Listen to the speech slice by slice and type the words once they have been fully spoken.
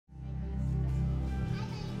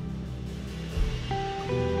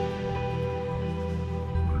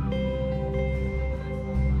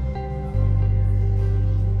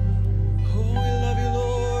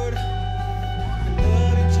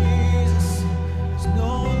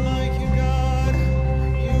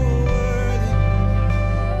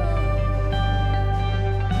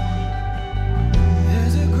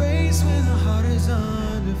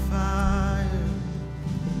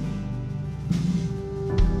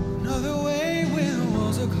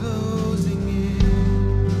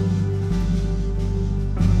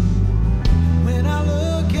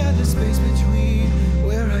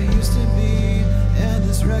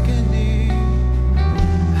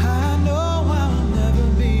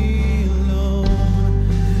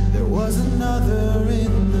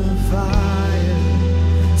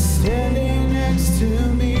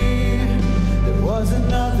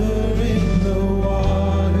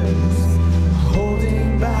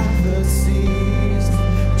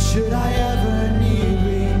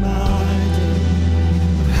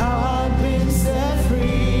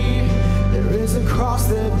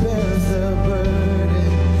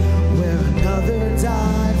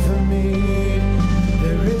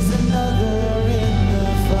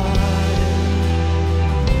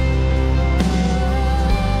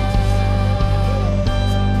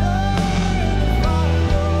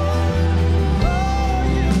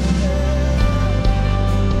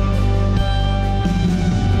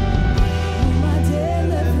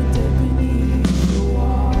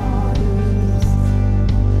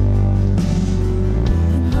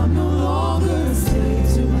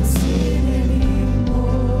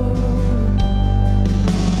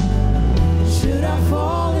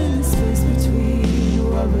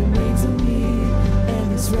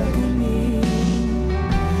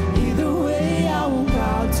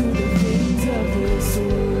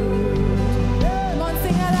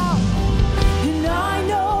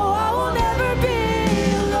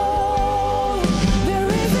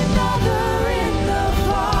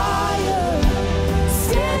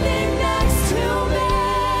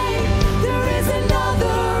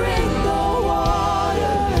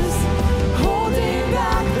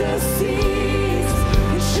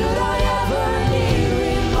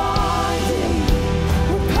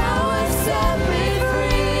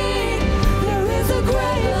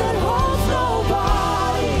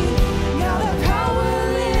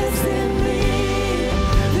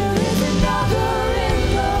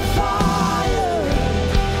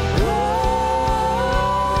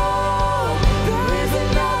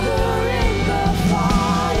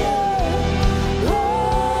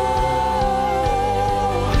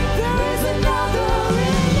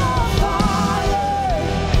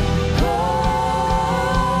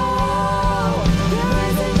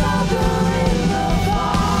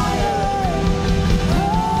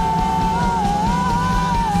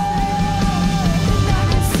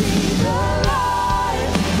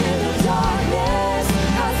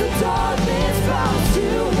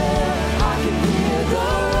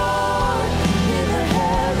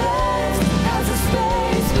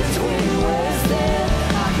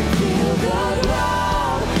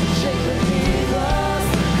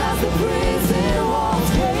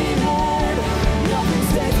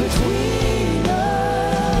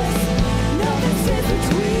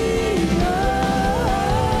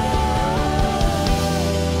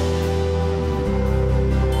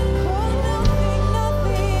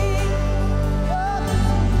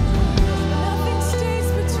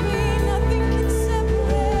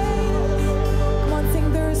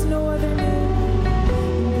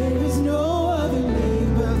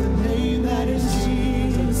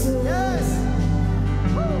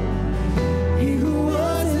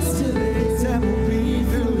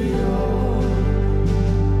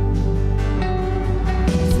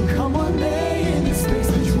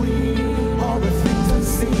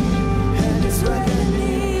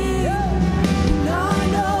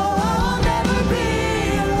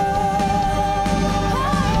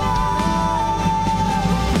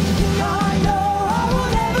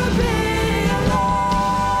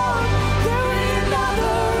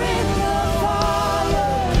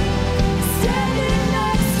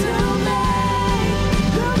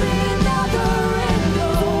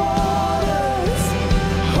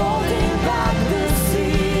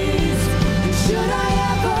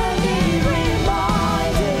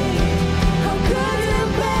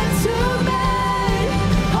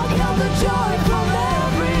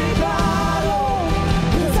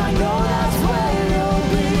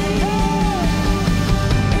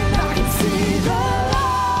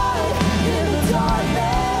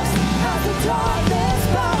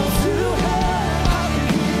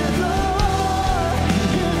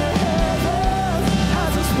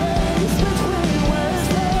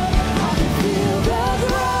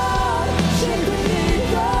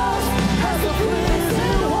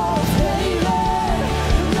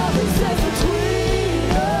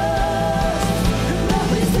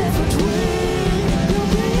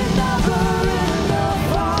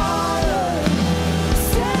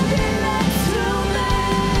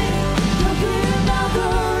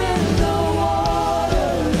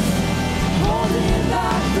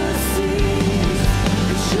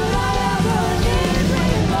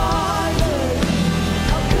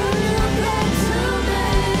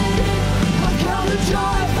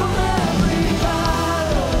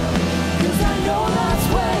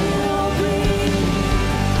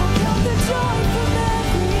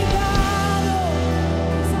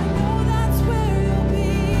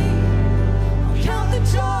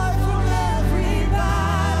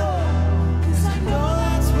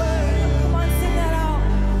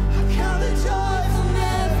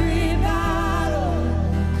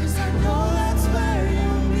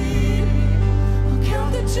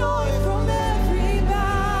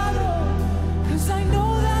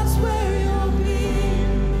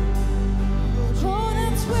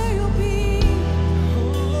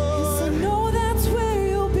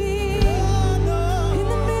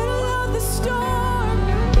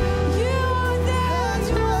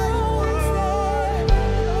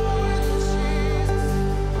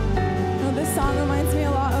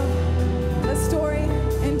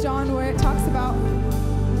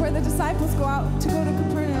out, where the disciples go out to go to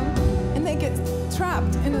Capernaum, and they get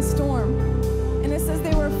trapped in a storm. And it says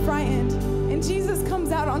they were frightened. And Jesus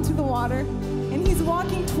comes out onto the water, and he's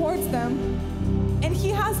walking towards them. And he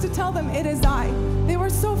has to tell them, "It is I." They were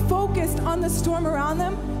so focused on the storm around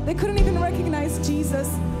them, they couldn't even recognize Jesus.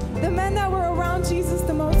 The men that were around Jesus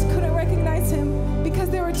the most couldn't recognize him because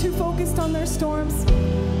they were too focused on their storms.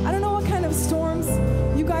 I don't know what kind of storms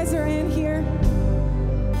you guys are in here,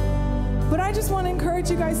 but I just want to encourage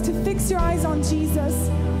you guys to fix your eyes on Jesus.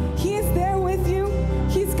 He is there with you.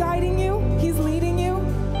 He's guiding you. He's leading you.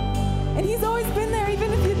 And he's always been there,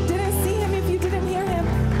 even if you didn't see him, if you didn't hear him.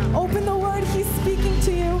 Open the word. He's speaking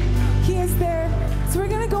to you. He is there. So we're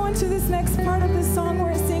going to go into this next part of the song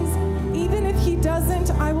where it sings, "Even if he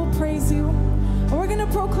doesn't, I will praise you." And we're going to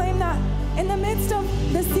proclaim that in the midst of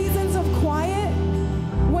the seasons of quiet,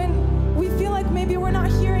 when we feel like maybe we're not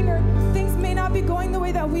hearing or things may not be going the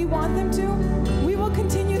way that we want them to, we will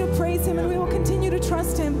continue to praise him and we will continue to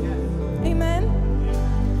trust him. Amen.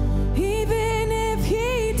 Even if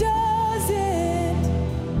he doesn't,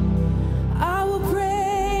 I will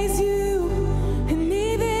praise you. And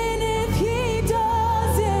even if he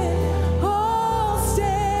doesn't, I'll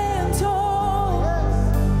stand tall.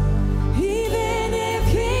 Even if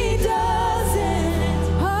he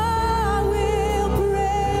doesn't, I will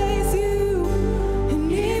praise you.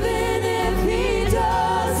 And even if he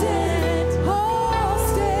doesn't, I'll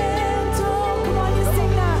stand tall. Come on, you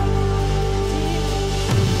sing that.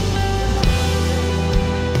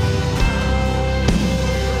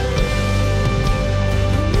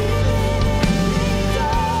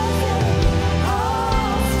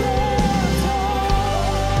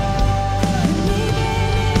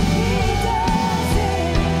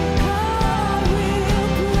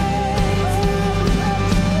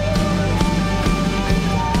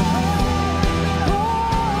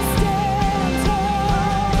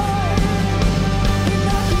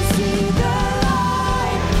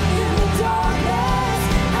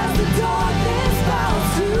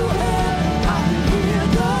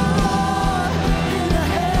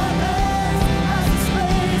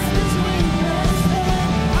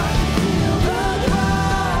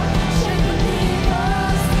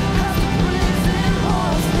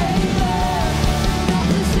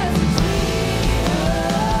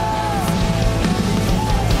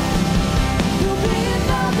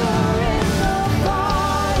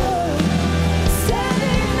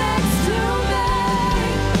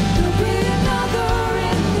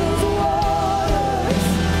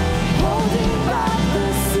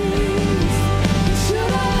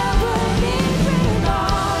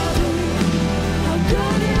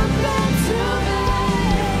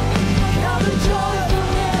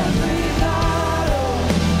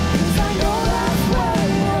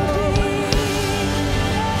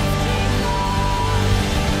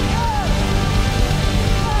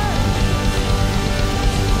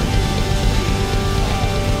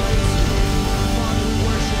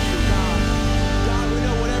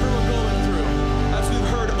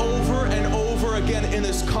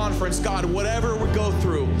 God, whatever we go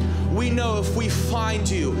through, we know if we find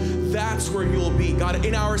you, that's where you'll be. God,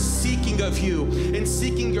 in our seeking of you, in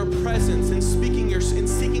seeking your presence, in seeking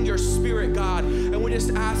your spirit, God, and we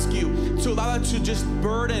just ask you to allow that to just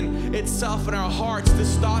burden itself in our hearts,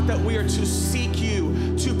 this thought that we are to seek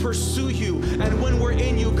you, to pursue you. And when we're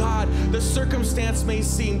in you, God, the circumstance may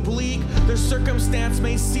seem bleak, the circumstance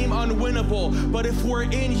may seem unwinnable, but if we're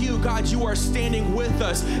in you, God, you are standing with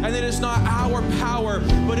us, and it is not our power,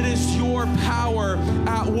 but it is your power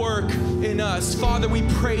at work in us. Father, we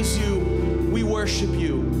praise you, we worship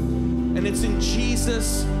you, and it's in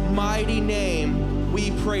Jesus' mighty name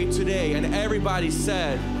we pray today. And everybody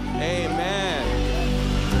said, amen.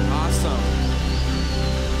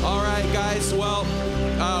 Awesome. All right, guys, well,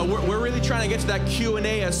 we're really trying to get to that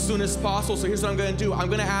Q&A as soon as possible, so here's what I'm gonna do. I'm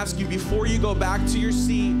gonna ask you, before you go back to your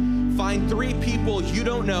seat, find three people you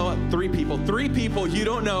don't know,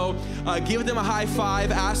 give them a high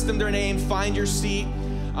five, ask them their name, find your seat.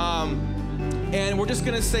 And we're just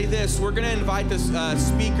gonna say this, we're gonna invite the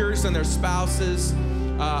speakers and their spouses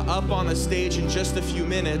up on the stage in just a few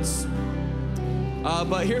minutes.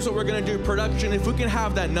 But here's what we're gonna do, production, if we can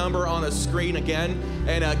have that number on the screen again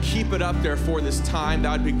and keep it up there for this time,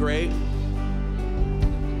 that would be great.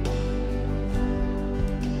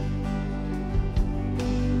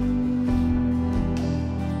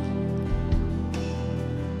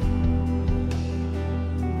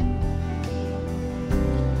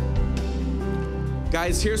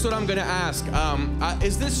 Guys, here's what I'm gonna ask.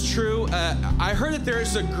 Is this true? I heard that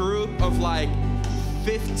there's a group of like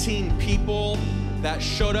 15 people that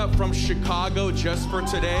showed up from Chicago just for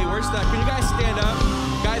today. Where's that? Can you guys stand up?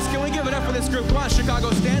 Guys, can we give it up for this group? Come on,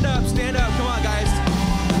 Chicago, stand up, stand up. Come on, guys.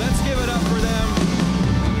 Let's give it up for them.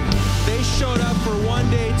 They showed up for one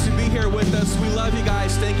day to be here with us. We love you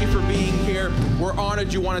guys. Thank you for being here. We're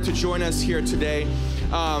honored you wanted to join us here today.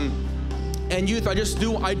 And youth, I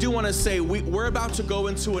do want to say we're about to go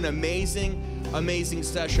into an amazing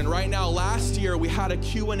session. Right now, last year we had a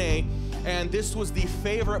Q&A, and this was the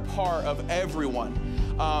favorite part of everyone.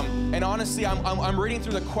 And honestly, I'm reading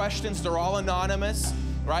through the questions. They're all anonymous,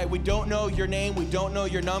 right? We don't know your name. We don't know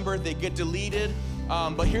your number. They get deleted.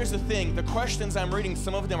 But here's the thing. The questions I'm reading,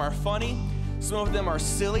 some of them are funny, some of them are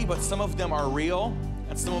silly, but some of them are real,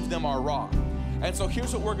 and some of them are raw. And so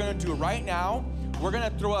here's what we're going to do right now. We're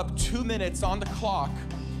gonna throw up 2 minutes on the clock,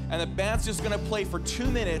 and the band's just gonna play for 2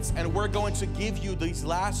 minutes, and we're going to give you these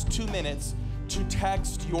last 2 minutes to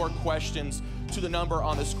text your questions to the number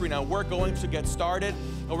on the screen. Now we're going to get started,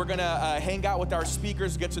 and we're gonna hang out with our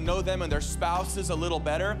speakers, get to know them and their spouses a little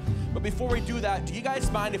better. But before we do that, do you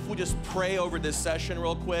guys mind if we just pray over this session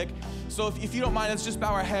real quick? So if you don't mind, let's just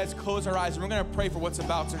bow our heads, close our eyes, and we're gonna pray for what's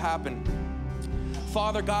about to happen.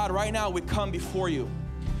 Father God, right now we come before you.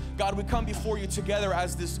 God, we come before you together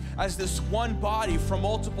as this one body from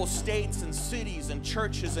multiple states and cities and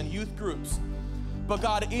churches and youth groups. But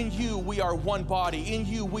God, in you, we are one body. In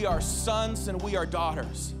you, we are sons and we are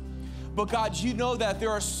daughters. But God, you know that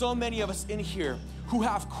there are so many of us in here who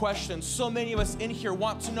have questions. So many of us in here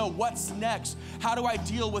want to know what's next. How do I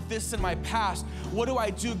deal with this in my past? What do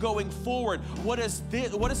I do going forward? What does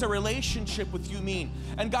a relationship with you mean?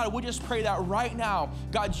 And God, we just pray that right now,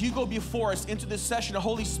 God, you go before us into this session.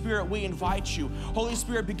 Holy Spirit, we invite you. Holy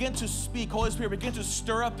Spirit, begin to speak. Holy Spirit, begin to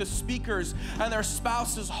stir up the speakers and their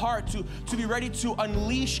spouse's heart to be ready to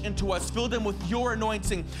unleash into us. Fill them with your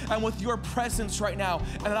anointing and with your presence right now,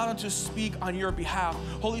 and allow them to speak on your behalf.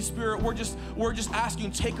 Holy Spirit, we're just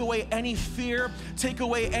asking, take away any fear, take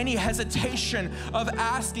away any hesitation of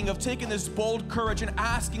asking, of taking this bold courage and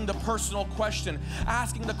asking the personal question,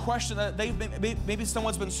 asking the question that maybe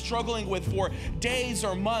someone's been struggling with for days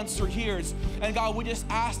or months or years. And God, we just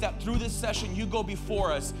ask that through this session, you go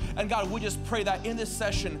before us. And God, we just pray that in this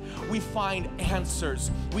session, we find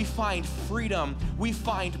answers, we find freedom, we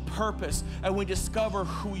find purpose, and we discover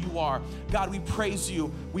who you are. God, we praise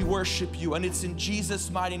you, we worship you, and it's in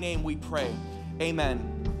Jesus' mighty name we pray. Amen.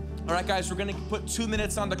 All right, guys, we're going to put 2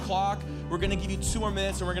 minutes on the clock. We're going to give you 2 more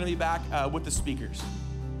minutes, and we're going to be back with the speakers.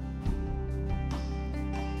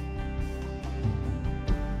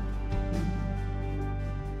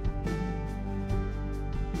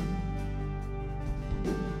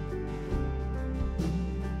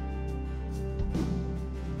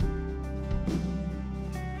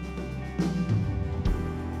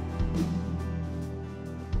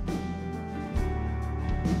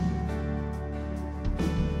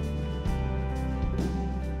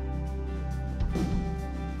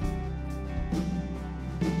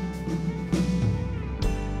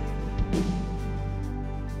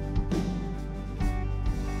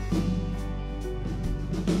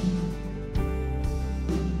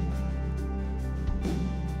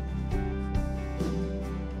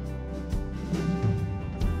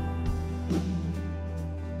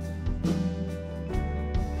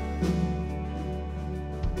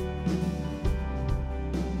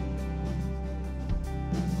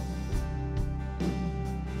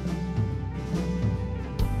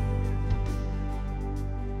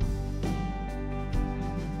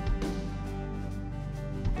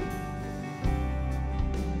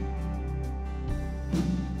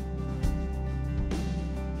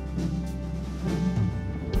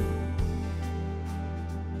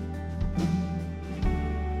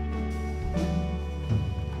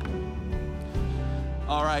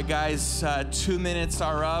 All right, guys, 2 minutes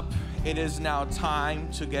are up. It is now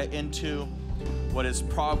time to get into what is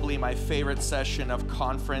probably my favorite session of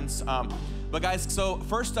conference. But guys, so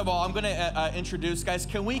first of all, I'm gonna introduce, guys,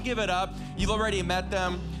 can we give it up? You've already met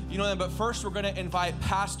them, you know them, but first we're gonna invite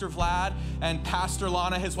Pastor Vlad and Pastor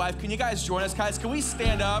Lana, his wife. Can you guys join us, guys? Can we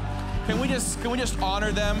stand up? Can we just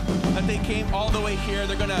honor them that they came all the way here?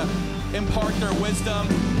 They're gonna impart their wisdom,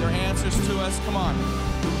 their answers to us. Come on.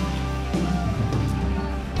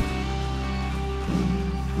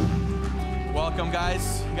 Welcome,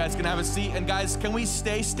 guys. You guys can have a seat. And guys, can we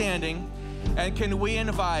stay standing? And can we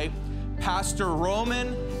invite Pastor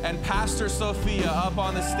Roman and Pastor Sophia up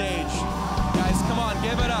on the stage? Guys, come on,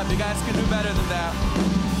 give it up. You guys can do better than that.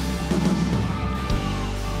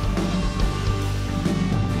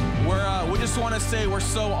 we just want to say we're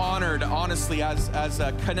so honored, honestly, as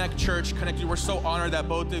a Connect Church, we're so honored that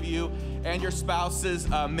both of you and your spouses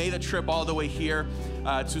made the trip all the way here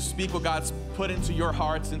to speak what God's put into your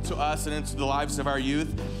hearts, into us, and into the lives of our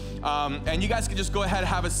youth. And you guys can just go ahead and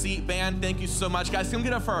have a seat. Band, thank you so much. Guys, come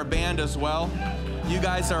get up for our band as well. You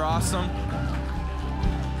guys are awesome.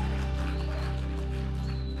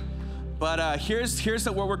 But here's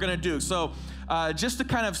what we're going to do. So just to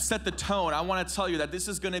kind of set the tone, I want to tell you that this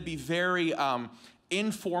is going to be very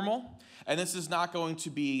informal, and this is not going to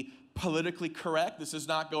be politically correct. This is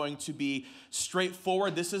not going to be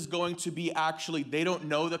straightforward. This is going to be actually, they don't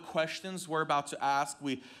know the questions we're about to ask.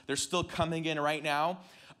 They're still coming in right now.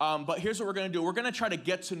 But here's what we're going to do. We're going to try to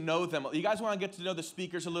get to know them. You guys want to get to know the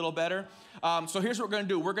speakers a little better? So here's what we're going to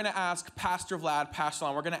do. We're going to ask Pastor Vlad, Pastor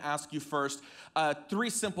Lana, we're going to ask you first 3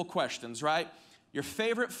 simple questions, right? Your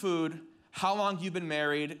favorite food, how long you've been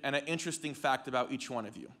married, and an interesting fact about each one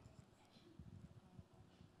of you.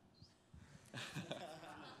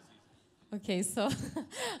 Okay, so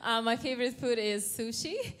my favorite food is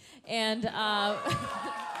sushi, and for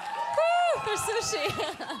sushi.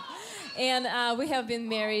 And we have been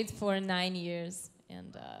married for 9 years.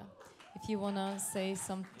 And if you want to say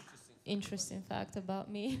some interesting fact about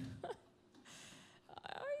me,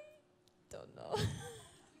 I don't know.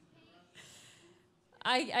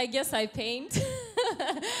 I guess I paint.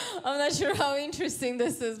 I'm not sure how interesting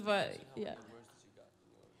this is, but yeah.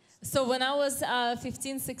 So when I was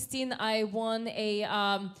 15, 16, I won a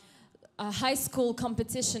high school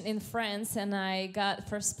competition in France, and I got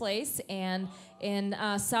first place, and in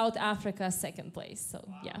South Africa, second place. So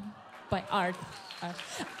yeah, by art. No,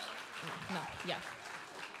 yeah.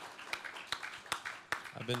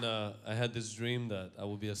 I had this dream that I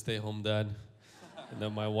would be a stay-home dad, and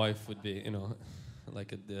that my wife would be,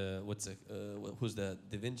 like who's that,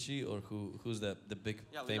 Da Vinci, or who's the big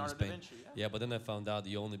famous painter? Yeah, but then I found out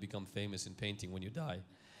you only become famous in painting when you die.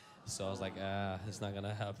 So I was like, it's not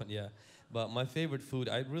gonna happen, yeah. But my favorite food,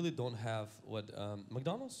 I really don't have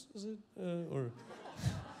McDonald's, is it? Or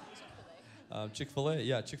Chick-fil-A,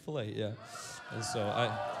 yeah, Chick-fil-A, yeah. And so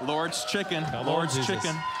Lord's Chicken, Lord's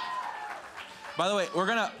Chicken. By the way, we're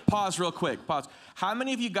gonna pause real quick, pause. How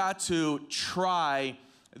many of you got to try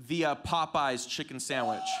the Popeyes chicken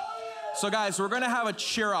sandwich? So guys, we're gonna have a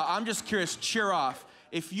cheer off. I'm just curious, cheer off.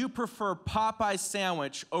 If you prefer Popeyes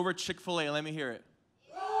sandwich over Chick-fil-A, let me hear it.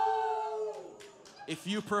 If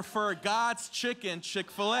you prefer God's chicken,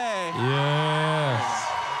 Chick-fil-A. Yes.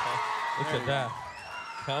 Look at that.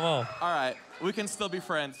 Come on. All right, we can still be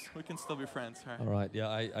friends. We can still be friends. All right, yeah,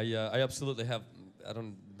 I absolutely I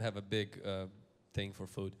don't have a big thing for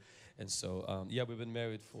food. And so, yeah, we've been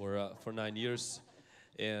married for 9 years.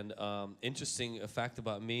 And interesting fact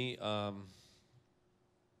about me, I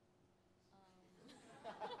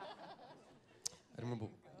remember,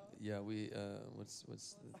 yeah, what's the,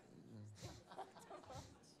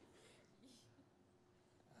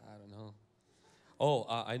 I don't know. Oh,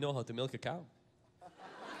 I know how to milk a cow.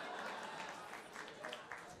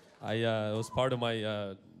 It was part of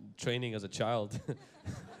my training as a child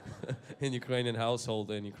in Ukrainian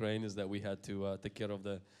household in Ukraine, is that we had to take care of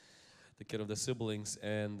the siblings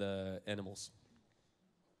and the animals.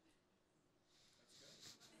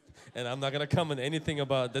 And I'm not gonna comment anything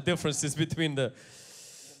about the differences between the.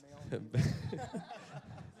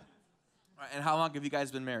 And how long have you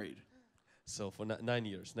guys been married? So for 9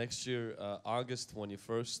 years. Next year, August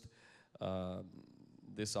 21st,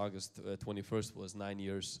 this August 21st was 9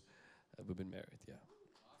 years we've been married, yeah.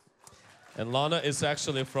 And Lana is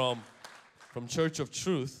actually from Church of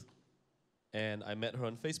Truth, and I met her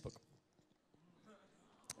on Facebook.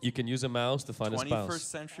 You can use a mouse to find a spouse. 21st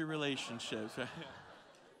century relationships. All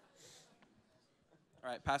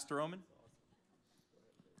right, Pastor Roman.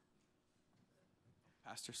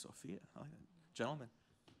 Pastor Sophia. Oh, yeah. Gentlemen.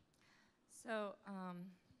 So,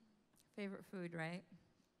 favorite food, right?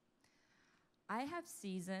 I have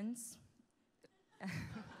seasons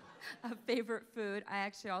of favorite food. I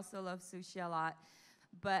actually also love sushi a lot.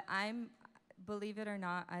 But believe it or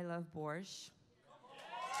not, I love borscht.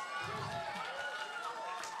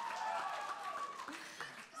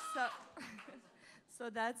 So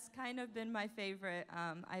that's kind of been my favorite.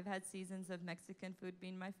 I've had seasons of Mexican food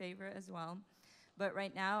being my favorite as well. But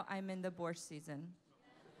right now, I'm in the borscht season.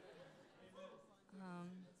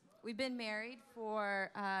 We've been married for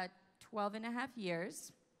 12 and a half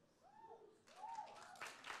years.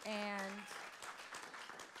 And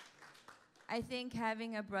I think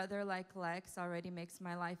having a brother like Lex already makes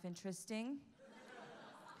my life interesting.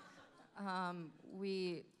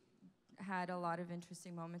 We had a lot of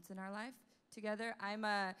interesting moments in our life together.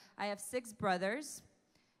 I have 6 brothers,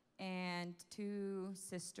 and 2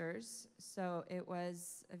 sisters. So it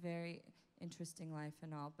was a very interesting life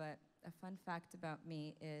and all. But a fun fact about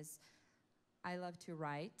me is I love to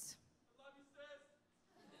write. I love you,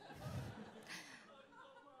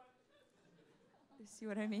 sis. You see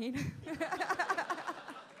what I mean?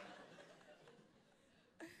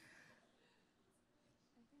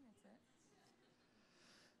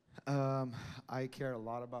 I care a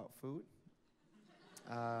lot about food.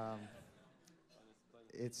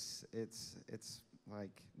 It's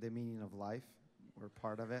like the meaning of life. We're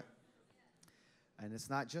part of it. And it's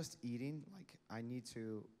not just eating. Like, I need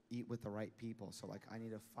to eat with the right people. So, like, I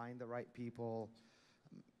need to find the right people,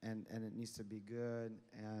 and it needs to be good.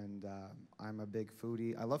 And I'm a big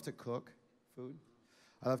foodie. I love to cook food.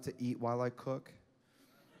 I love to eat while I cook.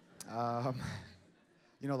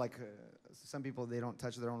 You know, like some people, they don't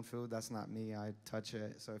touch their own food. That's not me. I touch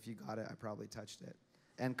it. So if you got it, I probably touched it.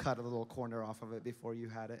 And cut a little corner off of it before you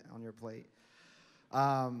had it on your plate.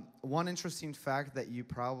 One interesting fact that you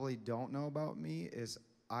probably don't know about me is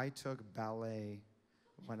I took ballet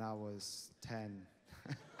when I was 10.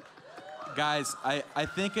 Guys, I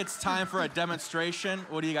think it's time for a demonstration.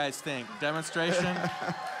 What do you guys think? Demonstration?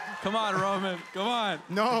 Come on, Roman. Come on.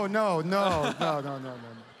 No.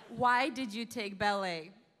 Why did you take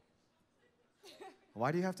ballet?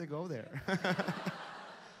 Why do you have to go there?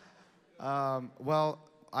 Well,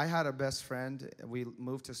 I had a best friend. We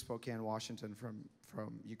moved to Spokane, Washington from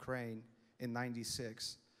Ukraine in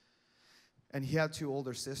 '96. And he had 2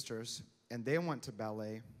 older sisters, and they went to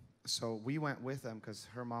ballet. So we went with them because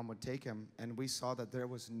her mom would take him, and we saw that there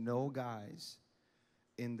was no guys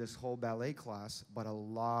in this whole ballet class, but a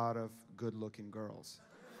lot of good-looking girls.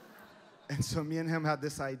 And so me and him had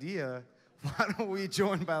this idea, why don't we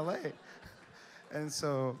join ballet? And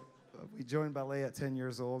so we joined ballet at 10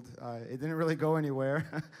 years old. It didn't really go anywhere.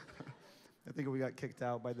 I think we got kicked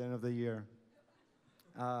out by the end of the year.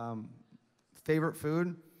 Favorite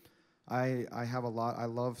food? I have a lot. I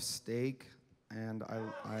love steak, and I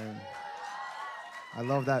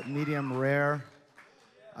love that medium rare.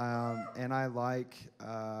 And I like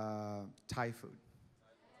Thai food.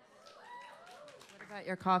 What about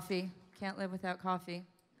your coffee? Can't live without coffee.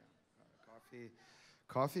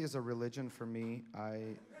 Coffee is a religion for me.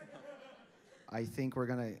 I think we're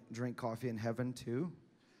gonna drink coffee in heaven too.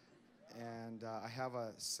 And I have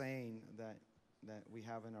a saying that we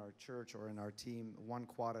have in our church or in our team: 1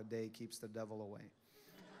 quad a day keeps the devil away.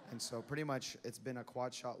 And so pretty much it's been a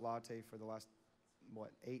quad shot latte for the last,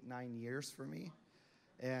 8-9 years for me.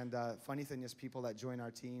 And funny thing is, people that join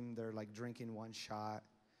our team, they're like drinking 1 shot,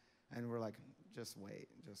 and we're like, just wait.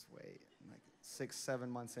 And like 6-7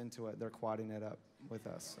 months into it, they're quadding it up with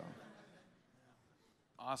us. So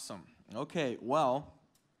Awesome. Okay, well,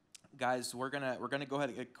 guys, we're gonna go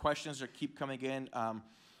ahead. Questions are keep coming in.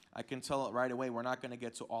 I can tell it right away we're not going to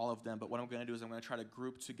get to all of them, but what I'm going to do is I'm going to try to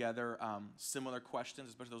group together similar questions,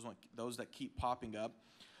 especially those that keep popping up.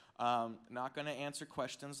 Not going to answer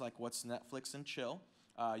questions like what's Netflix and chill.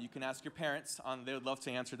 You can ask your parents. They would love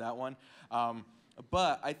to answer that one.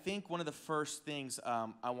 But I think one of the first things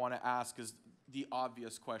I want to ask is the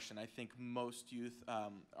obvious question. I think most youth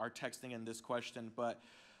are texting in this question, but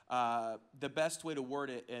the best way to word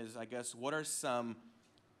it is, I guess, what are some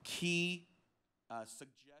key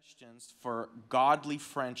suggestions for godly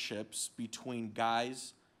friendships between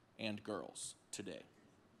guys and girls today?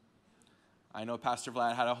 I know Pastor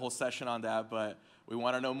Vlad had a whole session on that, but we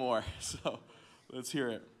want to know more, so let's hear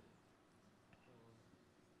it.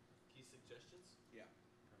 Key suggestions? Yeah.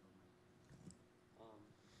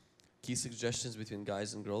 Key suggestions between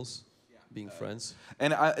guys and girls being friends.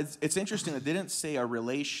 And it's interesting, it didn't say a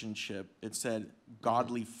relationship, it said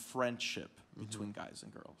godly friendship between guys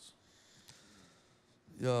and girls.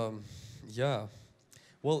 Yeah.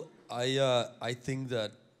 Well, I think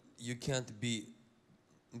that you can't be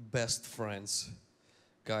best friends,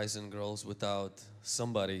 guys and girls, without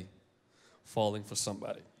somebody falling for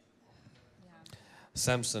somebody. Yeah.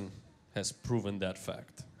 Samson has proven that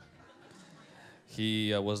fact.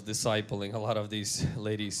 He was discipling a lot of these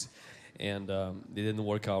ladies, and they didn't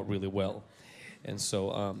work out really well. And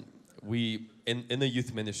so we in the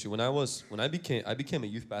youth ministry, when I became a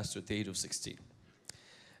youth pastor at the age of 16.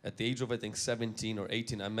 At the age of, I think, 17 or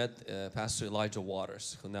 18, I met Pastor Elijah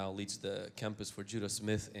Waters, who now leads the campus for Judah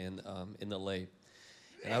Smith in LA.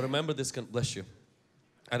 And I remember this, bless you.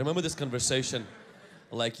 I remember this conversation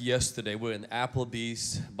like yesterday. We're in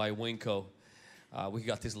Applebee's by Winco. We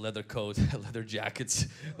got these leather coat, leather jackets,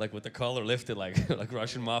 like with the collar lifted, like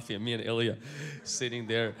Russian mafia. Me and Ilya sitting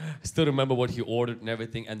there. I still remember what he ordered and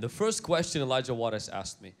everything. And the first question Elijah Waters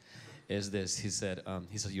asked me is this. He said,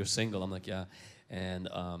 "You're single?" I'm like, "Yeah." And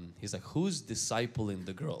he's like, who's discipling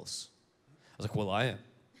the girls? I was like, well, I am.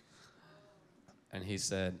 And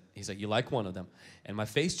he's like, you like one of them? And my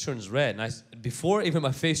face turns red. And before even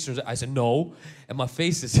my face turns red, I said, no. And my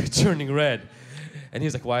face is turning red. And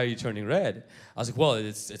he's like, why are you turning red? I was like, well,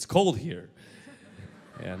 it's cold here.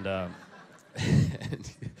 And,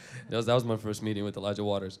 and that was my first meeting with Elijah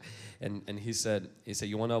Waters. And he said,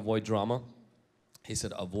 you want to avoid drama? He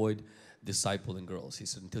said, avoid discipling girls. He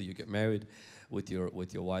said, until you get married with your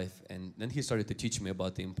wife. And then he started to teach me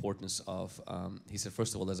about the importance of, he said,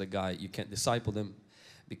 first of all, as a guy, you can't disciple them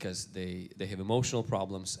because they have emotional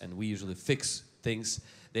problems, and we usually fix things.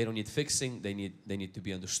 They don't need fixing, they need to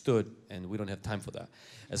be understood, and we don't have time for that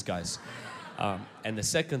as guys. And the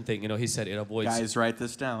second thing, he said it avoids... Guys, write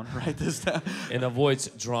this down. Write this down. It avoids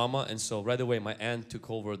drama. And so right away, my aunt took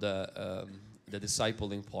over the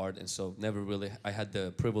discipling part. And so I had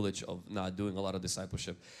the privilege of not doing a lot of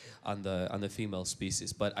discipleship on the female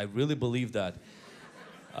species. But I really believe that,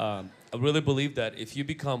 if you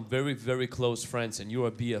become very, very close friends and you're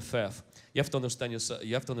a BFF, you have to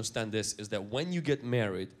understand this, is that when you get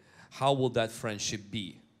married, how will that friendship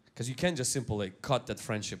be? Because you can't just simply cut that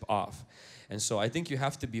friendship off. And so I think you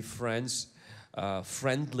have to be friends,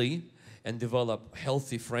 friendly, and develop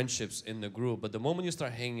healthy friendships in the group. But the moment you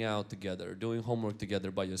start hanging out together, doing homework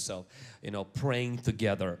together by yourself, praying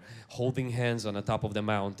together, holding hands on the top of the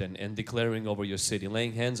mountain and declaring over your city,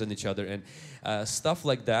 laying hands on each other and stuff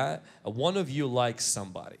like that, one of you likes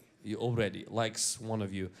somebody. You already likes one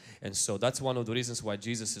of you. And so that's one of the reasons why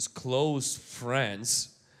Jesus' close friends,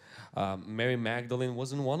 Mary Magdalene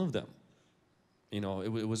wasn't one of them. It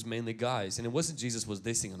was mainly guys. And it wasn't Jesus was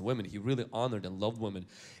dissing on women. He really honored and loved women.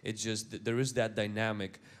 It's just there is that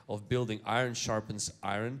dynamic of building iron sharpens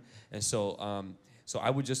iron. And so so I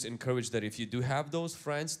would just encourage that if you do have those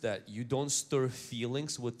friends, that you don't stir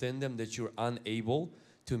feelings within them that you're unable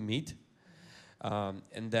to meet.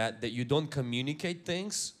 And that you don't communicate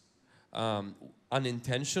things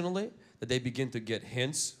unintentionally, that they begin to get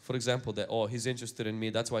hints, for example, that, oh, he's interested in me,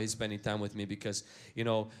 that's why he's spending time with me, because,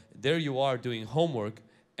 there you are doing homework,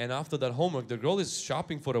 and after that homework, the girl is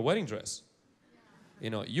shopping for a wedding dress.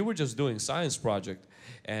 You were just doing science project,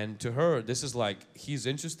 and to her, this is like, he's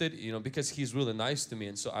interested, because he's really nice to me.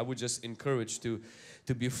 And so I would just encourage to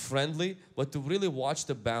be friendly, but to really watch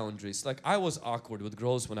the boundaries. Like, I was awkward with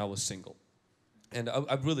girls when I was single. And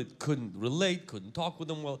I really couldn't relate, couldn't talk with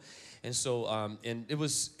them well. And so, and it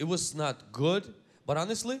was not good, but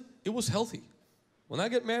honestly, it was healthy. When I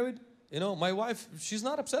get married, my wife, she's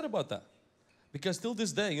not upset about that. Because till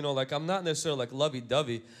this day, I'm not necessarily like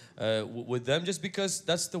lovey-dovey with them, just because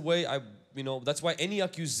that's the way that's why any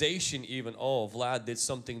accusation even, oh, Vlad did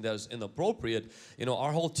something that's inappropriate,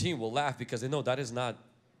 our whole team will laugh because they know that is not,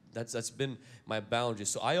 that's been my boundary.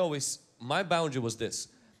 So my boundary was this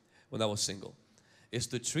when I was single, is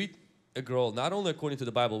to treat a girl not only according to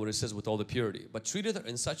the Bible where it says with all the purity, but treated her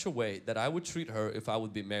in such a way that I would treat her if I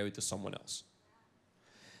would be married to someone else.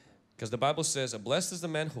 Because the Bible says, blessed is the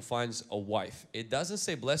man who finds a wife. It doesn't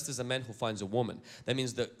say blessed is the man who finds a woman. That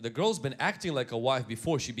means the girl's been acting like a wife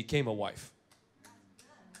before she became a wife.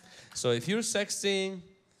 So if you're sexting,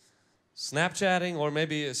 Snapchatting, or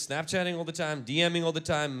maybe Snapchatting all the time, DMing all the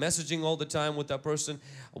time, messaging all the time with that person,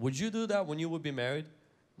 would you do that when you would be married?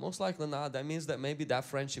 Most likely not. That means that maybe that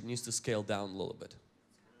friendship needs to scale down a little bit.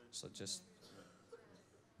 So just...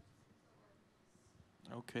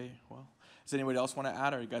 Okay, well. Does anybody else want to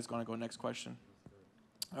add, or are you guys going to go next question?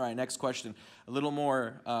 All right, next question. A little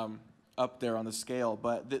more up there on the scale,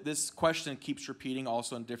 but this question keeps repeating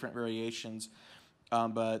also in different variations,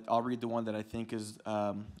 but I'll read the one that I think is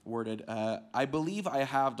worded. I believe I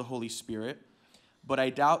have the Holy Spirit, but I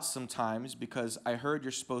doubt sometimes because I heard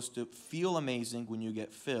you're supposed to feel amazing when you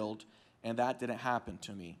get filled, and that didn't happen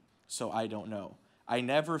to me, so I don't know. I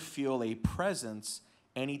never feel a presence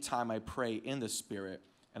anytime I pray in the Spirit,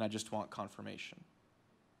 and I just want confirmation.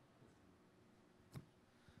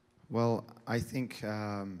 Well, I think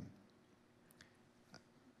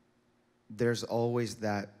there's always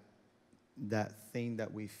that thing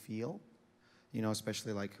that we feel,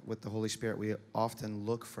 especially like with the Holy Spirit, we often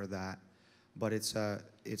look for that, but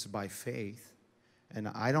it's by faith, and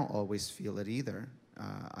I don't always feel it either.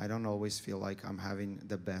 I don't always feel like I'm having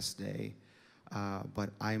the best day,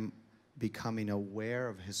 but I'm becoming aware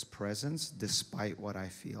of His presence despite what I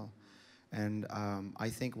feel. And I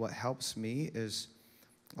think what helps me is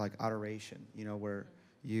like adoration, where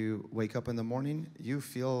you wake up in the morning, you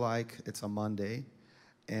feel like it's a Monday.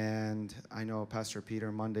 And I know Pastor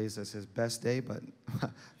Peter, Mondays is his best day, but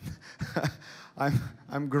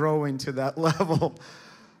I'm growing to that level.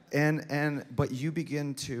 But you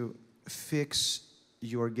begin to fix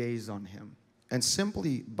your gaze on Him. And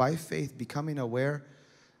simply by faith becoming aware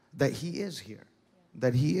that He is here,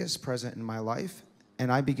 that He is present in my life,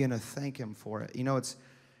 and I begin to thank Him for it. You know,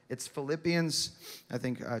 it's Philippians, I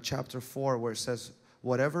think, chapter 4, where it says,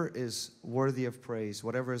 whatever is worthy of praise,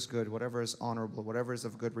 whatever is good, whatever is honorable, whatever is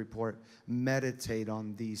of good report, meditate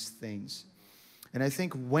on these things. And I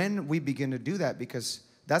think when we begin to do that, because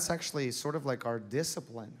that's actually sort of like our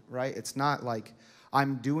discipline, right? It's not like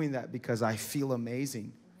I'm doing that because I feel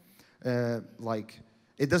amazing. Like,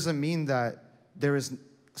 it doesn't mean that there is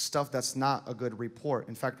stuff that's not a good report.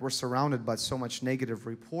 In fact, we're surrounded by so much negative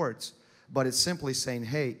reports, but it's simply saying,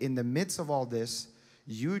 hey, in the midst of all this,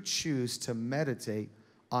 you choose to meditate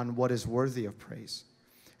on what is worthy of praise.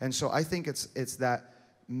 And so I think it's that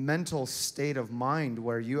mental state of mind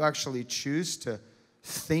where you actually choose to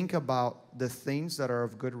think about the things that are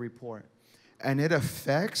of good report. And it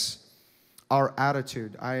affects our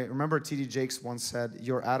attitude. I remember T.D. Jakes once said,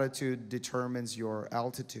 your attitude determines your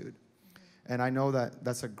altitude. And I know that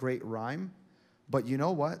that's a great rhyme, but you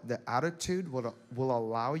know what? The attitude will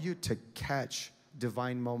allow you to catch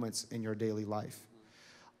divine moments in your daily life.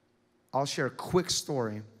 I'll share a quick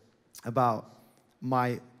story about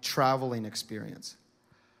my traveling experience.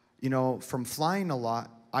 You know, from flying a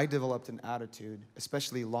lot, I developed an attitude,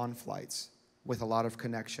 especially long flights with a lot of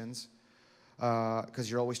connections,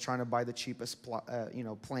 because you're always trying to buy the cheapest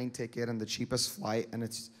plane ticket and the cheapest flight. And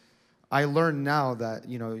I learned now that,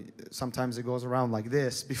 you know, sometimes it goes around like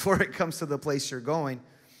this before it comes to the place you're going.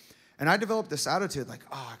 And I developed this attitude like,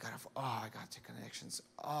 I got two connections.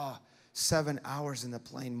 7 hours in the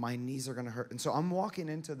plane, my knees are going to hurt. And so I'm walking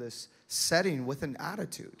into this setting with an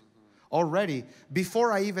attitude already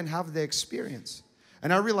before I even have the experience.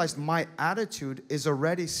 And I realized my attitude is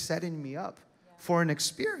already setting me up for an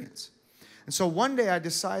experience. And so one day I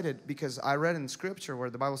decided, because I read in Scripture where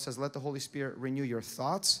the Bible says, let the Holy Spirit renew your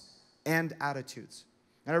thoughts and attitudes.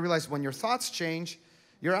 And I realized when your thoughts change,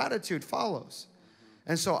 your attitude follows.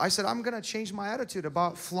 And so I said, I'm going to change my attitude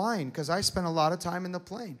about flying because I spent a lot of time in the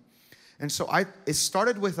plane. And so it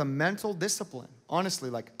started with a mental discipline.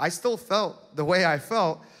 Honestly, like I still felt the way I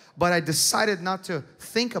felt, but I decided not to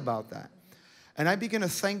think about that. And I began to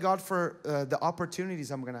thank God for the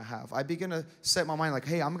opportunities I'm going to have. I began to set my mind like,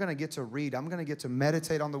 hey, I'm going to get to read. I'm going to get to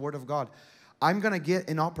meditate on the Word of God. I'm going to get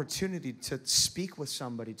an opportunity to speak with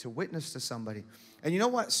somebody, to witness to somebody. And you know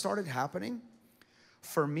what started happening?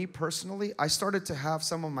 For me personally, I started to have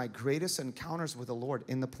some of my greatest encounters with the Lord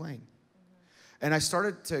in the plane. And I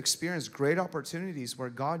started to experience great opportunities where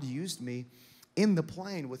God used me in the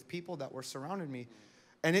plane with people that were surrounding me.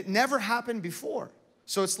 And it never happened before.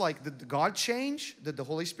 So it's like, did God change? Did the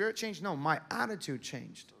Holy Spirit change? No, my attitude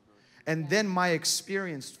changed. And then my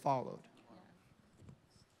experience followed.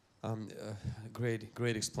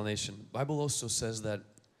 Great explanation. Bible also says that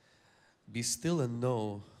be still and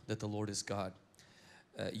know that the Lord is God.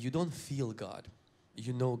 You don't feel God.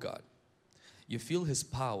 You know God. You feel His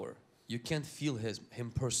power. You can't feel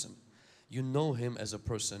Him person. You know Him as a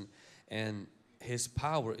person, and His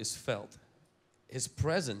power is felt. His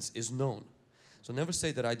presence is known. So never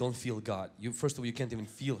say that I don't feel God. First of all, you can't even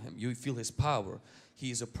feel Him. You feel His power.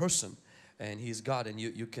 He is a person and He is God, and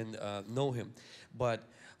you can know Him. But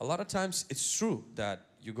a lot of times it's true that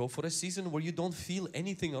you go for a season where you don't feel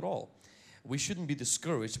anything at all. We shouldn't be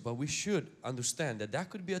discouraged, but we should understand that that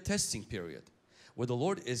could be a testing period where the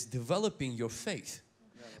Lord is developing your faith.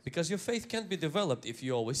 Because your faith can't be developed if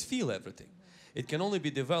you always feel everything. It can only be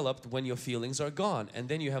developed when your feelings are gone, and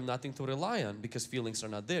then you have nothing to rely on because feelings are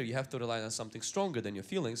not there. You have to rely on something stronger than your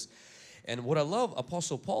feelings. And what I love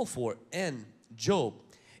Apostle Paul for and Job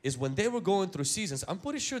is when they were going through seasons, I'm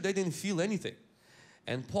pretty sure they didn't feel anything.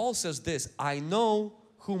 And Paul says this, I know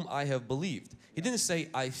whom I have believed. He didn't say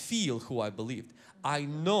I feel who I believed. I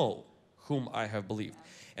know whom I have believed.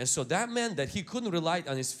 And so that meant that he couldn't rely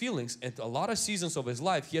on his feelings. And a lot of seasons of his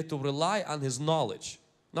life, he had to rely on his knowledge.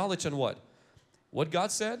 Knowledge on what? What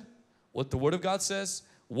God said, what the Word of God says,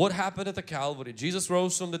 what happened at the Calvary. Jesus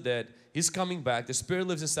rose from the dead. He's coming back. The Spirit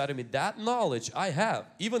lives inside of me. That knowledge I have,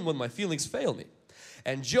 even when my feelings fail me.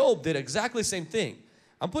 And Job did exactly the same thing.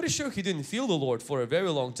 I'm pretty sure he didn't feel the Lord for a very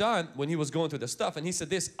long time when he was going through the stuff. And he said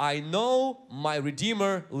this, I know my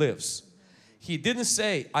Redeemer lives. He didn't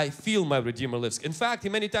say, I feel my Redeemer lives. In fact,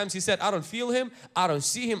 many times he said, I don't feel Him, I don't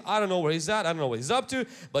see Him, I don't know where He's at, I don't know what He's up to.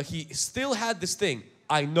 But he still had this thing,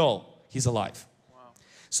 I know He's alive. Wow.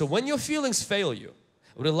 So when your feelings fail you,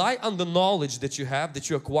 rely on the knowledge that you have,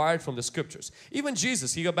 that you acquired from the Scriptures. Even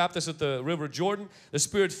Jesus, He got baptized at the river Jordan. The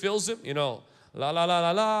Spirit fills Him, you know, La la la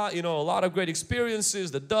la la, you know, a lot of great experiences,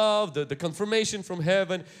 the dove, the confirmation from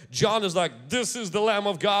heaven. John is like, this is the Lamb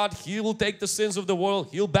of God. He will take the sins of the world.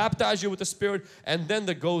 He'll baptize you with the Spirit. And then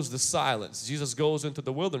there goes the silence. Jesus goes into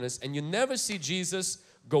the wilderness, and you never see Jesus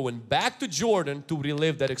going back to Jordan to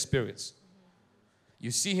relive that experience.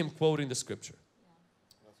 You see him quoting the scripture.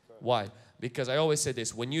 Why? Because I always say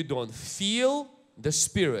this, when you don't feel the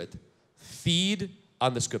Spirit, feed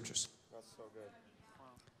on the scriptures.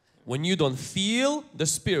 When you don't feel the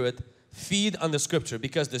Spirit, feed on the scripture,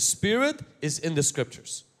 because the Spirit is in the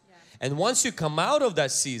scriptures. Yeah. And once you come out of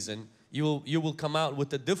that season, you will come out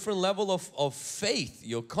with a different level of faith,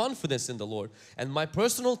 your confidence in the Lord. And my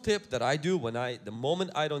personal tip that I do the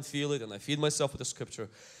moment I don't feel it and I feed myself with the scripture,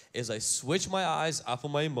 is I switch my eyes off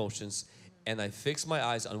of my emotions and I fix my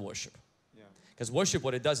eyes on worship. Because worship,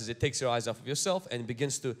 what it does is it takes your eyes off of yourself and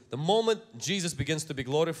begins to, the moment Jesus begins to be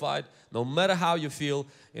glorified, no matter how you feel,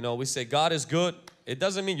 you know, we say God is good. It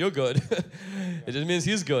doesn't mean you're good. It just means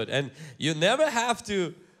He's good. And you never have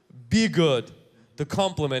to be good to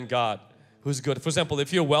compliment God who's good. For example,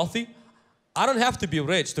 if you're wealthy, I don't have to be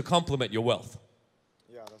rich to compliment your wealth.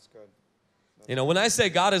 Yeah, that's good. You know, when I say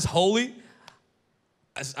God is holy,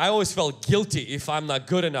 I always felt guilty if I'm not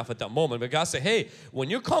good enough at that moment. But God said, hey, when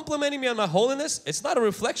you're complimenting me on my holiness, it's not a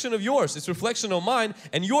reflection of yours. It's a reflection of mine,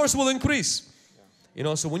 and yours will increase. Yeah. You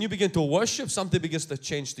know, so when you begin to worship, something begins to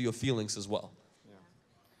change to your feelings as well.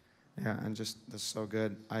 Yeah, and just, that's so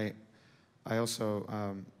good. I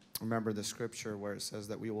also remember the scripture where it says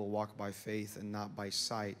that we will walk by faith and not by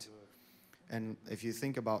sight. And if you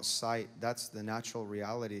think about sight, that's the natural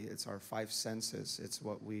reality. It's our five senses. It's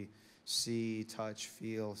what we see, touch,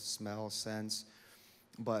 feel, smell, sense.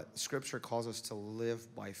 But scripture calls us to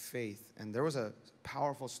live by faith. And there was a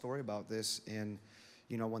powerful story about this in,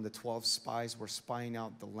 you know, when the 12 spies were spying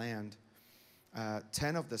out the land.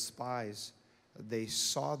 10 of the spies, they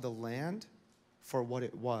saw the land for what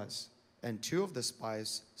it was. And 2 of the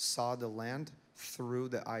spies saw the land through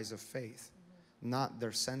the eyes of faith, not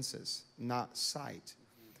their senses, not sight.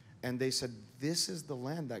 And they said, this is the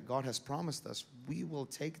land that God has promised us. We will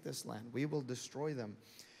take this land. We will destroy them.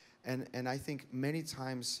 And I think many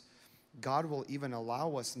times God will even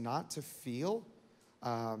allow us not to feel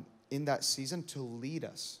in that season to lead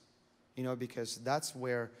us. You know, because that's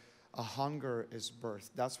where a hunger is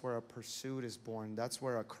birthed. That's where a pursuit is born. That's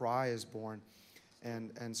where a cry is born.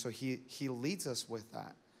 And so he leads us with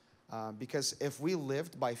that. Because if we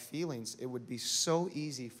lived by feelings, it would be so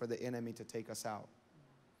easy for the enemy to take us out.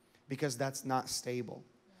 Because that's not stable.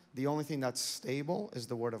 The only thing that's stable is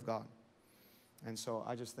the Word of God. And so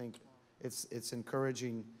I just think it's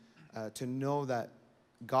encouraging to know that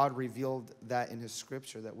God revealed that in His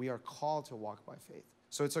Scripture, that we are called to walk by faith.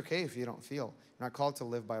 So it's okay if you don't feel. You're not called to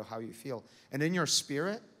live by how you feel. And in your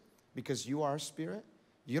spirit, because you are a spirit,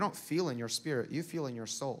 you don't feel in your spirit. You feel in your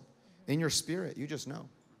soul. In your spirit, you just know.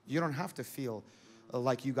 You don't have to feel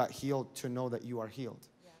like you got healed to know that you are healed.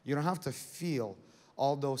 You don't have to feel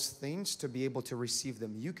all those things to be able to receive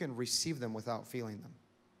them. You can receive them without feeling them.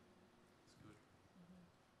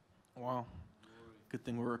 Wow. Good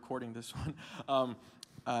thing we're recording this one.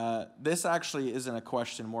 This actually isn't a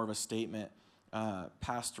question, more of a statement.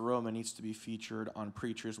 Pastor Roman needs to be featured on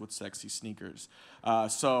Preachers with Sexy Sneakers.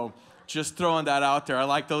 So just throwing that out there. I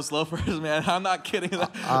like those loafers, man. I'm not kidding.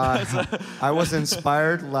 I was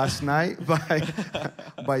inspired last night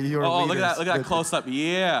by your Oh, leaders. look at that close up.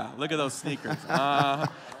 Yeah, look at those sneakers.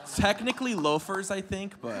 Technically loafers, I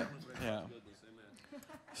think, but yeah.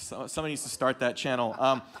 So, somebody needs to start that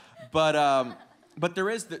channel. But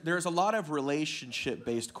there's a lot of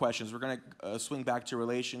relationship-based questions. We're going to swing back to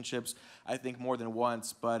relationships, I think, more than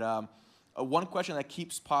once. But one question that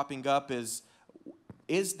keeps popping up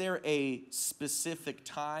is there a specific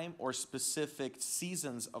time or specific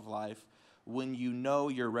seasons of life when you know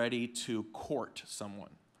you're ready to court someone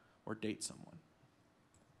or date someone?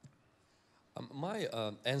 My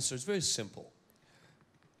answer is very simple.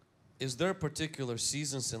 Is there particular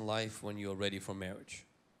seasons in life when you're ready for marriage?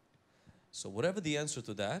 So whatever the answer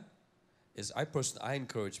to that is, I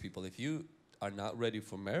encourage people, if you are not ready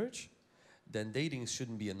for marriage, then dating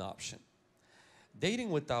shouldn't be an option. Dating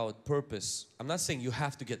without purpose, I'm not saying you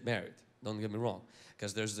have to get married, don't get me wrong,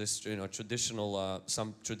 because there's this, traditional,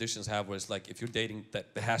 some traditions have where it's like, if you're dating, that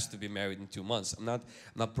has to be married in 2 months. I'm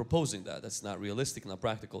not proposing that. That's not realistic, not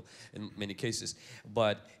practical in many cases.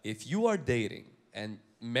 But if you are dating and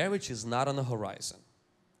marriage is not on the horizon,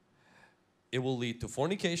 it will lead to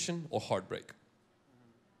fornication or heartbreak.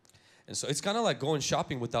 And so it's kind of like going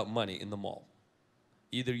shopping without money in the mall.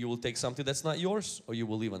 Either you will take something that's not yours or you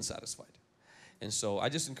will leave unsatisfied. And so I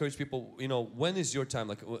just encourage people, you know, when is your time?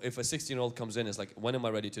 Like if a 16-year-old comes in, it's like, when am I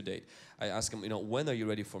ready to date? I ask them, you know, when are you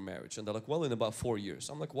ready for marriage? And they're like, well, in about 4 years.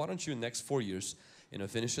 I'm like, why don't you next 4 years, you know,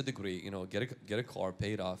 finish a degree, you know, get a car,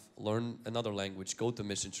 pay it off, learn another language, go to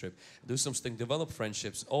mission trip, do something, develop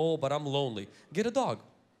friendships. Oh, but I'm lonely. Get a dog.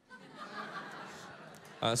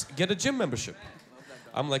 Get a gym membership.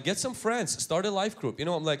 I'm like, get some friends, start a life group. You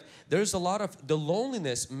know, I'm like, there's a lot of the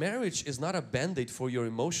loneliness. Marriage is not a band-aid for your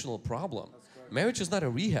emotional problem. Marriage is not a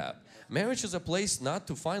rehab. Marriage is a place not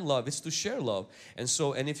to find love, it's to share love. And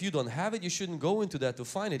so, and if you don't have it, you shouldn't go into that to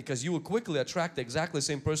find it, because you will quickly attract the exactly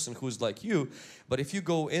same person who's like you. But if you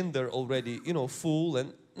go in there already, you know, full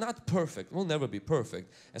and not perfect, we'll never be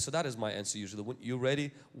perfect. And so that is my answer usually. When you're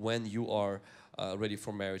ready, when you are ready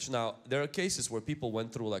for marriage. Now, there are cases where people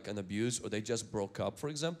went through like an abuse, or they just broke up, for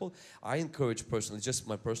example. I encourage personally, just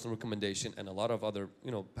my personal recommendation, and a lot of other, you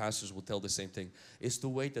know, pastors will tell the same thing, is to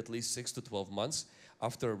wait at least 6 to 12 months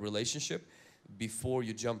after a relationship before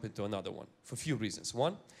you jump into another one, for a few reasons.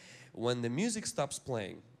 One, when the music stops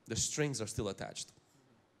playing, the strings are still attached.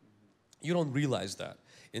 You don't realize that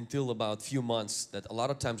until about few months, that a lot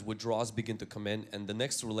of times withdrawals begin to come in, and the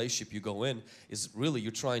next relationship you go in is really you're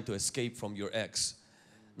trying to escape from your ex,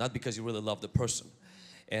 not because you really love the person.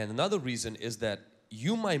 And another reason is that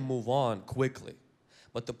you might move on quickly,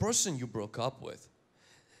 but the person you broke up with,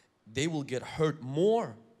 they will get hurt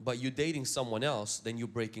more by you dating someone else than you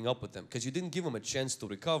breaking up with them, because you didn't give them a chance to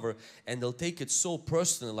recover, and they'll take it so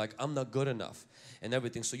personally, like, I'm not good enough and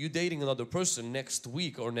everything. So you dating another person next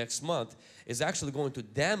week or next month is actually going to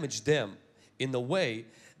damage them in a way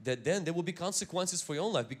that then there will be consequences for your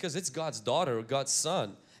own life, because it's God's daughter or God's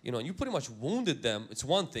son, you know, and you pretty much wounded them. It's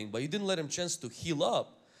one thing, but you didn't let them chance to heal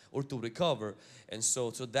up or to recover. And so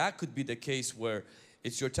that could be the case where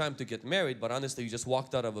it's your time to get married, but honestly you just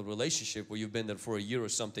walked out of a relationship where you've been there for a year or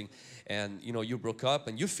something, and you know, you broke up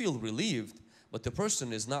and you feel relieved, but the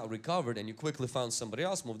person is not recovered, and you quickly found somebody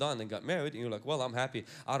else, moved on and got married, and you're like, well, I'm happy,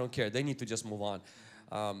 I don't care, they need to just move on.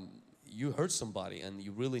 You hurt somebody, and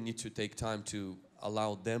you really need to take time to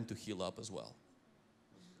allow them to heal up as well.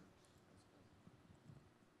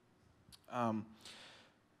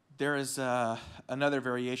 There is another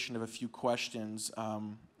variation of a few questions,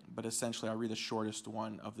 but essentially I'll read the shortest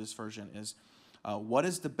one of this version is, what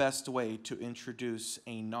is the best way to introduce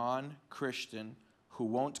a non-Christian who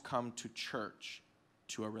won't come to church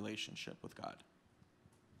to a relationship with God?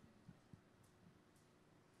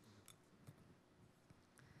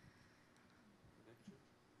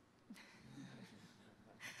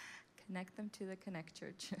 Connect them to the Connect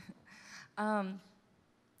Church.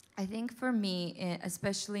 I think for me,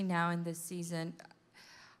 especially now in this season,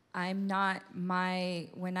 when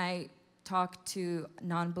I talk to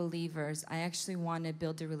non-believers, I actually want to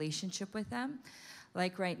build a relationship with them.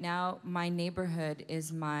 Like right now, my neighborhood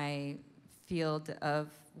is my field of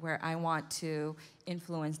where I want to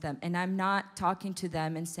influence them. And I'm not talking to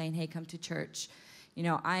them and saying, hey, come to church. You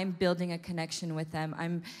know, I'm building a connection with them.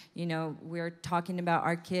 We're talking about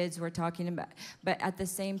our kids, but at the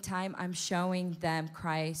same time, I'm showing them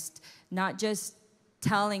Christ, not just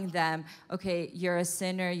telling them, okay, you're a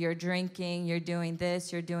sinner, you're drinking, you're doing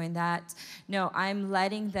this, you're doing that. No, I'm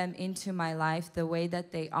letting them into my life the way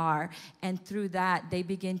that they are. And through that, they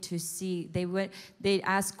begin to see, they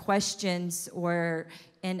ask questions,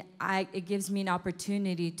 it gives me an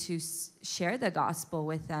opportunity to share the gospel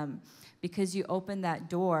with them, because you open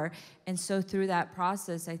that door. And so through that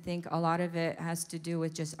process, I think a lot of it has to do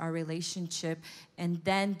with just our relationship. And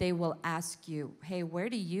then they will ask you, hey, where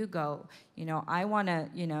do you go? You know, I want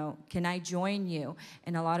to, can I join you?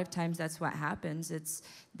 And a lot of times that's what happens.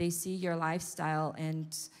 They see your lifestyle,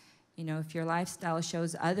 and, if your lifestyle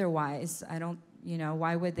shows otherwise,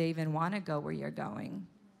 why would they even want to go where you're going?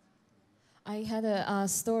 I had a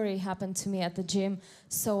story happen to me at the gym.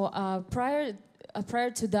 So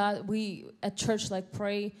prior to that, we at church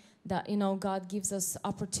pray that God gives us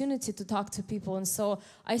opportunity to talk to people. And so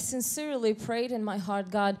I sincerely prayed in my heart,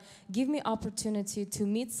 God, give me opportunity to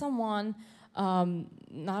meet someone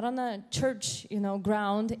not on a church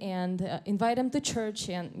ground, and invite them to church,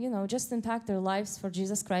 and just impact their lives for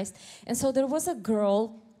Jesus Christ. And so there was a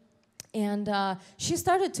girl, and she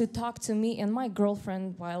started to talk to me and my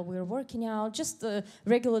girlfriend while we were working out, just a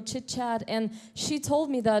regular chit-chat. And she told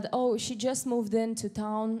me that, she just moved into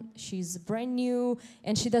town, she's brand new,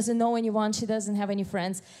 and she doesn't know anyone, she doesn't have any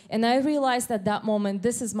friends. And I realized at that moment,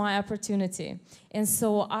 this is my opportunity. And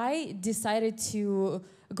so I decided to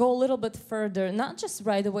go a little bit further, not just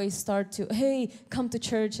right away start to, hey, come to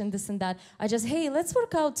church and this and that. I just, hey, let's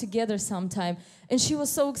work out together sometime. And she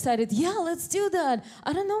was so excited. Yeah, let's do that.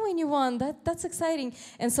 I don't know anyone. That's exciting.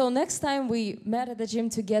 And so next time we met at the gym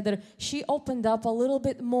together, she opened up a little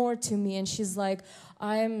bit more to me. And she's like,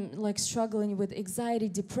 I'm like struggling with anxiety,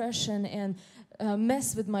 depression, and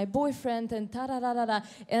mess with my boyfriend, and ta-da-da-da-da.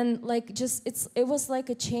 And like just, it was like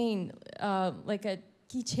a chain, like a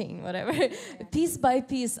keychain, whatever. Piece by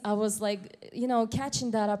piece, I was like, you know, catching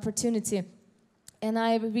that opportunity. And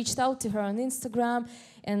I reached out to her on Instagram,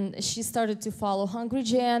 and she started to follow Hungry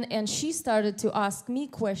Jan, and she started to ask me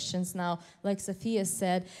questions now, like Sophia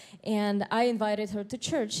said. And I invited her to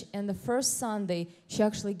church, and the first Sunday, she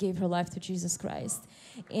actually gave her life to Jesus Christ.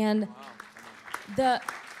 And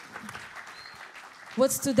what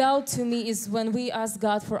stood out to me is when we ask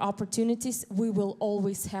God for opportunities, we will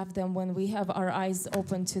always have them when we have our eyes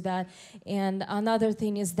open to that. And another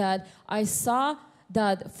thing is that I saw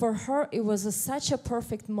that for her it was such a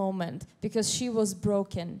perfect moment because she was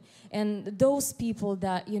broken. And those people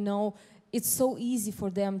that, you know, it's so easy for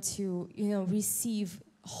them to, you know, receive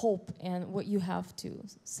hope and what you have to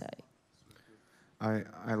say.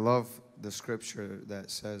 I love the scripture that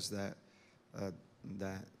says that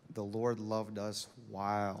that the Lord loved us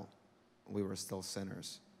while we were still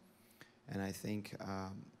sinners. And I think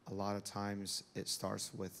a lot of times it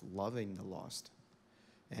starts with loving the lost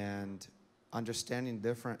and understanding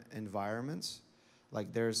different environments.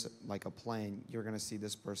 Like there's like a plane, you're going to see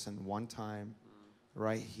this person one time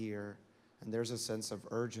right here, and there's a sense of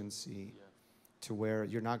urgency to where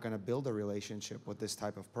you're not going to build a relationship with this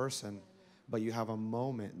type of person, but you have a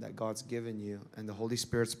moment that God's given you and the Holy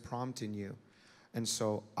Spirit's prompting you. And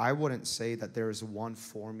so I wouldn't say that there is one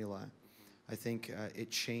formula. I think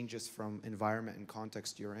it changes from environment and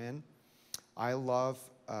context you're in. I love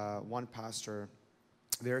one pastor,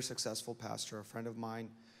 very successful pastor, a friend of mine.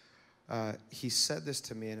 He said this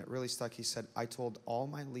to me and it really stuck. He said, I told all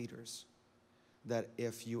my leaders that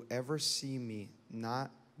if you ever see me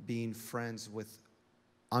not being friends with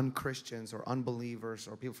unchristians or unbelievers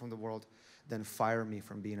or people from the world, then fire me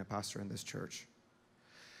from being a pastor in this church.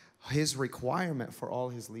 His requirement for all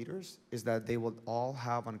his leaders is that they will all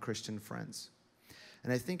have unchristian friends.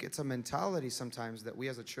 And I think it's a mentality sometimes that we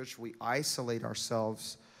as a church, we isolate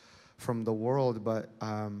ourselves from the world, but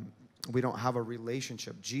we don't have a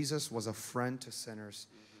relationship. Jesus was a friend to sinners.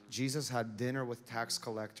 Jesus had dinner with tax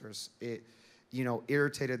collectors. It, you know,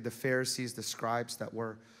 irritated the Pharisees, the scribes that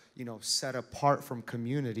were, you know, set apart from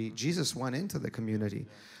community. Jesus went into the community.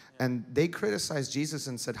 And they criticized Jesus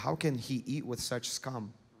and said, how can he eat with such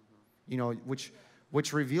scum? You know,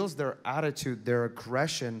 which reveals their attitude, their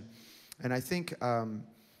aggression. And I think,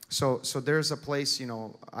 so there's a place, you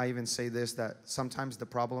know, I even say this, that sometimes the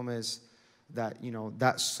problem is that, you know,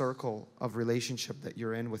 that circle of relationship that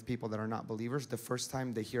you're in with people that are not believers, the first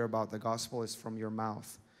time they hear about the gospel is from your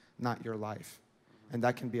mouth, not your life. And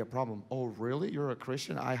that can be a problem. Oh, really? You're a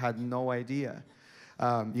Christian? I had no idea.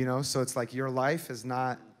 You know, so it's like your life is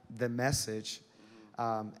not the message.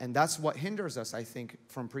 And that's what hinders us, I think,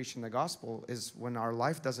 from preaching the gospel, is when our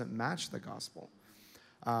life doesn't match the gospel.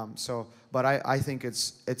 But I think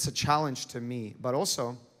it's a challenge to me. But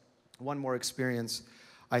also, one more experience.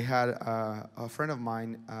 I had a friend of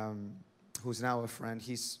mine who's now a friend.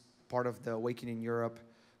 He's part of the Awakening Europe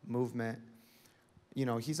movement. You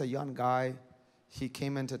know, he's a young guy. He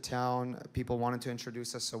came into town. People wanted to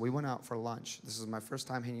introduce us, so we went out for lunch. This is my first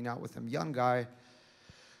time hanging out with him. Young guy.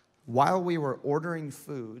 While we were ordering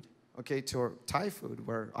food, okay, to Thai food,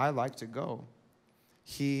 where I like to go,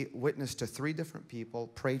 he witnessed to 3 different people,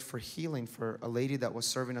 prayed for healing for a lady that was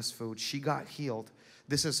serving us food. She got healed.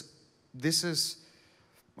 This is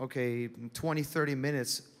okay, 20, 30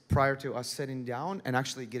 minutes prior to us sitting down and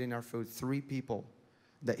actually getting our food. 3 people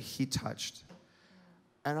that he touched.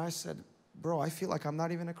 And I said, bro, I feel like I'm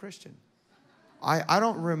not even a Christian. I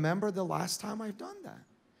don't remember the last time I've done that.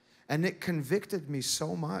 And it convicted me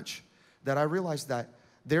so much that I realized that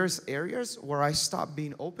there's areas where I stopped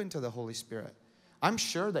being open to the Holy Spirit. I'm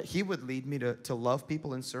sure that he would lead me to love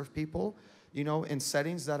people and serve people, you know, in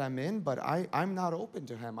settings that I'm in, but I'm not open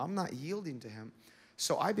to him. I'm not yielding to him.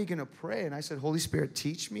 So I began to pray and I said, Holy Spirit,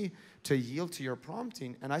 teach me to yield to your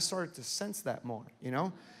prompting. And I started to sense that more, you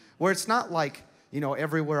know, where it's not like, you know,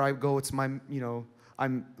 everywhere I go, it's my, you know,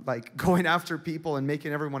 I'm like going after people and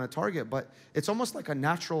making everyone a target, but it's almost like a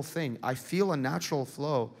natural thing. I feel a natural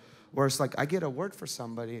flow where it's like I get a word for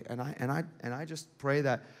somebody and I just pray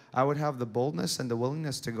that I would have the boldness and the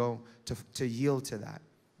willingness to go to yield to that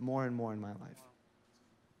more and more in my life.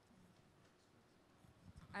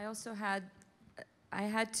 I also had I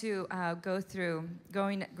had to go through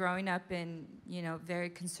growing up in, very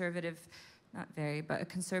conservative, not very, but a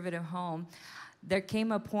conservative home. There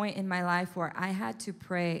came a point in my life where I had to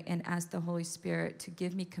pray and ask the Holy Spirit to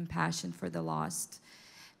give me compassion for the lost,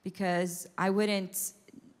 because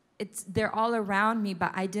they're all around me,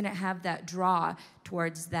 but I didn't have that draw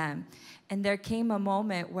towards them. And there came a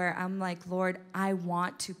moment where I'm like, Lord, I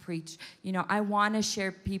want to preach. I want to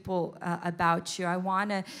share people about you. I want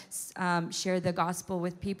to share the gospel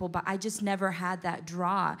with people, but I just never had that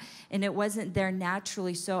draw. And it wasn't there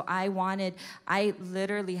naturally. So I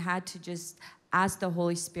literally had to just ask the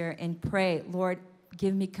Holy Spirit and pray, Lord,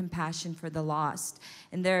 give me compassion for the lost.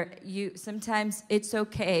 And sometimes it's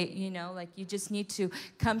okay, you just need to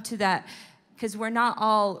come to that, because we're not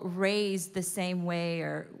all raised the same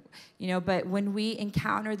way, but when we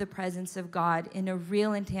encounter the presence of God in a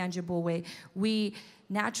real and tangible way, we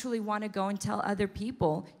naturally want to go and tell other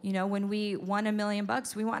people. When we won $1 million,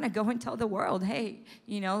 we want to go and tell the world, hey,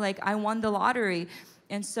 I won the lottery.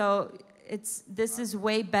 And so this is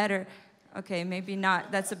way better. Okay, maybe not,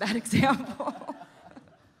 that's a bad example.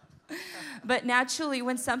 But naturally,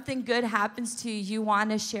 when something good happens to you, you want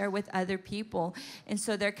to share with other people. And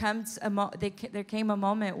so there came a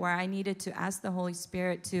moment where I needed to ask the Holy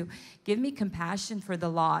Spirit to give me compassion for the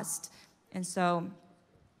lost. And so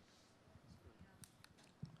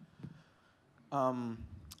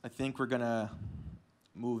I think we're going to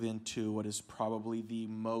move into what is probably the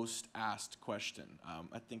most asked question.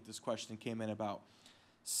 I think this question came in about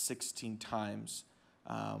 16 times.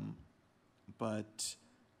 But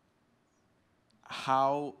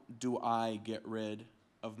how do I get rid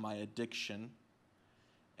of my addiction,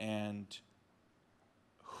 and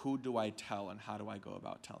who do I tell, and how do I go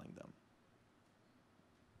about telling them?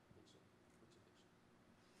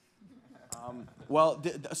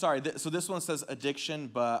 So this one says addiction,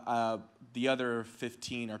 but the other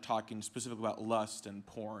 15 are talking specifically about lust and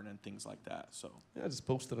porn and things like that. So yeah, just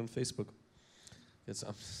post it on Facebook. I'm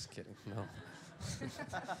just kidding. No.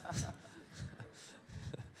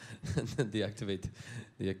 And then deactivate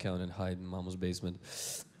the account and hide in Mama's basement.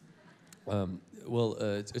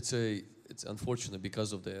 It's unfortunate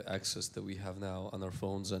because of the access that we have now on our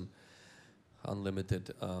phones and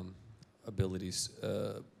unlimited abilities.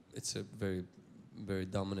 It's a very, very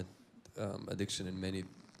dominant addiction in many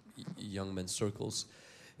young men's circles,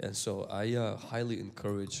 and so I highly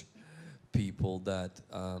encourage people that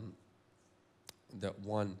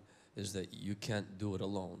one is that you can't do it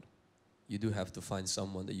alone. You do have to find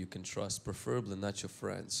someone that you can trust, preferably not your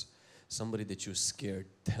friends, somebody that you're scared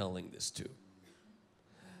telling this to.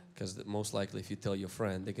 Because most likely if you tell your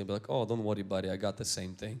friend, they can be like, oh, don't worry, buddy, I got the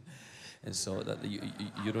same thing. And so that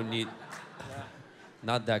you don't need,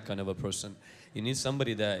 not that kind of a person. You need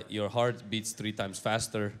somebody that your heart beats 3 times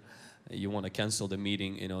faster. You want to cancel the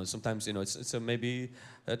meeting, sometimes, it's maybe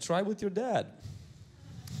try with your dad.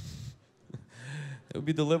 It'll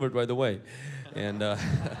be delivered right away. And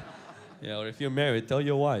or if you're married, tell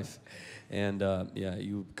your wife. And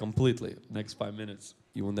you completely, next 5 minutes,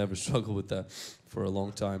 you will never struggle with that for a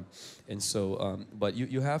long time. And so, but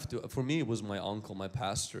you have to, for me, it was my uncle, my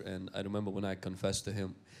pastor, and I remember when I confessed to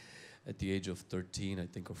him at the age of 13, I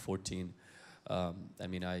think, or 14, I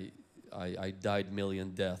died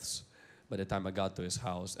million deaths by the time I got to his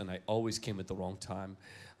house, and I always came at the wrong time.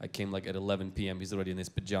 I came like at 11 p.m., he's already in his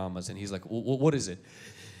pajamas, and he's like, what is it?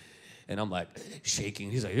 And I'm like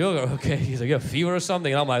shaking. He's like, you're okay. He's like, you have fever or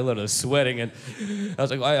something? And I'm like literally sweating. And I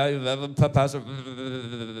was like, I have a pastor.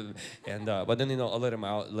 And but then I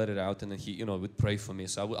let it out, and then he would pray for me.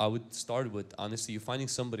 So I would start with, honestly, you're finding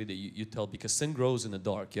somebody that you tell, because sin grows in the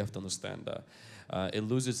dark. You have to understand that. It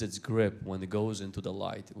loses its grip when it goes into the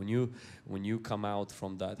light. When you come out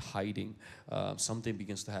from that hiding, something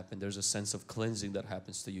begins to happen. There's a sense of cleansing that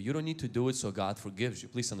happens to you. You don't need to do it so God forgives you.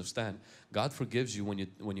 Please understand, God forgives you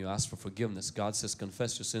when you ask for forgiveness. God says,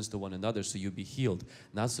 confess your sins to one another so you be healed,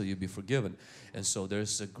 not so you be forgiven. And so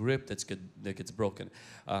there's a grip that gets broken,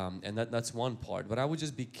 and that's one part. But I would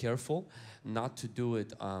just be careful not to do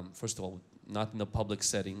it. First of all, not in a public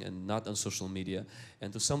setting and not on social media,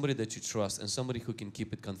 and to somebody that you trust and somebody who can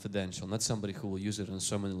keep it confidential, not somebody who will use it in a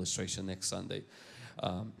sermon illustration next Sunday.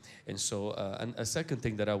 And a second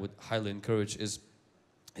thing that I would highly encourage is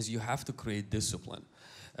you have to create discipline.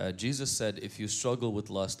 Jesus said, if you struggle with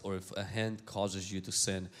lust or if a hand causes you to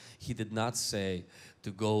sin, he did not say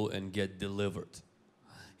to go and get delivered.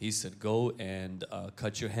 He said, go and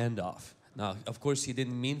cut your hand off. Now, of course, he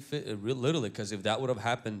didn't mean literally, because if that would have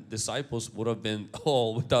happened, disciples would have been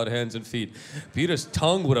all without hands and feet. Peter's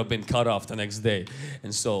tongue would have been cut off the next day.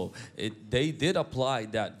 And so they did apply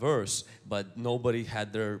that verse, but nobody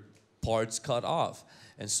had their parts cut off.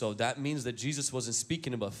 And so that means that Jesus wasn't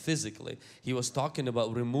speaking about physically. He was talking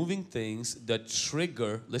about removing things that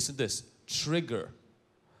trigger, listen to this, trigger,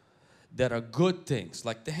 that are good things,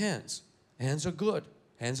 like the hands. Hands are good.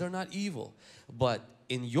 Hands are not evil. But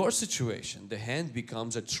in your situation, the hand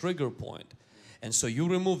becomes a trigger point. And so you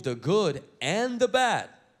remove the good and the bad.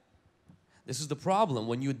 This is the problem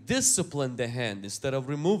when you discipline the hand instead of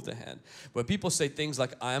remove the hand. Where people say things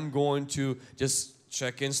like, I'm going to just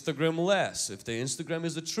check Instagram less. If the Instagram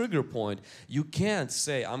is the trigger point, you can't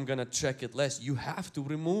say, I'm going to check it less. You have to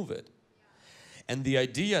remove it. And the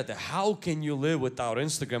idea that how can you live without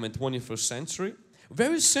Instagram in 21st century?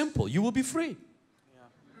 Very simple. You will be free.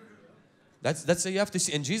 That's what you have to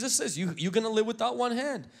see. And Jesus says you're going to live without one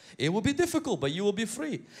hand. It will be difficult, but you will be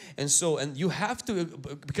free. And so, and you have to,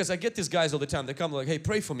 because I get these guys all the time. They come like, hey,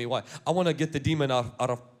 pray for me. Why? I want to get the demon out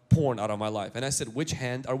of porn out of my life. And I said, which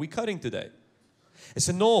hand are we cutting today? He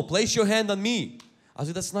said, no, place your hand on me. I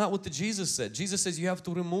said, that's not what the Jesus said. Jesus says you have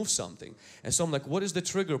to remove something. And so I'm like, what is the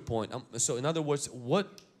trigger point? So in other words,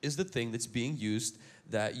 what is the thing that's being used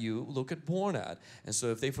that you look at porn at? And so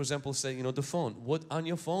if they, for example, say, you know, the phone, what on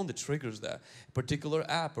your phone that triggers that particular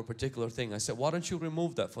app or particular thing? I said, why don't you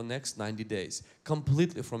remove that for next 90 days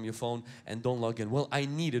completely from your phone and don't log in? Well, I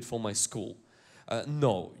need it for my school.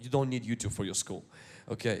 No, you don't need YouTube for your school.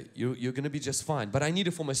 Okay, you're going to be just fine. But I need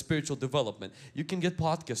it for my spiritual development. You can get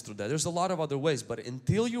podcasts through that. There's a lot of other ways. But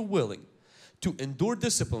until you're willing to endure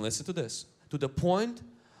discipline, listen to this, to the point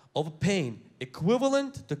of pain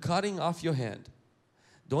equivalent to cutting off your hand,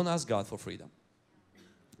 don't ask God for freedom.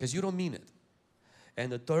 Because you don't mean it.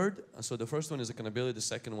 And the third, so the first one is accountability. The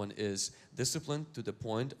second one is discipline to the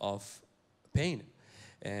point of pain.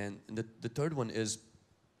 And the third one is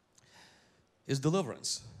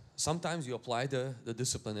deliverance. Sometimes you apply the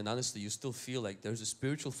discipline and honestly you still feel like there's a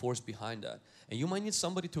spiritual force behind that. And you might need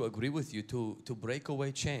somebody to agree with you to break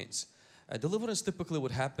away chains. Deliverance typically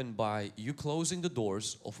would happen by you closing the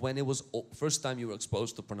doors of when it was first time you were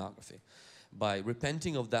exposed to pornography. By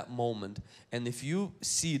repenting of that moment. And if you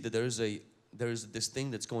see that there's this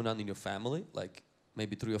thing that's going on in your family, like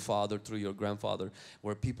maybe through your father, through your grandfather,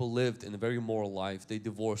 where people lived in a very moral life, they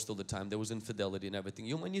divorced all the time, there was infidelity and everything,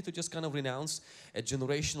 you might need to just kind of renounce a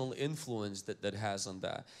generational influence that has on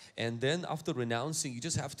that. And then after renouncing, you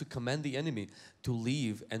just have to command the enemy to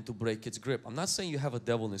leave and to break its grip. I'm not saying you have a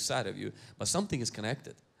devil inside of you, but something is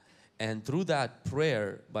connected. And through that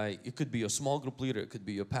prayer, it could be your small group leader, it could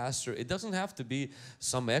be your pastor, it doesn't have to be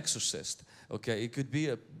some exorcist, okay? It could be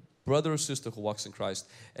a brother or sister who walks in Christ,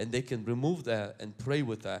 and they can remove that and pray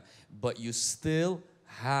with that, but you still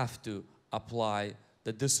have to apply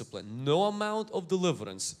the discipline. No amount of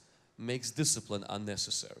deliverance makes discipline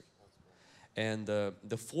unnecessary. And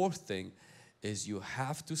the fourth thing is you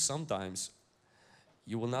have to sometimes,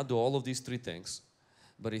 you will not do all of these three things,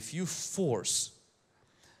 but if you force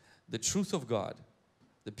the truth of God,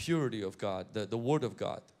 the purity of God, the Word of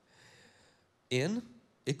God in,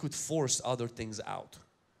 it could force other things out.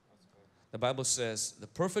 The Bible says the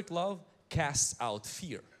perfect love casts out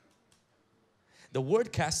fear. The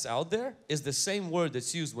word casts out there is the same word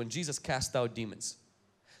that's used when Jesus cast out demons.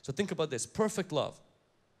 So think about this, perfect love.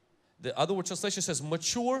 The other word translation says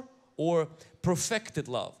mature or perfected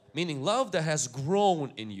love, meaning love that has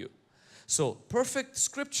grown in you. So perfect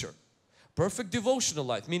scripture, perfect devotional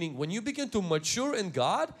life, meaning when you begin to mature in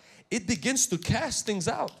God, it begins to cast things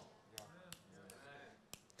out.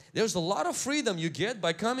 There's a lot of freedom you get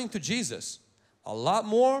by coming to Jesus. A lot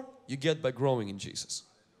more you get by growing in Jesus.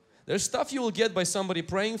 There's stuff you will get by somebody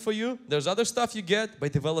praying for you. There's other stuff you get by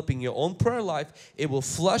developing your own prayer life. It will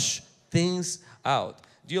flush things out.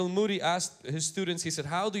 D.L. Moody asked his students, he said,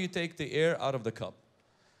 how do you take the air out of the cup?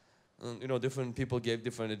 You know, different people gave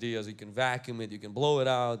different ideas. You can vacuum it, you can blow it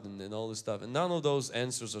out, and all this stuff. And none of those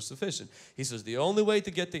answers are sufficient. He says, the only way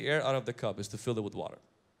to get the air out of the cup is to fill it with water.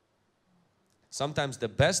 Sometimes the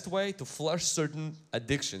best way to flush certain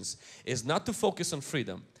addictions is not to focus on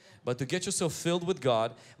freedom, but to get yourself filled with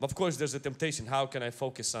God. Of course, there's a temptation. How can I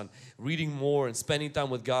focus on reading more and spending time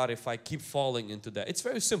with God if I keep falling into that? It's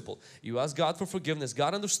very simple. You ask God for forgiveness.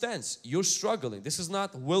 God understands you're struggling. This is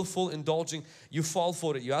not willful indulging. You fall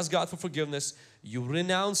for it. You ask God for forgiveness. You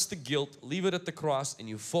renounce the guilt, leave it at the cross, and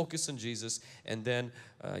you focus on Jesus, and then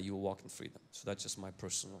you walk in freedom. So that's just my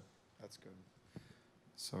personal. That's good.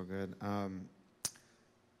 So good.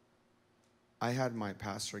 I had my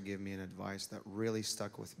pastor give me an advice that really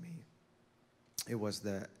stuck with me. It was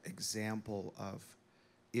the example of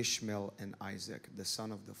Ishmael and Isaac, the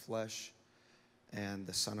son of the flesh and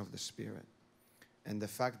the son of the spirit. And the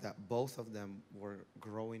fact that both of them were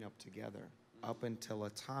growing up together up until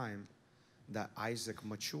a time that Isaac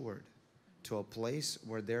matured. to a place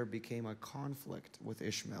where there became a conflict with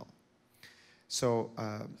Ishmael. So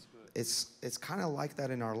it's kind of like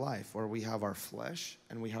that in our life, where we have our flesh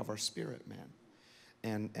and we have our spirit,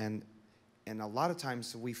 man. And a lot of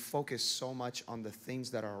times we focus so much on the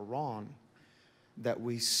things that are wrong that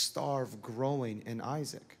we starve growing in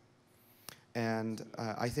Isaac. And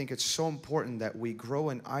I think it's so important that we grow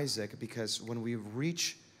in Isaac, because when we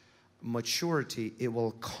reach maturity, it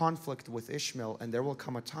will conflict with Ishmael, and there will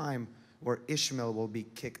come a time where Ishmael will be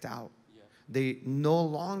kicked out. Yeah. They no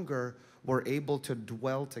longer were able to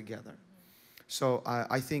dwell together. So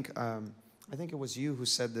I think it was you who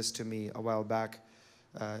said this to me a while back.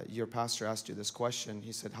 Your pastor asked you this question.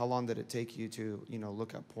 He said, how long did it take you to,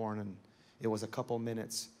 look at porn? And it was a couple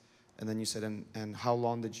minutes. And then you said, and how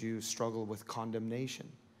long did you struggle with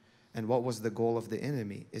condemnation? And what was the goal of the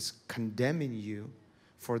enemy? Is condemning you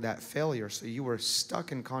for that failure. So you were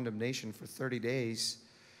stuck in condemnation for 30 days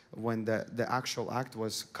when the actual act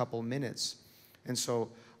was a couple minutes. And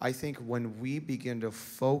so I think when we begin to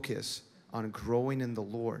focus on growing in the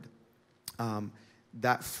Lord,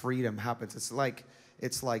 that freedom happens. It's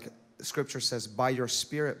like Scripture says, by your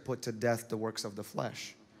Spirit put to death the works of the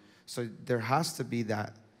flesh. So there has to be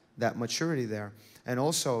that maturity there. And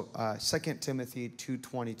also 2 Timothy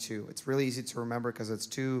 2:22. It's really easy to remember because it's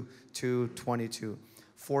 2:22.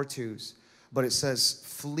 4 twos. But it says,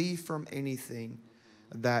 flee from anything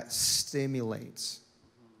that stimulates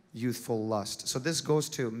youthful lust. So this goes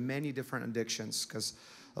to many different addictions, because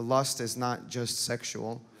lust is not just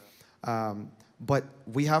sexual. But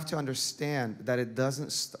we have to understand that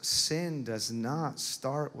sin does not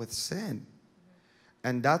start with sin.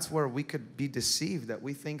 And that's where we could be deceived, that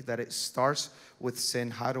we think that it starts with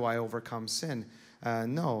sin. How do I overcome sin?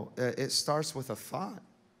 No, it starts with a thought.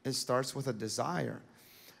 It starts with a desire.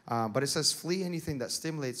 But it says, flee anything that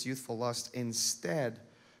stimulates youthful lust. Instead,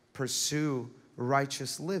 pursue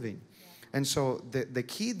righteous living. Yeah. And so the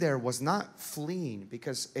key there was not fleeing,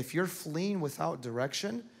 because if you're fleeing without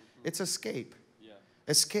direction, it's escape. Yeah.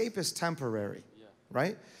 Escape is temporary,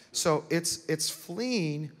 right? So it's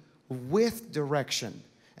fleeing with direction.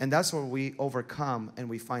 And that's where we overcome and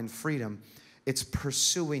we find freedom. It's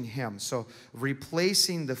pursuing Him. So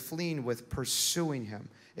replacing the fleeing with pursuing Him.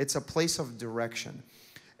 It's a place of direction.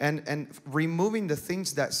 And removing the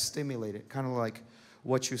things that stimulate it, kind of like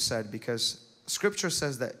what you said, because Scripture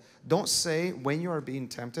says that don't say when you are being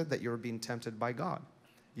tempted that you're being tempted by God.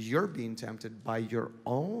 You're being tempted by your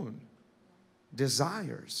own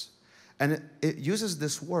desires. And it uses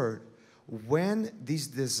this word, when these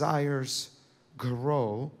desires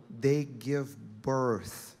grow, they give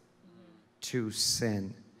birth to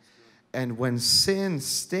sin. And when sin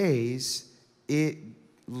stays, it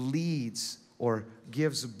leads or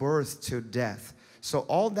gives birth to death. So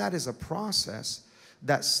all that is a process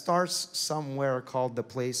that starts somewhere called the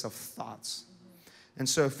place of thoughts. And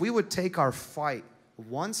so if we would take our fight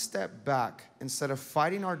one step back, instead of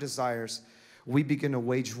fighting our desires, we begin to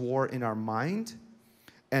wage war in our mind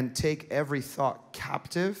and take every thought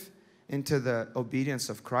captive into the obedience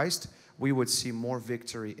of Christ, we would see more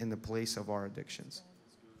victory in the place of our addictions.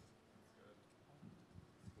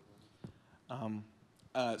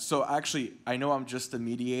 So actually, I know I'm just a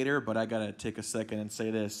mediator, but I gotta take a second and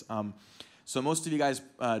say this. So most of you guys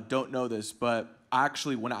don't know this, but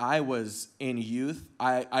actually when I was in youth,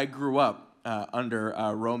 I grew up under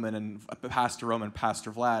Roman and Pastor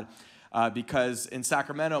Vlad, because in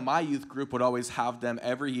Sacramento, my youth group would always have them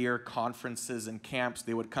every year, conferences and camps.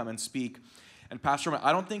 They would come and speak. And Pastor Roman,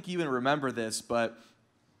 I don't think you even remember this, but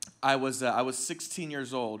I was 16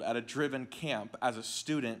 years old at a driven camp as a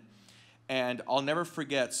student. And I'll never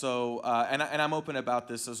forget, so, and I'm open about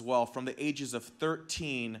this as well, from the ages of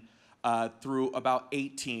 13 through about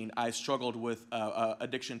 18, I struggled with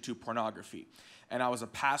addiction to pornography. And I was a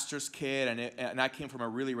pastor's kid, and I came from a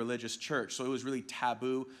really religious church, so it was really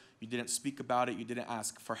taboo. You didn't speak about it, you didn't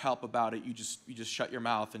ask for help about it, you just shut your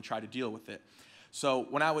mouth and try to deal with it. So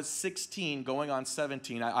when I was 16, going on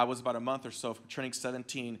 17, I was about a month or so from turning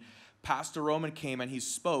 17, Pastor Roman came and he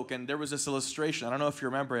spoke, and there was this illustration. I don't know if you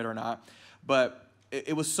remember it or not, but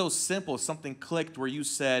it was so simple. Something clicked where you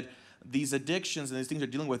said, these addictions and these things are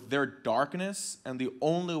dealing with their darkness, and the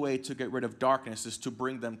only way to get rid of darkness is to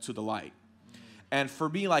bring them to the light. And for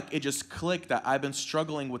me, like, it just clicked that I've been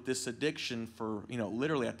struggling with this addiction for,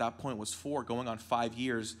 literally at that point was 4, going on 5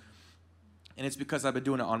 years. And it's because I've been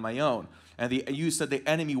doing it on my own. And you said the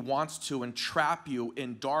enemy wants to entrap you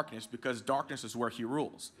in darkness, because darkness is where he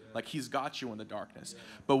rules. Yeah. Like, he's got you in the darkness. Yeah.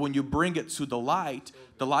 But when you bring it to the light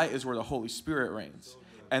is where the Holy Spirit reigns.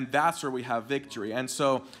 And that's where we have victory. And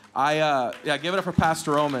so give it up for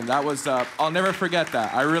Pastor Roman. That was, I'll never forget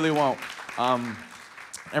that. I really won't. I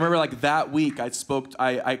remember like that week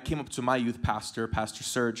I came up to my youth pastor, Pastor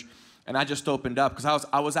Serge, and I just opened up because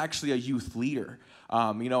I was actually a youth leader.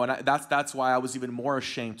 You know, and that's why I was even more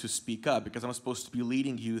ashamed to speak up, because I'm supposed to be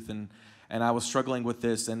leading youth, and I was struggling with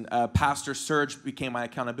this. And Pastor Serge became my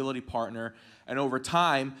accountability partner. And over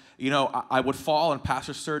time, you know, I would fall, and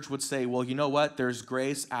Pastor Serge would say, well, you know what? There's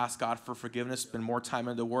grace. Ask God for forgiveness. Spend more time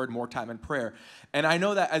in the Word, more time in prayer. And I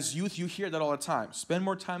know that as youth, you hear that all the time. Spend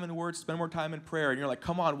more time in the Word, spend more time in prayer. And you're like,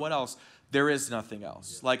 come on, what else? There is nothing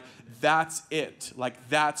else. Like, that's it. Like,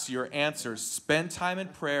 that's your answer. Spend time in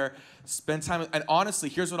prayer. Spend time. And honestly,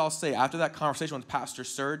 here's what I'll say. After that conversation with Pastor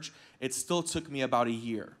Serge, it still took me about a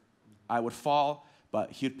year. I would fall,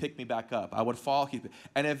 but he'd pick me back up. I would fall,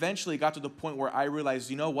 and eventually got to the point where I realized,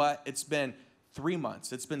 you know what? It's been 3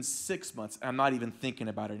 months. It's been 6 months. And I'm not even thinking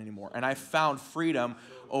about it anymore. And I found freedom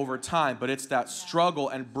over time, but it's that struggle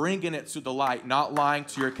and bringing it to the light, not lying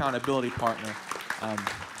to your accountability partner.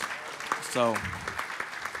 So,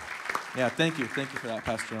 yeah, thank you. Thank you for that,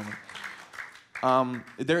 Pastor Roman.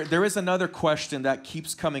 There is another question that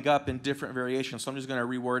keeps coming up in different variations, so I'm just going to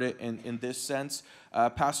reword it in this sense.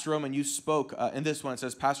 Pastor Roman, you spoke, in this one it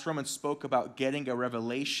says, Pastor Roman spoke about getting a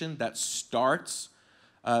revelation that starts.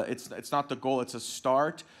 It's not the goal, it's a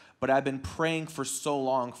start, but I've been praying for so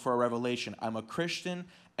long for a revelation. I'm a Christian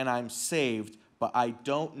and I'm saved, but I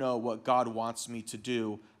don't know what God wants me to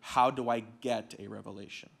do. How do I get a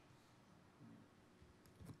revelation?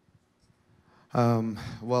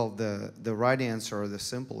 Well, the right answer, or the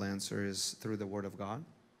simple answer, is through the Word of God.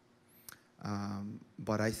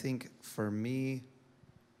 But I think for me,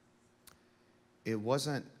 it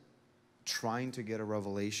wasn't trying to get a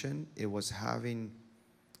revelation. It was having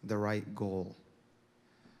the right goal.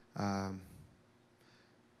 You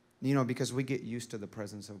know, because we get used to the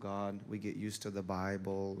presence of God. We get used to the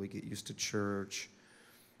Bible. We get used to church.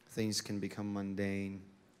 Things can become mundane.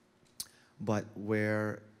 But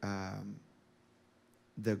where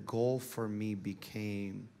the goal for me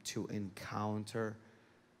became to encounter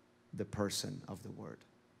the person of the Word.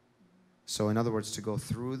 So in other words, to go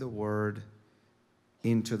through the Word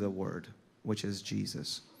into the Word, which is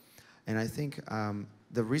Jesus. And I think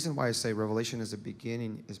the reason why I say revelation is a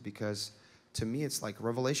beginning is because to me it's like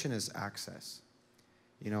revelation is access,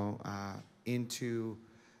 you know, into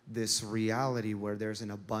this reality where there's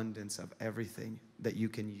an abundance of everything that you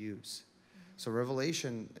can use. So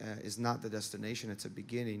revelation is not the destination, it's a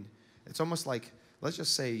beginning. It's almost like, let's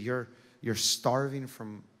just say you're starving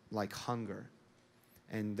from like hunger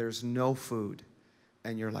and there's no food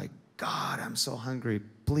and you're like, God, I'm so hungry,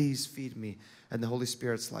 please feed me. And the Holy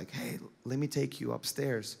Spirit's like, hey, let me take you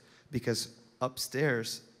upstairs, because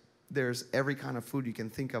upstairs there's every kind of food you can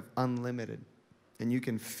think of, unlimited, and you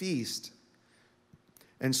can feast.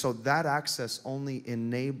 And so that access only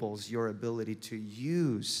enables your ability to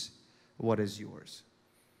use what is yours.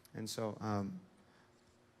 And so,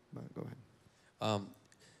 go ahead.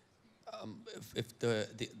 If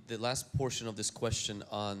the last portion of this question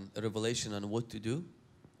on revelation on what to do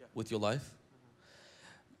with your life,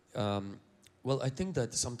 well, I think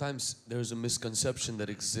that sometimes there's a misconception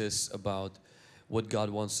that exists about what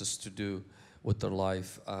God wants us to do with our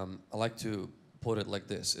life. I like to put it like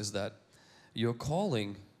this, is that your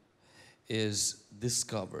calling is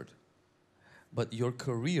discovered, but your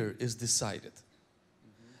career is decided.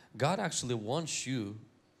 God actually wants you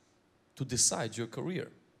to decide your career.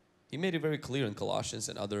 He made it very clear in Colossians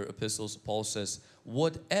and other epistles. Paul says,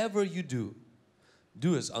 whatever you do,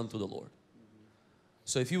 do as unto the Lord.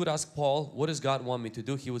 So if you would ask Paul, what does God want me to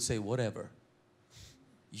do? He would say, whatever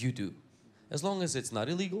you do. As long as it's not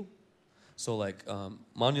illegal. So like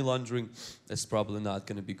money laundering, that's probably not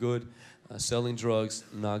going to be good. Selling drugs,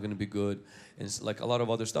 not going to be good. And it's like a lot of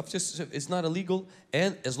other stuff. Just it's not illegal.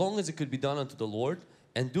 And as long as it could be done unto the Lord,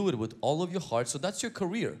 and do it with all of your heart. So that's your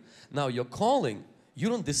career. Now your calling, you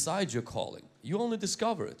don't decide your calling. You only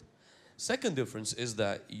discover it. Second difference is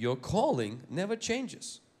that your calling never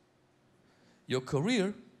changes. Your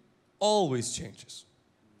career always changes.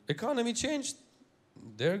 Economy changed,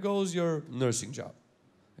 there goes your nursing job.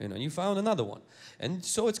 You know, you found another one. And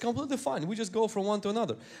so it's completely fine. We just go from one to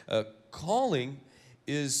another. Calling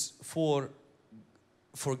is for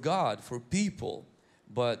God, for people.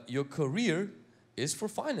 But your career is for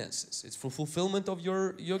finances. It's for fulfillment of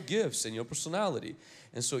your gifts and your personality.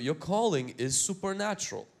 And so your calling is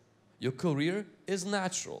supernatural. Your career is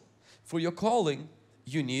natural. For your calling,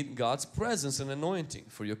 you need God's presence and anointing.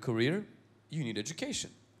 For your career, you need education.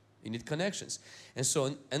 You need connections. And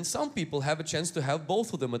so, and some people have a chance to have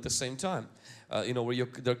both of them at the same time. You know, where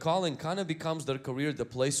their calling kind of becomes their career, the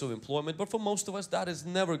place of employment. But for most of us, that is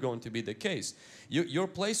never going to be the case. Your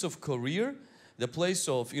place of career, the place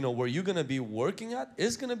of, you know, where you're going to be working at,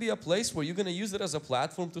 is going to be a place where you're going to use it as a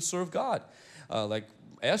platform to serve God. Like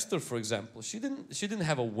Esther, for example, she didn't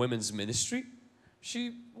have a women's ministry.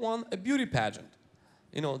 She won a beauty pageant.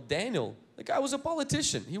 You know, Daniel, the guy was a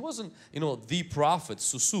politician. He wasn't, you know, the prophet,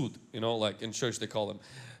 susud, you know, like in church they call him,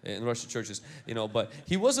 in Russian churches, you know, but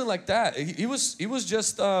he wasn't like that. He was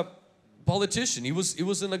just a politician. He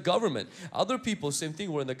was in the government. Other people, same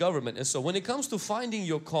thing, were in the government. And so when it comes to finding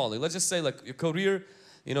your calling, let's just say like your career,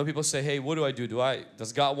 you know, people say, hey, what do I do?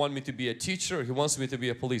 Does God want me to be a teacher, or He wants me to be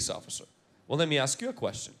a police officer? Well, let me ask you a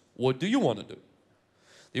question. What do you want to do?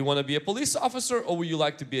 Do you want to be a police officer, or would you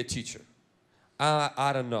like to be a teacher?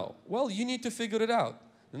 I don't know. Well, you need to figure it out.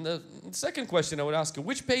 And the second question I would ask you,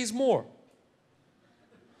 which pays more?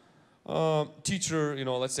 Teacher, you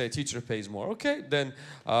know, let's say a teacher pays more. Okay, then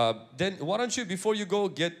why don't you, before you go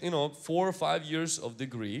get, you know, 4 or 5 years of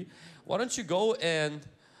degree, why don't you go and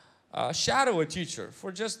shadow a teacher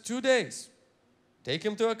for just 2 days? Take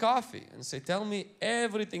him to a coffee and say, tell me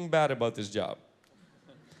everything bad about this job.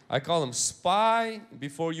 I call him spy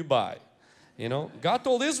before you buy. You know, God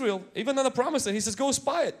told Israel, even on the promise, and He says, go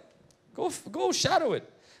spy it. Go shadow it.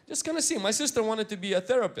 Just kind of see. My sister wanted to be a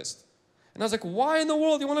therapist. And I was like, why in the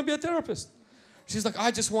world do you want to be a therapist? She's like,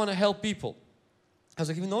 I just want to help people. I was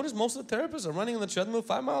like, have you noticed most of the therapists are running on the treadmill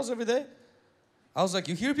 5 miles every day? I was like,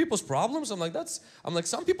 you hear people's problems? I'm like,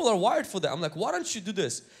 some people are wired for that. I'm like, why don't you do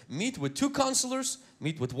this? Meet with 2 counselors,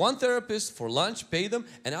 meet with 1 therapist for lunch, pay them,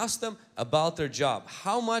 and ask them about their job.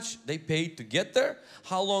 How much they paid to get there,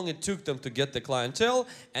 how long it took them to get the clientele,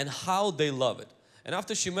 and how they love it. And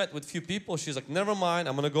after she met with few people, she's like, never mind,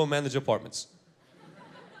 I'm going to go manage apartments.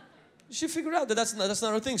 She figured out that that's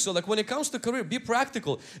not her thing. So like when it comes to career, be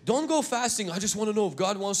practical. Don't go fasting. I just want to know if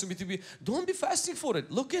God wants me to be. Don't be fasting for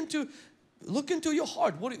it. Look into your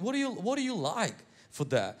heart. What do you like for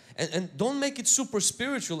that? And don't make it super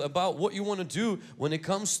spiritual about what you want to do when it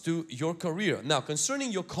comes to your career. Now,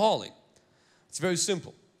 concerning your calling, it's very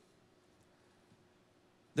simple.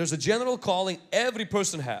 There's a general calling every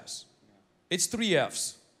person has. It's 3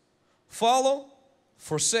 F's. Follow,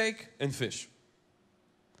 forsake, and fish.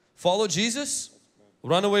 Follow Jesus,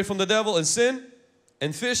 run away from the devil and sin,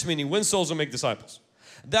 and fish, meaning win souls and make disciples.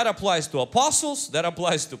 That applies to apostles, that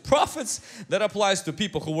applies to prophets, that applies to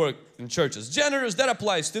people who work in churches, janitors, that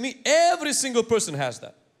applies to me. Every single person has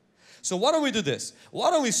that. So why don't we do this?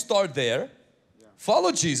 Why don't we start there,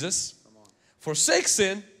 follow Jesus, forsake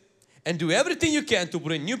sin, and do everything you can to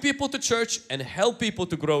bring new people to church and help people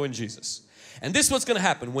to grow in Jesus. And this is what's going to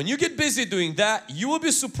happen. When you get busy doing that, you will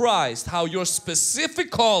be surprised how your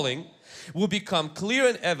specific calling will become clear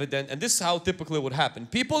and evident. And this is how typically it would happen.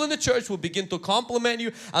 People in the church will begin to compliment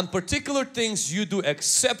you on particular things you do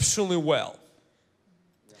exceptionally well.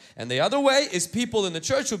 And the other way is people in the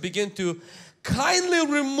church will begin to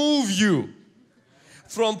kindly remove you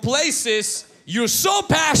from places you're so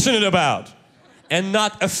passionate about and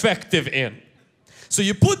not effective in. So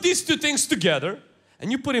you put these 2 things together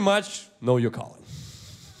and you pretty much know your calling.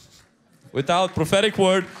 Without prophetic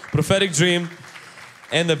word, prophetic dream,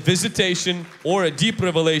 and a visitation or a deep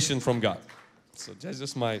revelation from God. So that's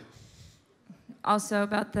just my... Also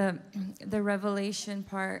about the revelation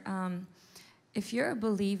part, if you're a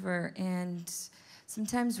believer and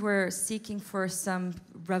sometimes we're seeking for some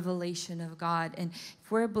revelation of God, and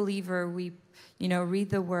if we're a believer, we, you know, read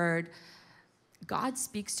the Word, God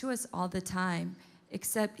speaks to us all the time.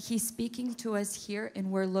 Except He's speaking to us here and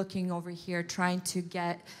we're looking over here trying to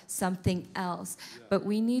get something else. Yeah. But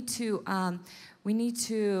we need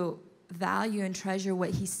to value and treasure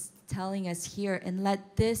what He's telling us here, and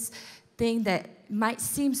let this thing that might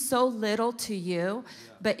seem so little to you,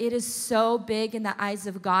 but it is so big in the eyes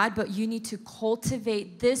of God, but you need to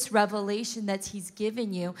cultivate this revelation that He's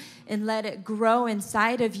given you and let it grow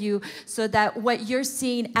inside of you, so that what you're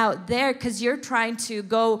seeing out there, because you're trying to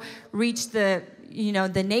go reach the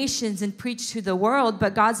nations and preach to the world,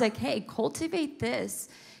 but God's like, hey, cultivate this.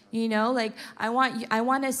 You know, like I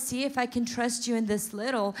want to see if I can trust you in this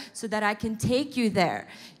little so that I can take you there.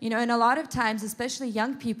 You know, and a lot of times, especially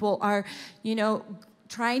young people are, you know,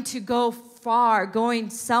 trying to go far, going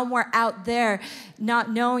somewhere out there,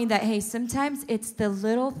 not knowing that, hey, sometimes it's the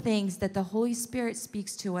little things that the Holy Spirit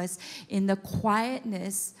speaks to us in the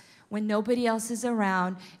quietness when nobody else is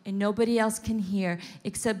around and nobody else can hear,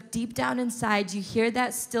 except deep down inside you hear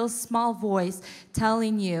that still small voice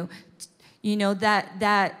telling you, you know,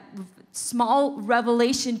 that small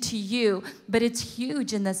revelation to you, but it's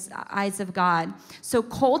huge in the eyes of God. So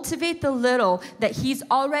cultivate the little that He's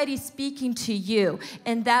already speaking to you,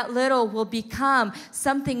 and that little will become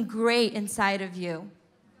something great inside of you.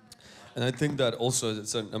 And I think that also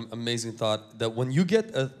it's an amazing thought that when you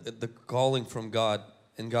get the calling from God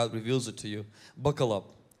and God reveals it to you, buckle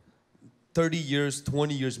up. 30 years,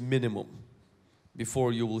 20 years minimum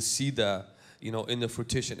before you will see that, you know, in the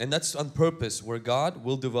fruition. And that's on purpose, where God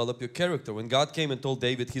will develop your character. When God came and told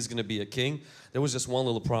David he's going to be a king, there was just one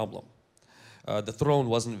little problem. The throne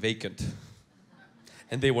wasn't vacant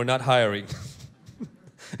and they were not hiring.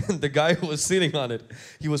 And the guy who was sitting on it,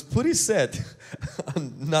 he was pretty set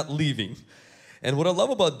on not leaving. And what I love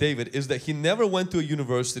about David is that he never went to a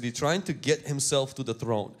university trying to get himself to the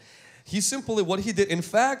throne. He simply, what he did, in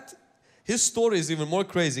fact, his story is even more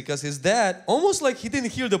crazy because his dad, almost like he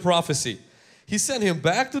didn't hear the prophecy, he sent him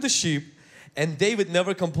back to the sheep, and David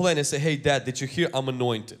never complained and said, hey dad, did you hear I'm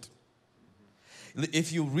anointed?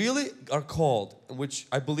 If you really are called, which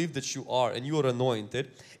I believe that you are, and you are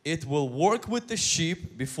anointed, it will work with the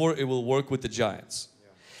sheep before it will work with the giants.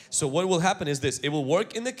 So what will happen is this, it will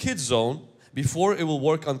work in the kids zone before it will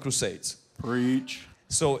work on crusades. Preach.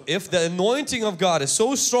 So if the anointing of God is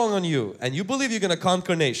so strong on you and you believe you're going to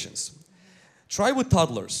conquer nations, try with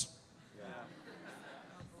toddlers.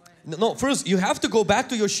 No, first you have to go back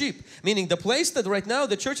to your sheep, meaning the place that right now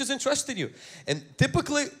the church has entrusted you. And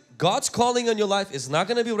typically God's calling on your life is not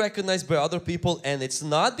going to be recognized by other people, and it's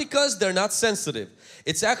not because they're not sensitive.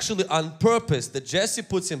 It's actually on purpose that Jesse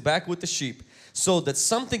puts him back with the sheep so that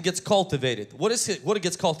something gets cultivated. What is it? What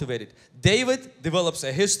gets cultivated? David develops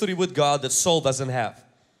a history with God that Saul doesn't have.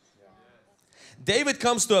 David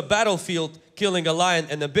comes to a battlefield killing a lion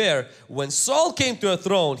and a bear. When Saul came to a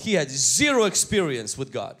throne, he had zero experience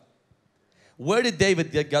with God. Where did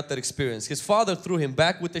David get that experience? His father threw him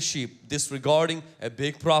back with the sheep, disregarding a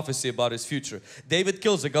big prophecy about his future. David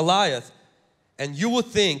kills a Goliath, and you would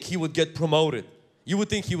think he would get promoted. You would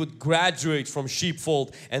think he would graduate from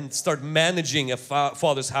sheepfold and start managing a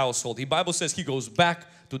father's household. The Bible says he goes back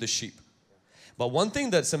to the sheep. But one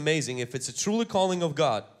thing that's amazing, if it's a truly calling of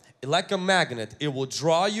God, like a magnet, it will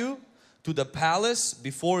draw you to the palace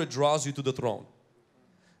before it draws you to the throne.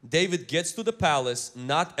 David gets to the palace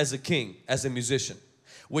not as a king, as a musician.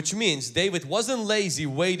 Which means David wasn't lazy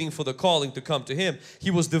waiting for the calling to come to him. He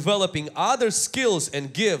was developing other skills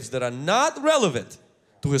and gifts that are not relevant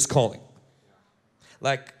to his calling.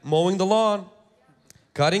 Like mowing the lawn,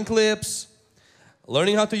 cutting clips,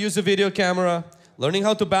 learning how to use a video camera, learning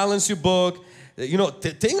how to balance your book. You know,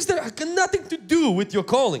 things that have nothing to do with your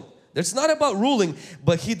calling. It's not about ruling,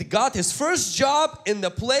 but he got his first job in the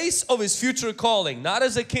place of his future calling, not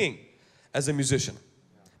as a king, as a musician.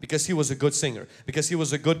 Because he was a good singer, because he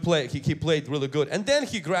was a good player, he played really good. And then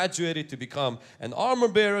he graduated to become an armor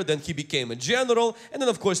bearer, then he became a general, and then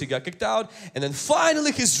of course he got kicked out. And then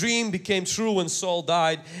finally his dream became true when Saul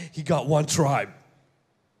died. He got one tribe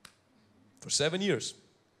for 7 years.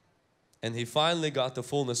 And he finally got the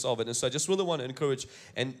fullness of it. And so I just really want to encourage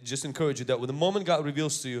you that when the moment God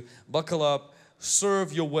reveals to you, buckle up,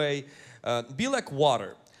 serve your way, be like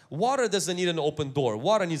water. Water doesn't need an open door.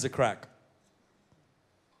 Water needs a crack.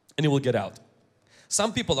 And it will get out.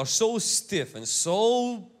 Some people are so stiff and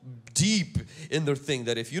so deep in their thing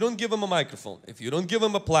that if you don't give them a microphone, if you don't give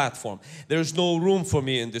them a platform, there's no room for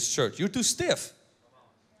me in this church. You're too stiff.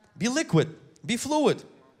 Be liquid. Be fluid.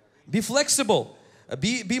 Be flexible.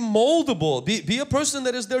 Be moldable. Be a person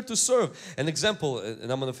that is there to serve. An example, and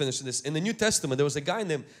I'm going to finish this. In the New Testament, there was a guy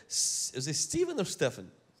named, is it Stephen or Stephen?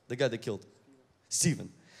 The guy that killed? Stephen.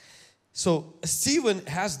 So Stephen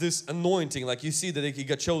has this anointing, like you see that he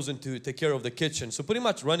got chosen to take care of the kitchen. So pretty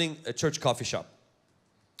much running a church coffee shop.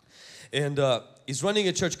 And he's running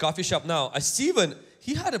a church coffee shop now. Stephen,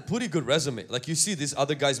 he had a pretty good resume. Like you see these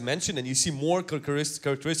other guys mentioned, and you see more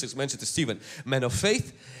characteristics mentioned to Stephen. Man of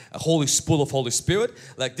faith, full of Holy Spirit.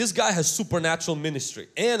 Like this guy has supernatural ministry.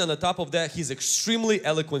 And on the top of that, he's extremely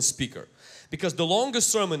eloquent speaker. Because the longest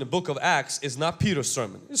sermon in the book of Acts is not Peter's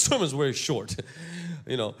sermon. His sermon is very short.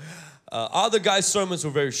 You know, other guys' sermons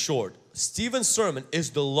were very short. Stephen's sermon is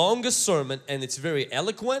the longest sermon, and it's very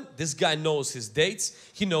eloquent. This guy knows his dates.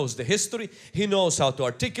 He knows the history. He knows how to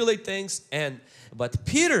articulate things. But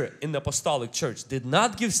Peter in the apostolic church did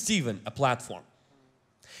not give Stephen a platform.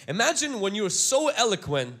 Imagine when you're so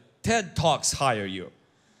eloquent, TED Talks hire you.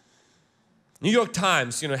 New York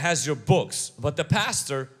Times, has your books, but the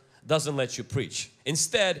pastor doesn't let you preach.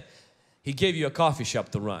 Instead, he gave you a coffee shop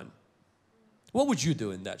to run. What would you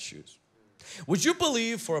do in that shoes? Would you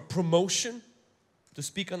believe for a promotion to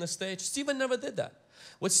speak on the stage? Stephen never did that.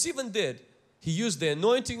 What Stephen did, He used the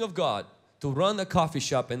anointing of God to run a coffee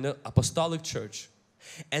shop in the apostolic church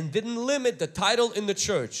and didn't limit the title in the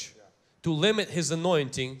church to limit his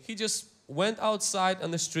anointing. He just went outside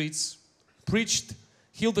on the streets, preached,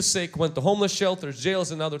 healed the sick, went to homeless shelters,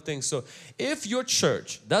 jails and other things. So if your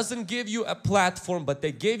church doesn't give you a platform, but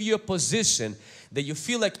they gave you a position that you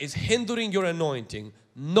feel like is hindering your anointing,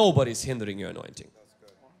 nobody's hindering your anointing.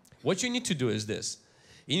 What you need to do is this.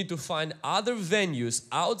 You need to find other venues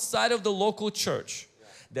outside of the local church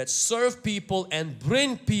that serve people and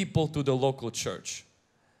bring people to the local church.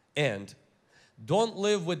 And don't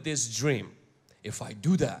live with this dream. If I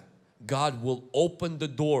do that, God will open the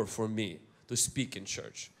door for me to speak in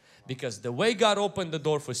church. Because the way God opened the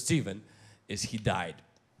door for Stephen is he died.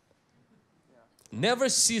 Never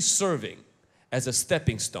see serving as a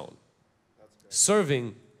stepping stone.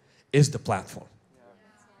 Serving is the platform.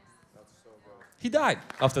 He died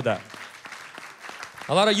after that.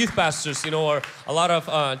 A lot of youth pastors, you know, or a lot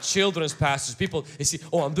of children's pastors, people, they see,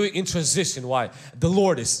 oh, I'm doing in transition. Why? The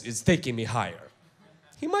Lord is taking me higher.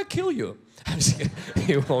 He might kill you. I'm just kidding.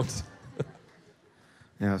 He won't.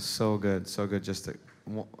 Yeah, so good, so good. Just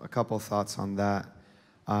a couple thoughts on that.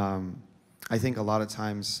 I think a lot of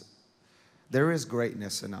times there is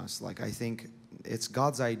greatness in us. Like, I think it's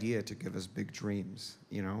God's idea to give us big dreams,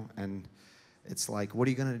 you know, and it's like, what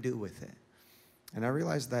are you going to do with it? And I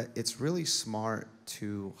realized that it's really smart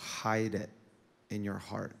to hide it in your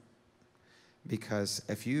heart, because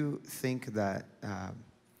if you think that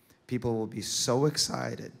people will be so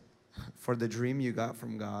excited for the dream you got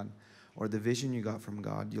from God or the vision you got from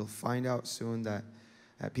God, you'll find out soon that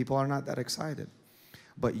people are not that excited.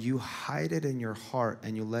 But you hide it in your heart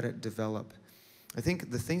and you let it develop. I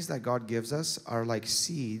think the things that God gives us are like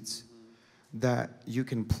seeds that you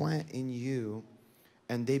can plant in you,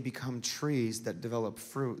 and they become trees that develop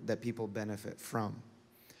fruit that people benefit from.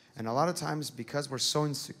 And a lot of times, because we're so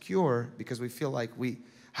insecure, because we feel like we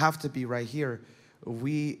have to be right here,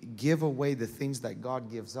 we give away the things that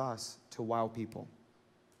God gives us to wow people.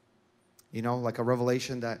 You know, like a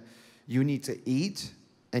revelation that you need to eat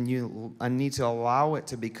and you need to allow it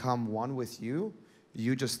to become one with you,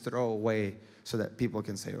 you just throw away so that people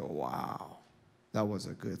can say, oh, wow, that was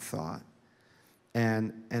a good thought.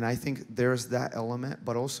 And I think there's that element,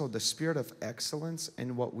 but also the spirit of excellence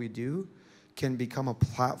in what we do can become a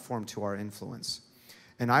platform to our influence.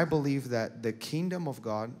 And I believe that the kingdom of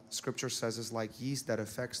God, Scripture says, is like yeast that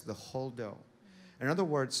affects the whole dough. In other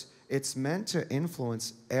words, it's meant to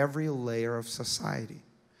influence every layer of society,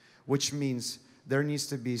 which means there needs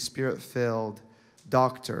to be spirit-filled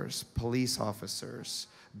doctors, police officers,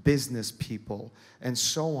 business people, and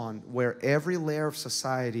so on, where every layer of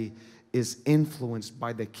society is influenced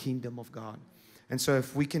by the kingdom of God. And so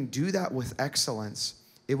if we can do that with excellence,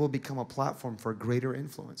 it will become a platform for greater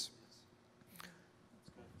influence.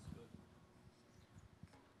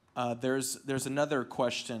 There's another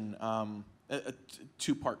question, a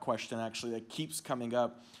two-part question actually, that keeps coming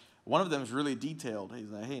up. One of them is really detailed. He's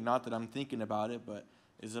like, hey, not that I'm thinking about it, but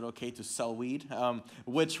is it okay to sell weed?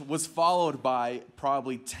 Which was followed by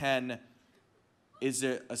probably 10, is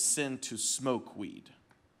it a sin to smoke weed?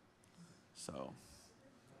 So,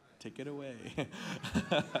 take it away.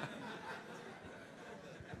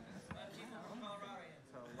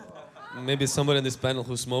 Maybe somebody in this panel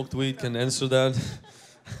who smoked weed can answer that.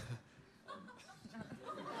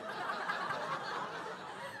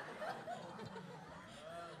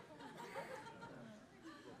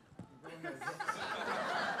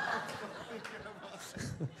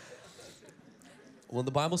 Well, the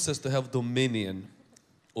Bible says to have dominion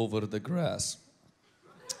over the grass.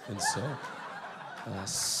 And so,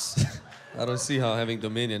 I don't see how having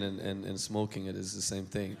dominion and smoking it is the same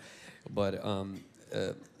thing. But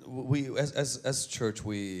we, as church,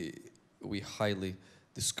 we highly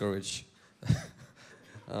discourage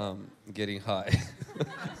getting high.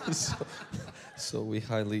 so we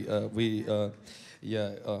highly we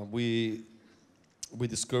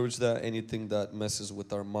discourage that. Anything that messes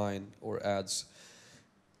with our mind or adds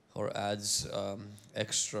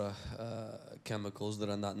extra chemicals that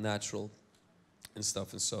are not natural and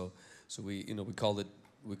stuff, and so we call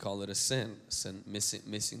it a sin,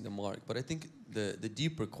 missing the mark. But I think the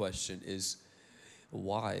deeper question is,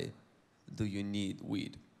 why do you need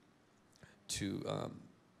weed to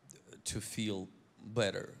feel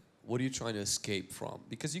better? What are you trying to escape from?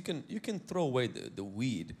 Because you can throw away the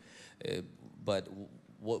weed, but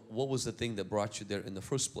what was the thing that brought you there in the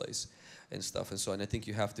first place? And stuff, and so, and I think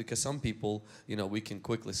you have to, because some people, we can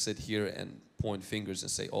quickly sit here and point fingers and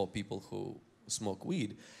say, oh, people who smoke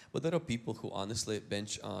weed, but there are people who honestly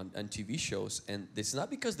bench on TV shows, and it's not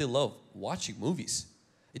because they love watching movies,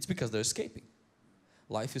 it's because they're escaping.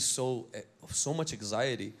 Life is so much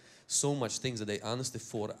anxiety, so much things that they honestly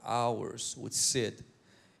for hours would sit.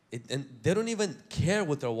 And they don't even care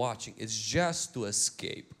what they're watching. It's just to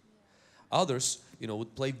escape. Others, you know,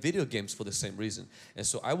 would play video games for the same reason. And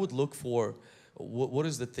so I would look for what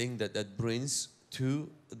is the thing that brings to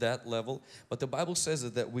that level. But the Bible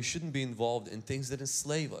says that we shouldn't be involved in things that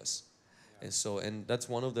enslave us. And that's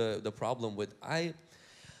one of the problem with, I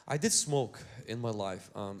did smoke in my life.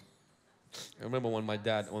 I remember when my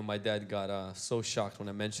dad got so shocked when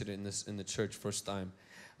I mentioned it in the church first time.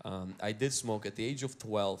 I did smoke at the age of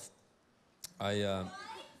 12.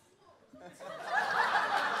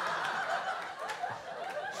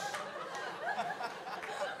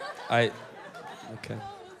 Okay.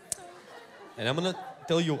 And I'm gonna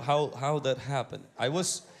tell you how that happened. I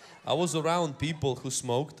was around people who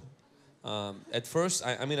smoked. At first,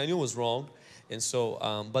 I mean, I knew it was wrong. And so,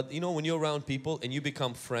 but you know, when you're around people and you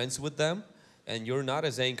become friends with them, and you're not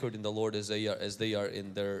as anchored in the Lord as they are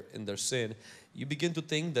in their sin, you begin to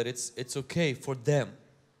think that it's okay for them.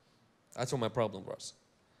 That's what my problem was.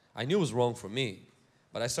 I knew it was wrong for me,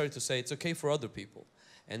 but I started to say it's okay for other people.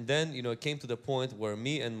 And then, you know, it came to the point where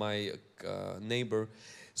me and my neighbor,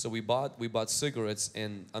 so we bought cigarettes,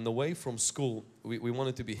 and on the way from school, we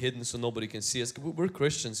wanted to be hidden so nobody can see us. We're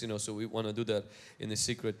Christians, you know, so we want to do that in a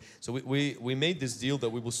secret. So we made this deal that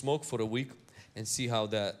we will smoke for a week and see how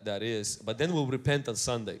that is. But then we'll repent on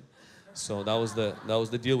Sunday. So that was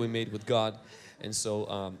the deal we made with God. And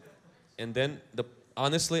so, and then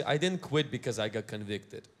honestly, I didn't quit because I got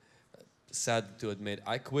convicted. Sad to admit,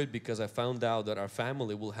 I quit because I found out that our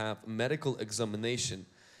family will have medical examination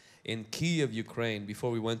in Kiev, Ukraine,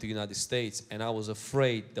 before we went to the United States, and I was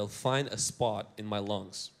afraid they'll find a spot in my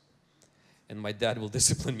lungs, and my dad will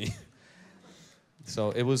discipline me.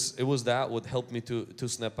 So it was that what helped me to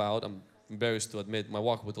snap out. I'm embarrassed to admit my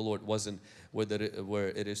walk with the Lord wasn't where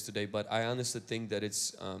it is today, but I honestly think that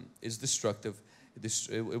it's destructive.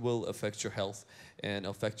 It will affect your health and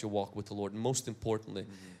affect your walk with the Lord. And most importantly,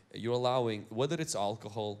 you're allowing, whether it's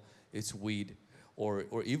alcohol, it's weed, or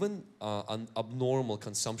even an abnormal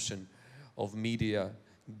consumption of media,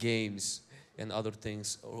 games, and other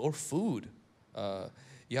things, or food.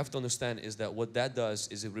 You have to understand is that what that does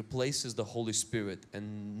is it replaces the Holy Spirit,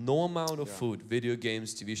 and no amount of food, video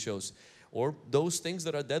games, TV shows, or those things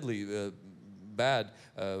that are deadly, bad,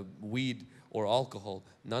 weed or alcohol,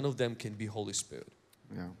 none of them can be Holy Spirit.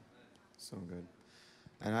 Yeah, so good.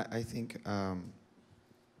 And I think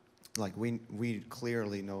like we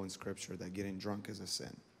clearly know in Scripture that getting drunk is a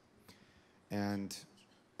sin. And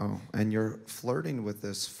you're flirting with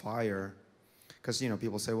this fire, because you know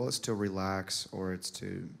people say, well, it's to relax, or it's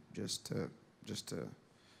to just to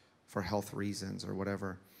for health reasons or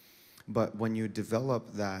whatever. But when you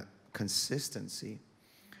develop that consistency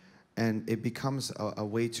and it becomes a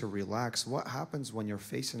way to relax, what happens when you're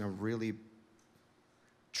facing a really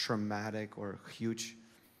traumatic or huge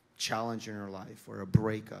challenge in your life, or a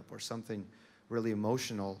breakup or something really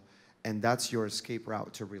emotional, and that's your escape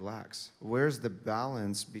route to relax? Where's the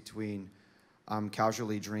balance between I'm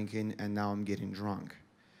casually drinking and now I'm getting drunk?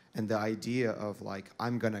 And the idea of like,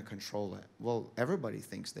 I'm gonna control it. Well, everybody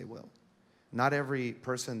thinks they will. Not every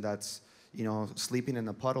person that's, you know, sleeping in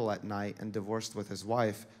a puddle at night and divorced with his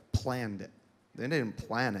wife planned it. They didn't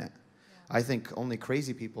plan it. Yeah. I think only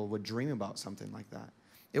crazy people would dream about something like that.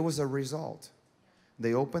 It was a result.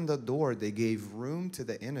 They opened the door, they gave room to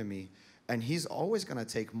the enemy, and he's always gonna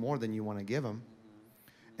take more than you wanna give him.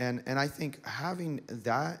 And I think having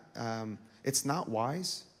that, it's not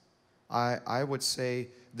wise. I would say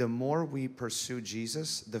the more we pursue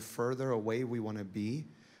Jesus, the further away we wanna be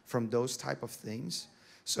from those type of things.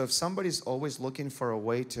 So if somebody's always looking for a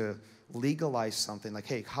way to legalize something, like,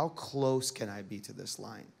 hey, how close can I be to this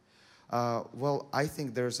line? Well, I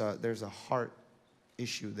think there's a heart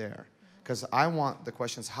issue there. Because I want the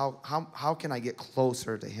questions, how can I get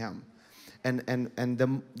closer to him? And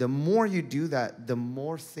the more you do that, the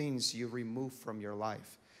more things you remove from your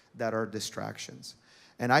life that are distractions.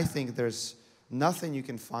 And I think there's nothing you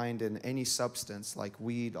can find in any substance like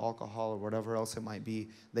weed, alcohol, or whatever else it might be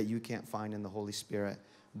that you can't find in the Holy Spirit,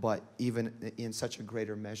 but even in such a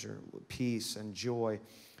greater measure, peace and joy,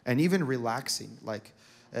 and even relaxing. Like,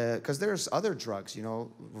 because there's other drugs, you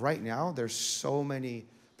know, right now there's so many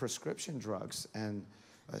prescription drugs, and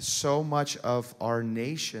so much of our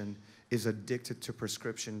nation is addicted to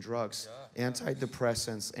prescription drugs,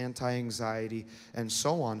 antidepressants, anti-anxiety, and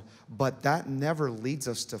so on. But that never leads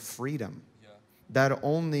us to freedom. That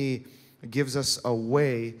only gives us a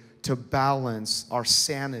way to balance our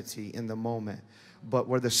sanity in the moment. But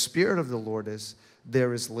where the Spirit of the Lord is,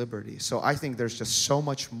 there is liberty. So I think there's just so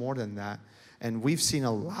much more than that. And we've seen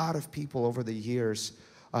a lot of people over the years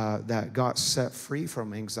that got set free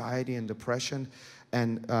from anxiety and depression.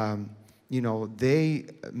 And, you know, they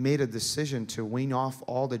made a decision to wean off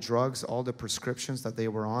all the drugs, all the prescriptions that they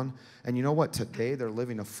were on. And you know what? Today they're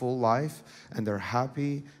living a full life, and they're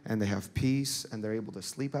happy, and they have peace, and they're able to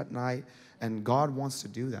sleep at night. And God wants to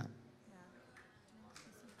do that.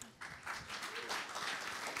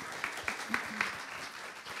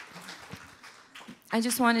 I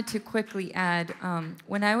just wanted to quickly add,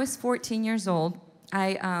 when I was 14 years old,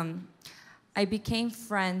 I became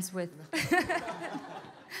friends with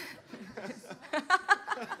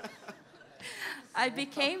I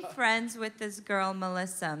became friends with this girl,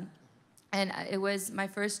 Melissa, and it was my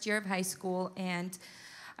first year of high school, and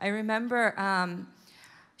I remember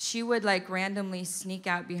she would like randomly sneak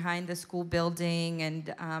out behind the school building,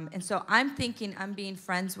 and so I'm thinking I'm being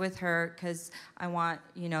friends with her because I want,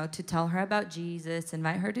 you know, to tell her about Jesus,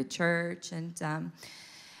 invite her to church,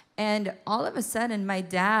 and all of a sudden my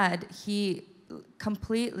dad, he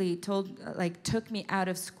completely took me out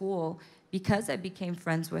of school because I became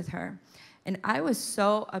friends with her. And I was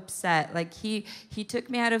so upset. Like he took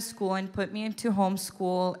me out of school and put me into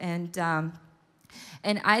homeschool, and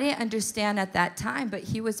I didn't understand at that time, but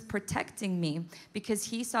he was protecting me because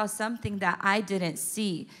he saw something that I didn't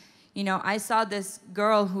see. You know, I saw this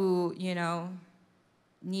girl who, you know,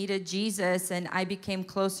 needed Jesus, and I became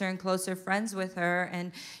closer and closer friends with her.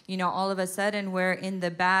 And, you know, all of a sudden we're in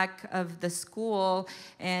the back of the school,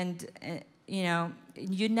 and, you know,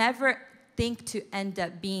 you never think to end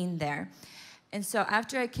up being there. And so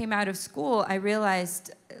after I came out of school, I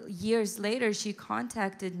realized years later she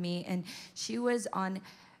contacted me, and she was on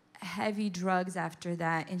heavy drugs after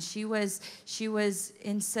that, and she was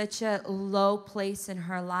in such a low place in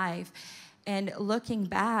her life. And looking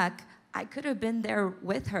back, I could have been there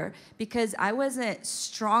with her because I wasn't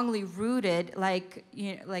strongly rooted like,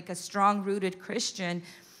 you know, like a strong-rooted Christian.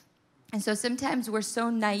 And so sometimes we're so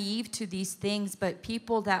naive to these things, but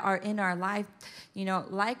people that are in our life, you know,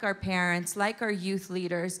 like our parents, like our youth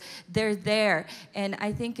leaders, they're there. And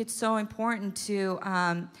I think it's so important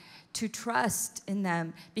to trust in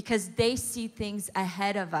them because they see things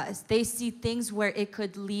ahead of us. They see things where it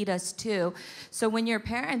could lead us to. So when your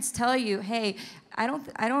parents tell you, hey, I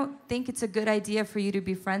don't think it's a good idea for you to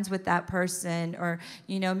be friends with that person, or,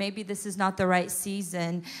 you know, maybe this is not the right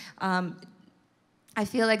season. I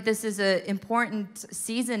feel like this is an important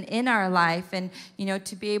season in our life, and, you know,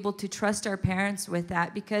 to be able to trust our parents with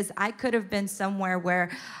that, because I could have been somewhere where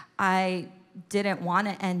I didn't want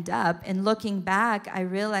to end up. And looking back, I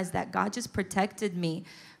realized that God just protected me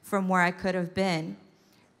from where I could have been.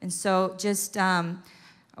 And so just a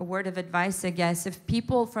word of advice, I guess, if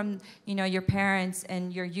people from, you know, your parents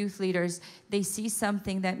and your youth leaders, they see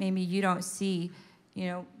something that maybe you don't see, you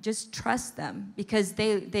know, just trust them because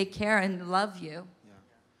they care and love you.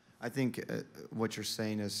 I think what you're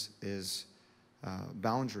saying is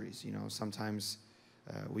boundaries. You know, sometimes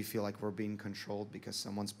we feel like we're being controlled because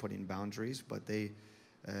someone's putting boundaries, but they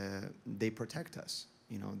protect us.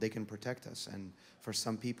 You know, they can protect us, and for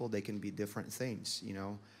some people, they can be different things. You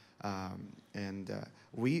know,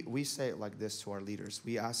 we say it like this to our leaders: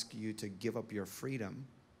 we ask you to give up your freedom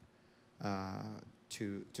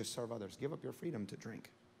to serve others. Give up your freedom to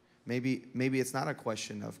drink. Maybe it's not a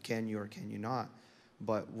question of can you or can you not.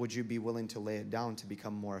 But would you be willing to lay it down to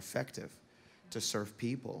become more effective, to serve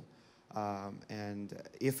people? And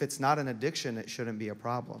if it's not an addiction, it shouldn't be a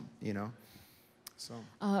problem, you know? So.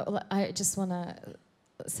 Well, I just want to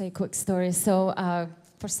say a quick story. So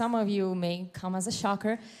for some of you, it may come as a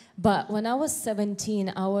shocker, but when I was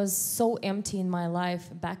 17, I was so empty in my life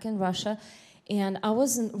back in Russia, and I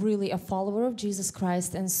wasn't really a follower of Jesus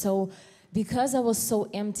Christ. And so because I was so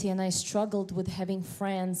empty and I struggled with having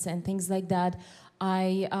friends and things like that,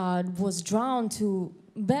 I was drawn to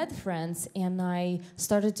bad friends, and I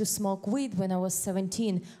started to smoke weed when I was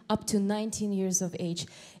 17 up to 19 years of age.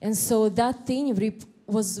 And so that thing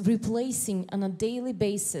was replacing on a daily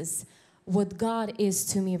basis what God is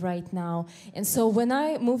to me right now. And so when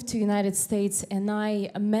I moved to United States and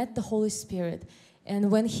I met the Holy Spirit,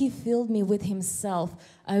 and when He filled me with Himself,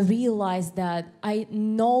 I realized that I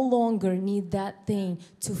no longer need that thing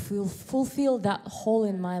to fulfill that hole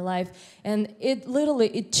in my life. And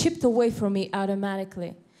it chipped away from me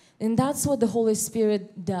automatically. And that's what the Holy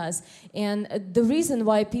Spirit does. And the reason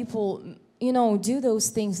why people, you know, do those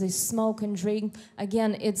things, they smoke and drink,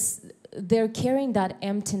 again, they're carrying that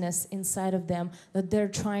emptiness inside of them that they're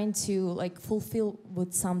trying to like fulfill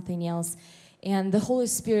with something else. And the Holy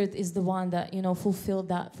Spirit is the one that, you know, fulfilled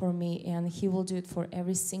that for me, and He will do it for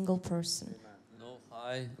every single person. No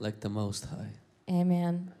high like the Most High.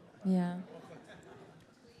 Amen. Yeah.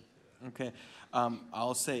 Okay.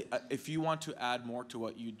 I'll say, if you want to add more to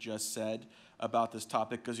what you just said about this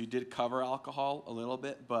topic, because you did cover alcohol a little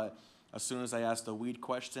bit, but as soon as I asked the weed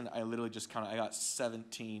question, I literally just I got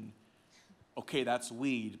 17. Okay, that's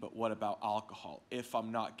weed, but what about alcohol if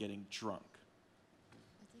I'm not getting drunk?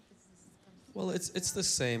 Well, it's the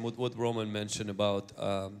same with what Roman mentioned about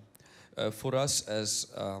for us as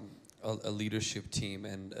a leadership team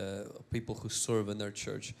and people who serve in their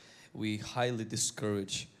church, we highly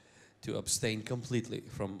discourage to abstain completely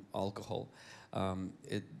from alcohol.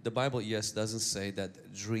 The Bible, yes, doesn't say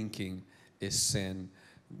that drinking is sin.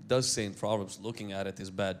 It does say in Proverbs, looking at it is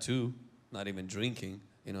bad too, not even drinking.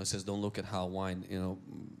 You know, it says don't look at how wine, you know,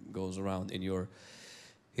 goes around in your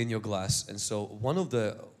glass. And so one of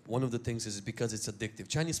the things is because it's addictive.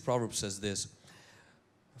 Chinese proverb says this: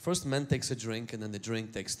 first man takes a drink and then the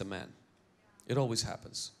drink takes the man. It always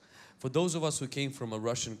happens. For those of us who came from a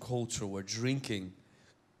Russian culture where drinking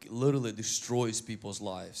literally destroys people's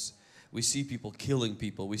lives, we see people killing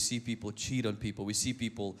people, we see people cheat on people, we see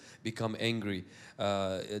people become angry,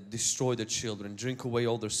 destroy their children, drink away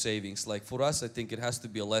all their savings. Like for us, I think it has to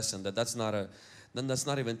be a lesson that's not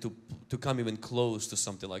even to come even close to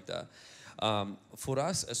something like that. For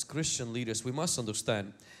us as Christian leaders, we must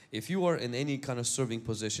understand, if you are in any kind of serving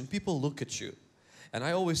position, people look at you. And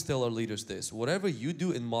I always tell our leaders this: whatever you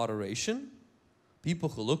do in moderation, people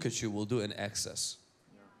who look at you will do in excess.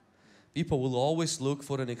 People will always look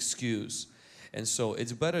for an excuse. And so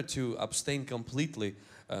it's better to abstain completely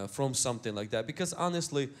from something like that, because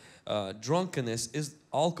honestly,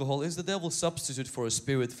 alcohol is the devil's substitute for a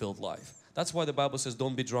spirit-filled life. That's why the Bible says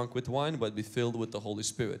don't be drunk with wine, but be filled with the Holy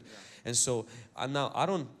Spirit. Yeah. And so now I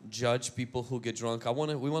don't judge people who get drunk.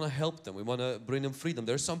 We want to help them. We want to bring them freedom.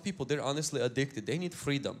 There are some people, they're honestly addicted. They need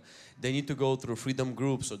freedom. They need to go through freedom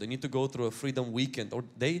groups, or they need to go through a freedom weekend, or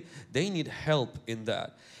they need help in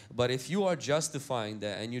that. But if you are justifying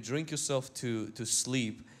that and you drink yourself to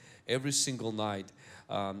sleep every single night,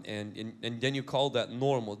 and then you call that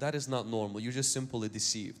normal, that is not normal. You're just simply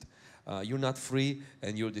deceived. You're not free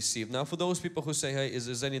and you're deceived. Now for those people who say, hey,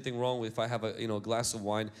 is there anything wrong if I have a glass of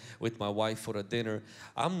wine with my wife for a dinner?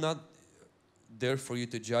 I'm not there for you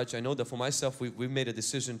to judge. I know that for myself, we made a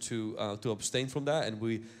decision to abstain from that, and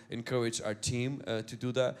we encourage our team to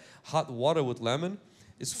do that. Hot water with lemon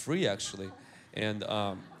is free actually. And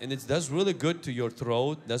it does really good to your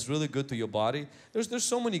throat, that's really good to your body. There's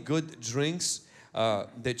so many good drinks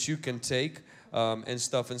that you can take. And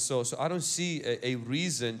stuff, and so I don't see a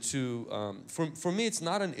reason to. For me, it's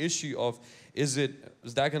not an issue of is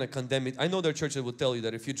that going to condemn it. I know there are churches that will tell you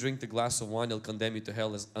that if you drink the glass of wine, it'll condemn you to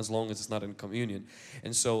hell as long as it's not in communion.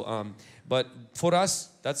 And so, but for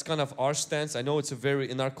us, that's kind of our stance. I know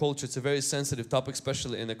in our culture, it's a very sensitive topic,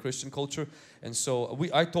 especially in the Christian culture. And so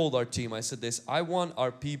I told our team, I said this: I want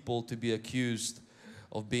our people to be accused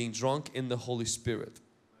of being drunk in the Holy Spirit.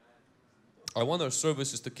 I want our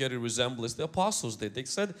services to carry resemblance. The apostles did. They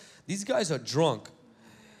said, these guys are drunk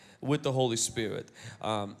with the Holy Spirit.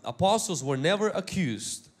 Apostles were never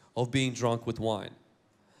accused of being drunk with wine.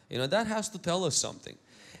 You know, that has to tell us something.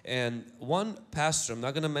 And one pastor, I'm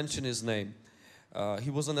not going to mention his name, he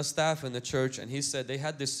was on the staff in the church, and he said they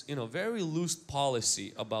had this, very loose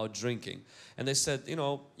policy about drinking. And they said,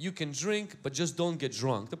 you can drink, but just don't get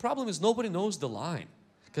drunk. The problem is nobody knows the line,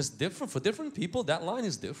 because for different people, that line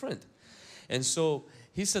is different. And so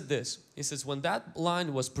he said this, he says, when that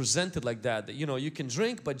line was presented like that, you can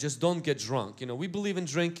drink, but just don't get drunk. We believe in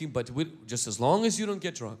drinking, but just as long as you don't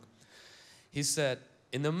get drunk. He said,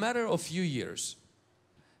 in a matter of few years,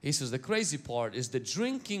 he says, the crazy part is the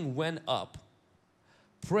drinking went up,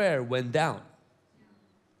 prayer went down.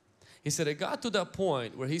 He said, it got to that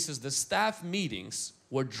point where he says the staff meetings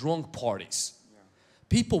were drunk parties.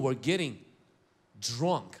 People were getting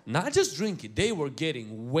drunk, not just drinking, they were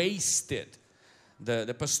getting wasted.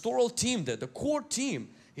 The pastoral team, the core team,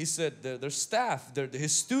 he said their staff,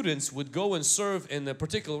 his students would go and serve in the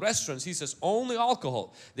particular restaurants. He says only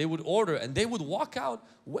alcohol. They would order and they would walk out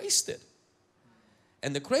wasted.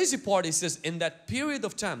 And the crazy part, he says, in that period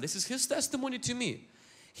of time, this is his testimony to me.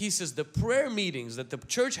 He says the prayer meetings that the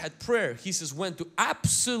church had prayer, he says, went to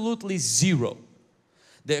absolutely zero.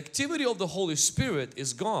 The activity of the Holy Spirit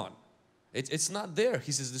is gone. It's not there.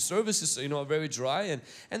 He says the services are very dry,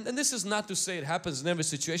 and this is not to say it happens in every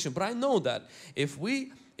situation, but I know that if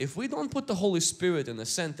we don't put the Holy Spirit in the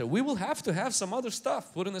center, we will have to have some other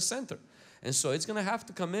stuff put in the center. And so it's going to have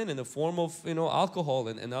to come in the form of alcohol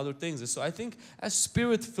and other things. And so I think as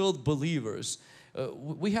Spirit-filled believers,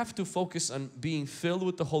 we have to focus on being filled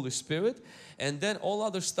with the Holy Spirit, and then all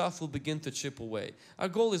other stuff will begin to chip away. Our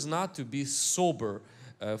goal is not to be sober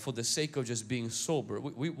for the sake of just being sober.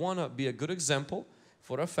 We want to be a good example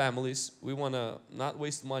for our families. We want to not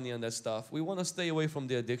waste money on that stuff. We want to stay away from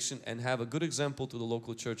the addiction and have a good example to the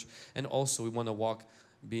local church. And also we want to walk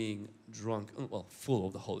being drunk, well, full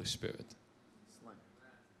of the Holy Spirit.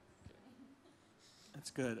 That's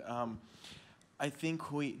good. I think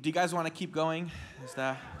do you guys want to keep going? Is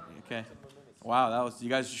that okay? Wow, you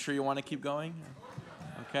guys sure you want to keep going?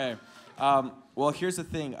 Okay. Well, here's the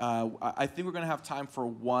thing. I think we're going to have time for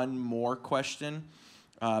one more question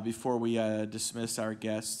before we dismiss our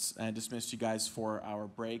guests and dismiss you guys for our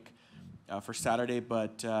break for Saturday.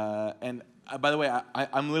 But by the way,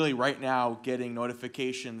 I'm literally right now getting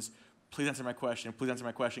notifications. Please answer my question. Please answer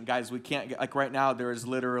my question. Guys, we can't get, like right now, there is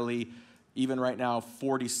literally, even right now,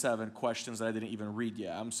 47 questions that I didn't even read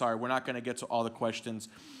yet. I'm sorry, we're not going to get to all the questions.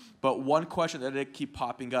 But one question that did keep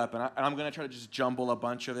popping up, and I'm going to try to just jumble a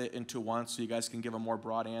bunch of it into one so you guys can give a more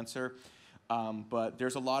broad answer. But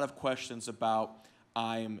there's a lot of questions about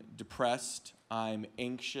I'm depressed, I'm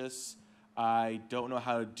anxious, I don't know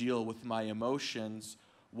how to deal with my emotions.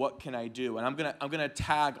 What can I do? And I'm gonna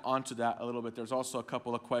tag onto that a little bit. There's also a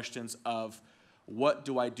couple of questions of what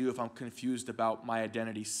do I do if I'm confused about my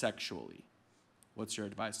identity sexually? What's your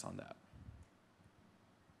advice on that?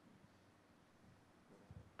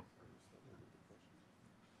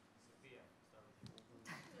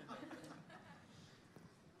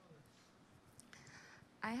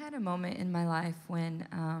 I had a moment in my life when,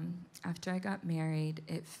 after I got married,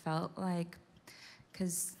 it felt like,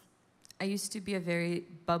 because I used to be a very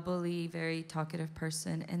bubbly, very talkative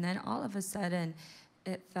person, and then all of a sudden,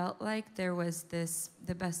 it felt like there was this,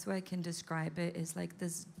 the best way I can describe it is like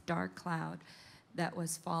this dark cloud that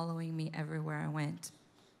was following me everywhere I went.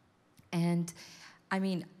 And I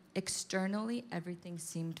mean, externally, everything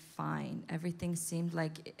seemed fine. Everything seemed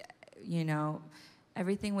like, you know,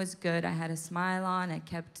 everything was good. I had a smile on. I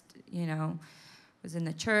kept, you know, was in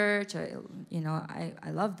the church. I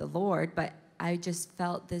loved the Lord, but I just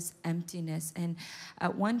felt this emptiness. And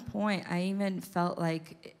at one point, I even felt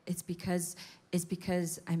like it's because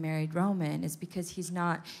I married Roman. It's because he's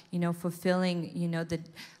not, you know, fulfilling, you know,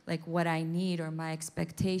 like what I need or my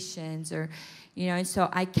expectations, or, you know. And so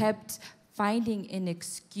I kept finding an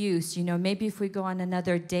excuse, you know, maybe if we go on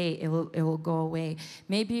another date, it will go away.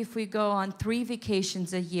 Maybe if we go on 3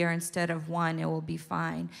 vacations a year instead of 1, it will be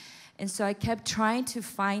fine. And so I kept trying to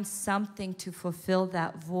find something to fulfill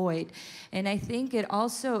that void. And I think it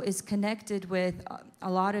also is connected with a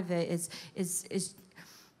lot of it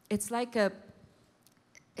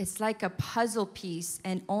it's like a puzzle piece,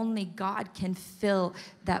 and only God can fill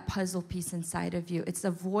that puzzle piece inside of you. It's a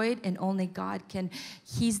void, and only God can.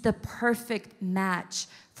 He's the perfect match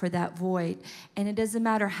for that void. And it doesn't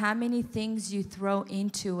matter how many things you throw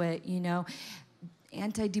into it, you know,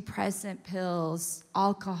 antidepressant pills,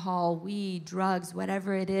 alcohol, weed, drugs,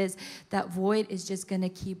 whatever it is, that void is just going to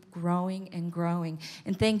keep growing and growing.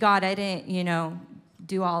 And thank God I didn't, you know,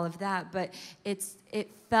 do all of that, but it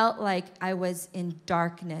felt like I was in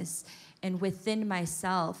darkness and within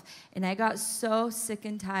myself, and I got so sick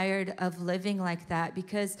and tired of living like that,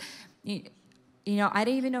 because you know, I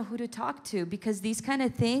didn't even know who to talk to, because these kind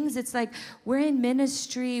of things, it's like we're in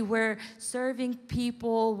ministry, we're serving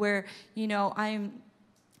people, we're, you know,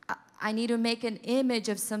 I need to make an image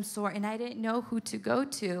of some sort, and I didn't know who to go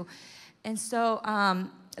to. And so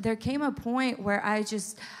there came a point where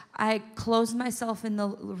I closed myself in the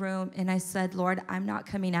room and I said, Lord, I'm not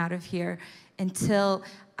coming out of here until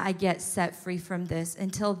I get set free from this,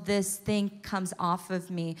 until this thing comes off of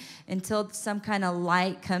me, until some kind of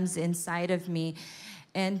light comes inside of me.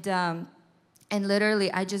 And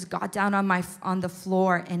literally, I just got down on the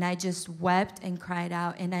floor and I just wept and cried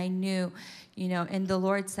out. And I knew, you know, and the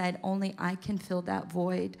Lord said, only I can fill that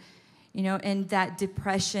void. You know, and that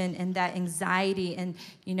depression and that anxiety. And,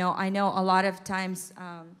 you know, I know a lot of times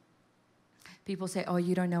people say, oh,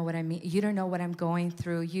 you don't know what I mean. You don't know what I'm going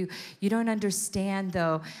through. You don't understand,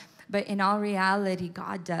 though. But in all reality,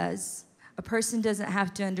 God does. A person doesn't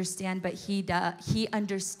have to understand, but He does. He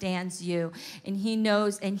understands you, and He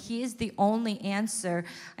knows, and He is the only answer.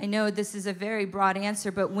 I know this is a very broad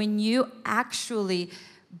answer, but when you actually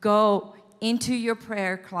go into your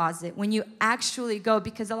prayer closet, when you actually go,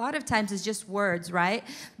 because a lot of times it's just words, right?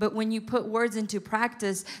 But when you put words into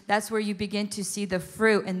practice, that's where you begin to see the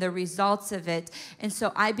fruit and the results of it. And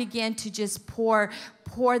so I began to just pour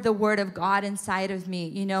the word of God inside of me.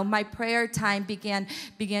 You know, my prayer time began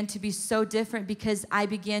to be so different, because I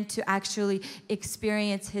began to actually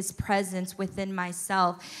experience His presence within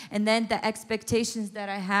myself. And then the expectations that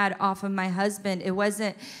I had off of my husband, it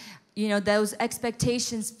wasn't, you know, those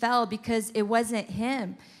expectations fell because it wasn't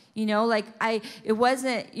him. You know, like it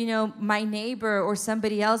wasn't, you know, my neighbor or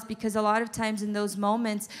somebody else, because a lot of times in those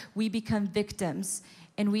moments we become victims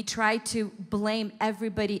and we try to blame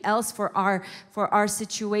everybody else for our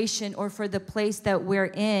situation or for the place that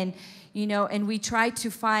we're in, you know, and we try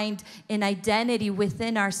to find an identity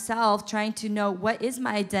within ourselves, trying to know what is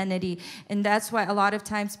my identity. And that's why a lot of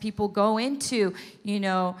times people go into, you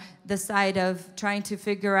know, the side of trying to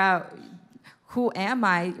figure out, who am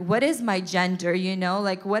I? What is my gender? You know,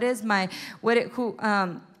 like what is my,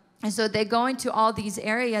 and so they go into all these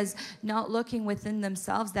areas not looking within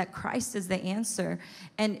themselves that Christ is the answer.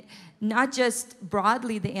 And not just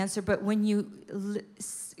broadly the answer, but when you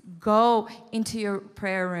go into your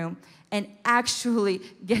prayer room and actually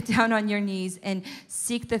get down on your knees and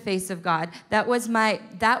seek the face of God. That was my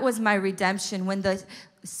redemption, when the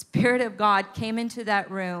Spirit of God came into that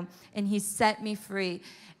room and He set me free.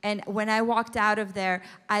 And when I walked out of there,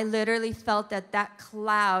 I literally felt that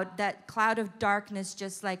cloud of darkness,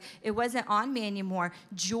 just like it wasn't on me anymore.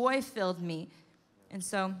 Joy filled me. And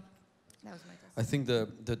so that was my testimony. I think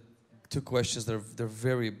the two questions, they're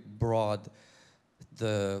very broad.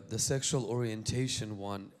 The sexual orientation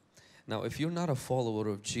one. Now, if you're not a follower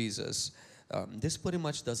of Jesus, this pretty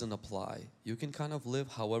much doesn't apply. You can kind of live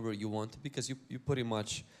however you want to, because you pretty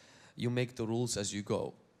much, you make the rules as you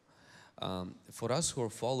go. For us who are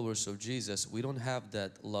followers of Jesus, we don't have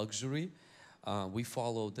that luxury. We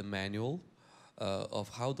follow the manual of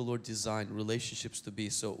how the Lord designed relationships to be.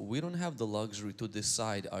 So we don't have the luxury to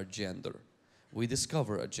decide our gender. We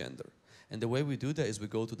discover a gender. And the way we do that is we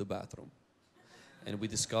go to the bathroom and we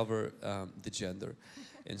discover the gender.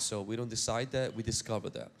 And so we don't decide that, we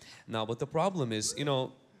discover that. Now, but the problem is, you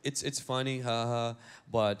know, it's funny,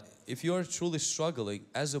 but if you're truly struggling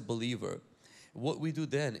as a believer, what we do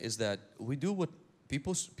then is that we do what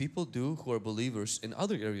people do who are believers in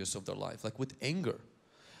other areas of their life, like with anger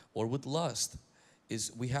or with lust,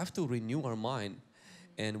 is we have to renew our mind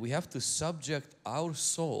and we have to subject our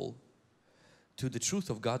soul to the truth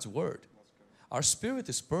of God's Word. Our spirit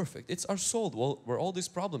is perfect. It's our soul where all these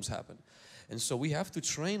problems happen. And so we have to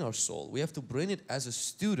train our soul. We have to bring it as a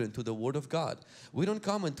student to the Word of God. We don't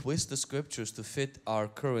come and twist the scriptures to fit our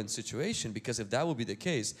current situation, because if that would be the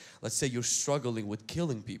case, let's say you're struggling with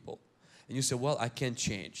killing people and you say, well, I can't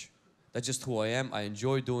change. That's just who I am. I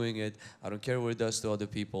enjoy doing it. I don't care what it does to other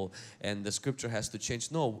people, and the scripture has to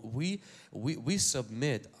change. No, we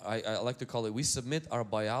submit, I like to call it, we submit our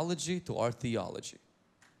biology to our theology.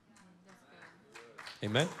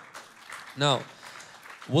 Amen? Now,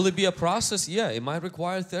 will it be a process? Yeah, it might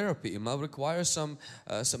require therapy. It might require some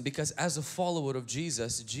because as a follower of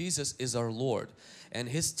Jesus, Jesus is our Lord and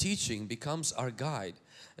His teaching becomes our guide.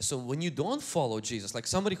 So when you don't follow Jesus, like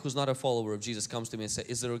somebody who's not a follower of Jesus comes to me and says,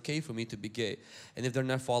 is it okay for me to be gay? And if they're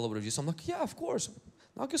not a follower of Jesus, I'm like, yeah, of course,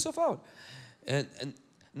 knock yourself out. And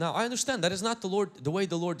now I understand that is not the way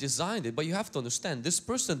the Lord designed it, but you have to understand this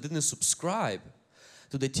person didn't subscribe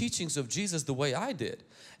to the teachings of Jesus the way I did.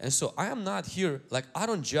 And so I am not here, like I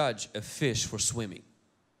don't judge a fish for swimming.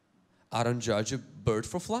 I don't judge a bird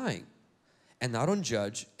for flying. And I don't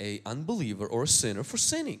judge an unbeliever or a sinner for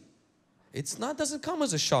sinning. Doesn't come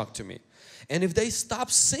as a shock to me. And if they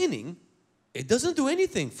stop sinning, it doesn't do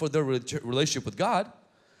anything for their relationship with God.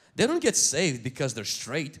 They don't get saved because they're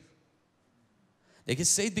straight. They get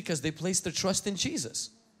saved because they place their trust in Jesus.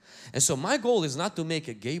 And so my goal is not to make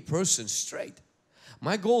a gay person straight.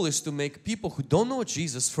 My goal is to make people who don't know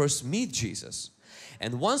Jesus first meet Jesus.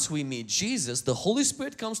 And once we meet Jesus, the Holy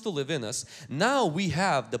Spirit comes to live in us. Now we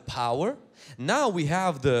have the power. Now we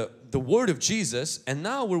have the Word of Jesus. And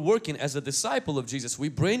now we're working as a disciple of Jesus. We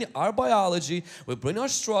bring our biology, we bring our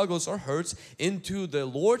struggles, our hurts into the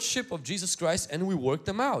Lordship of Jesus Christ, and we work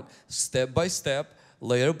them out step by step,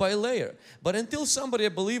 layer by layer. But until somebody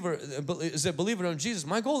is a believer in Jesus,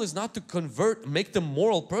 my goal is not to make them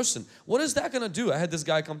moral person. What is that gonna do? I had this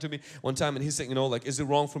guy come to me one time and he said, you know, like, is it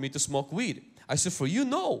wrong for me to smoke weed? I said, for you,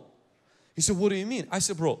 no. He said, what do you mean? I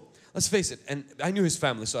said, bro, let's face it. And I knew his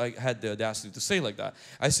family, so I had the audacity to say like that.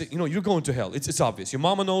 I said, you know, you're going to hell. It's obvious. Your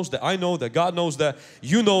mama knows that, I know that, God knows that,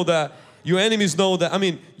 you know that, your enemies know that. I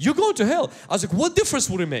mean, you're going to hell. I was like, what difference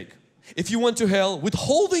would it make if you went to hell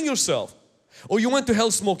withholding yourself, or you went to hell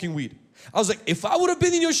smoking weed? I was like, if I would have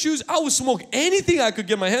been in your shoes, I would smoke anything I could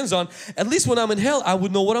get my hands on. At least when I'm in hell, I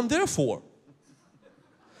would know what I'm there for.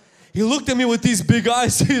 He looked at me with these big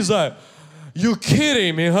eyes. He's like, you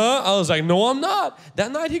kidding me, huh? I was like, no, I'm not.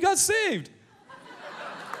 That night he got saved.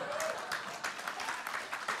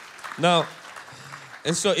 Now,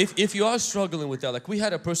 and so if you are struggling with that, like we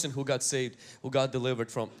had a person who got saved, who got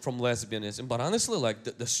delivered from lesbianism. But honestly, like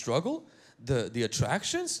the struggle, the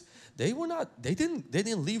attractions, they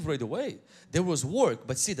didn't leave right away. There was work,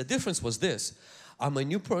 but see, the difference was this. I'm a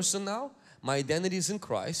new person now. My identity is in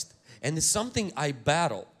Christ, and it's something I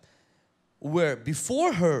battle. Where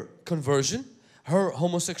before her conversion, her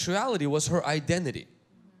homosexuality was her identity.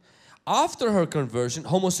 After her conversion,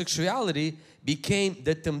 homosexuality became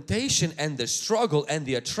the temptation and the struggle and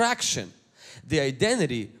the attraction. The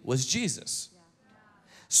identity was Jesus.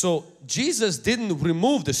 So Jesus didn't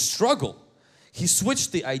remove the struggle. He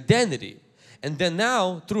switched the identity. And then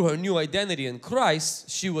now, through her new identity in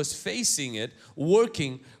Christ, she was facing it,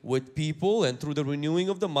 working with people, and through the renewing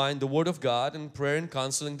of the mind, the Word of God, and prayer and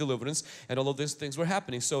counseling, deliverance, and all of these things were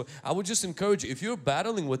happening. So I would just encourage you, if you're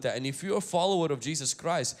battling with that, and if you're a follower of Jesus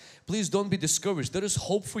Christ, please don't be discouraged. There is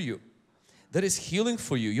hope for you. There is healing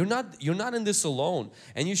for you. You're not in this alone,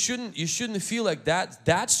 and you shouldn't feel like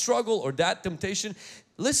that struggle or that temptation.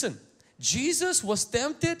 Listen, Jesus was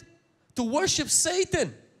tempted to worship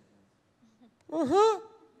Satan.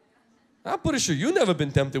 I'm pretty sure you've never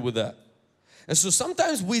been tempted with that. And so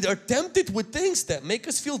sometimes we are tempted with things that make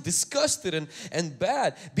us feel disgusted and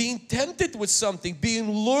bad. Being tempted with something, being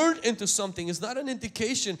lured into something is not an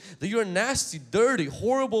indication that you're a nasty, dirty,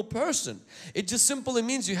 horrible person. It just simply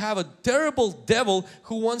means you have a terrible devil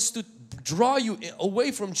who wants to draw you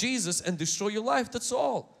away from Jesus and destroy your life. That's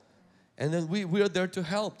all. And then we are there to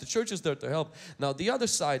help. The church is there to help. Now the other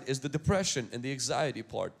side is the depression and the anxiety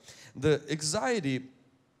part. The anxiety,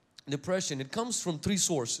 depression, it comes from three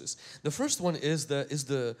sources. The first one is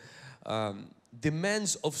the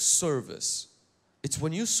demands of service. It's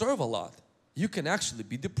when you serve a lot, you can actually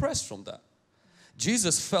be depressed from that.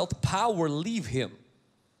 Jesus felt power leave Him.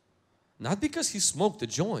 Not because He smoked a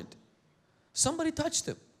joint. Somebody touched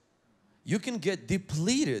Him. You can get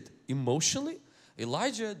depleted emotionally.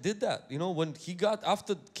 Elijah did that. You know, when he got,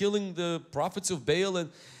 after killing the prophets of Baal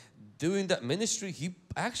and doing that ministry, he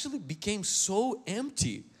actually became so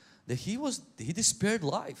empty that he despaired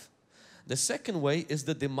life. The second way is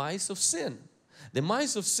the demise of sin.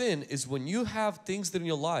 Demise of sin is when you have things that in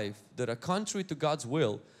your life that are contrary to God's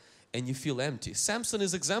will and you feel empty. Samson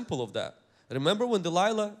is an example of that. Remember when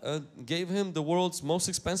Delilah gave him the world's most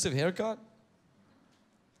expensive haircut?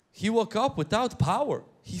 He woke up without power.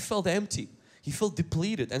 He felt empty. He felt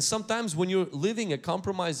depleted. And sometimes when you're living a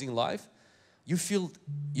compromising life, you feel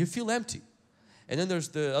empty. And then there's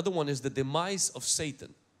the other one, is the demise of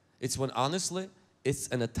Satan. It's when honestly it's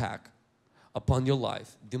an attack upon your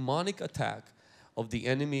life. Demonic attack of the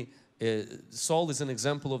enemy. Saul is an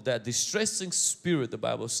example of that. Distressing spirit, the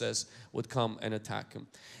Bible says, would come and attack him.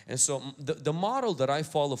 And so the model that I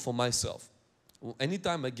follow for myself,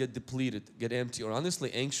 anytime I get depleted, get empty, or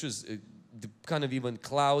honestly anxious, kind of even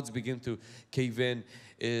clouds begin to cave in,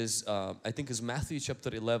 is I think is Matthew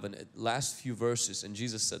chapter 11, last few verses, and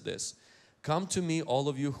Jesus said this: "Come to me, all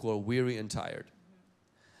of you who are weary and tired."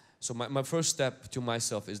 So my first step to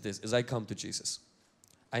myself is this, is I come to Jesus.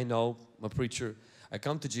 I know, I'm a preacher, I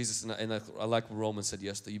come to Jesus, and I like what Roman said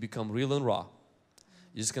yesterday, you become real and raw.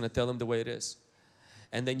 You're just going to tell Him the way it is.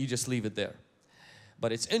 And then you just leave it there.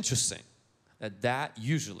 But it's interesting that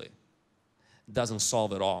usually doesn't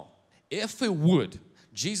solve it all. If it would,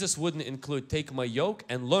 Jesus wouldn't include take my yoke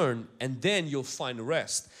and learn, and then you'll find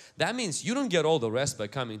rest. That means you don't get all the rest by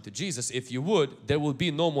coming to Jesus. If you would, there will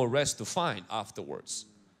be no more rest to find afterwards.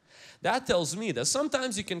 That tells me that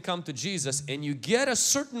sometimes you can come to Jesus and you get a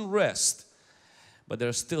certain rest, but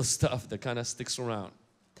there's still stuff that kind of sticks around.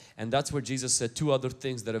 And that's where Jesus said two other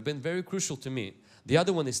things that have been very crucial to me. The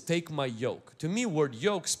other one is take my yoke. To me, word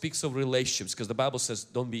yoke speaks of relationships, because the Bible says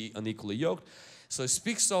don't be unequally yoked. So it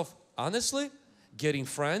speaks of, honestly, getting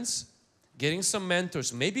friends, getting some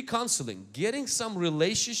mentors, maybe counseling, getting some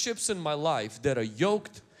relationships in my life that are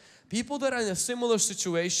yoked. People that are in a similar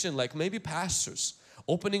situation, like maybe pastors,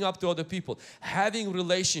 opening up to other people, having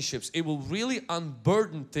relationships. It will really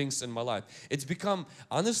unburden things in my life. It's become,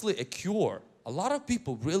 honestly, a cure. A lot of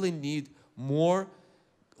people really need more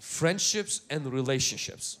friendships and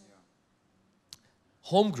relationships.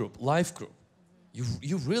 Home group, life group.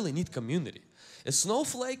 You really need community. A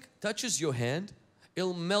snowflake touches your hand,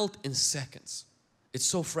 it'll melt in seconds. It's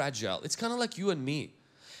so fragile. It's kind of like you and me.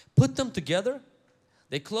 Put them together,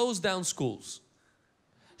 they close down schools,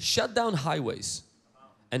 shut down highways,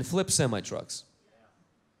 and flip semi-trucks.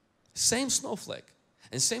 Same snowflake.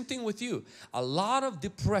 And same thing with you. A lot of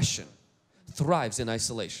depression thrives in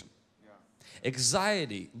isolation.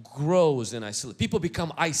 Anxiety grows in isolation. People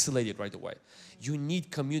become isolated right away. You need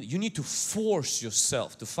community. You need to force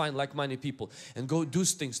yourself to find like-minded people and go do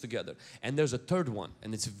things together. And there's a third one,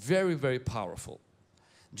 and it's very, very powerful.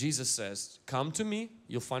 Jesus says, come to me,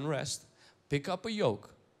 you'll find rest. Pick up a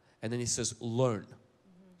yoke. And then He says, learn.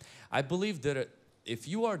 I believe that if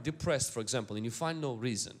you are depressed, for example, and you find no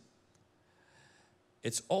reason,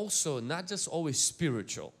 it's also not just always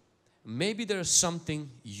spiritual. Maybe there's something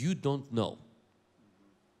you don't know,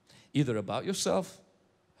 either about yourself,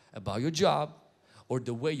 about your job, or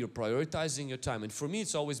the way you're prioritizing your time. And for me,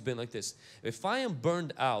 it's always been like this. If I am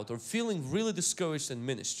burned out or feeling really discouraged in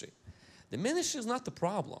ministry, the ministry is not the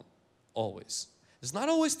problem always. It's not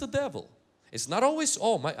always the devil. It's not always,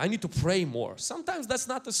 I need to pray more. Sometimes that's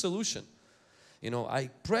not the solution. You know, I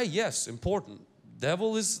pray, yes, important.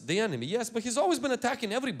 Devil is the enemy, yes, but he's always been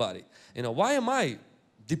attacking everybody. You know, why am I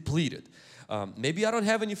depleted? Maybe I don't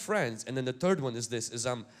have any friends. And then the third one is this, is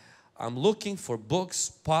I'm looking for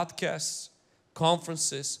books, podcasts,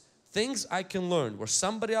 conferences, things I can learn where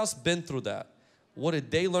somebody else been through that. What did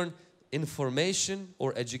they learn? Information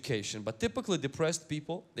or education. But typically depressed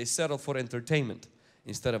people, they settle for entertainment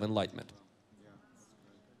instead of enlightenment.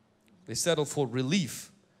 They settle for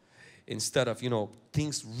relief instead of, you know,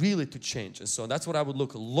 things really to change. And so that's what I would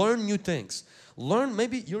look. Learn new things. Learn,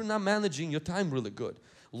 maybe you're not managing your time really good.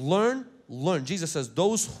 Learn. Jesus says,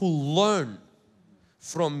 those who learn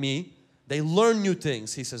from me, they learn new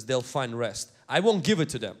things. He says they'll find rest. I won't give it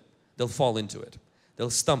to them. They'll fall into it. They'll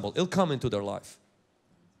stumble. It'll come into their life.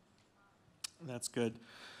 That's good.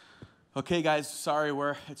 Okay, guys, sorry,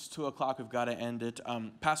 it's 2 o'clock. We've got to end it.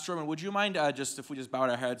 Pastor Roman, would you mind if we just bowed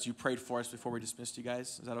our heads, you prayed for us before we dismissed you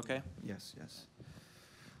guys? Is that okay? Yes, yes.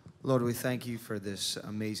 Lord, we thank you for this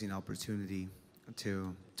amazing opportunity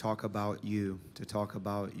to talk about you, to talk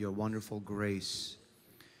about your wonderful grace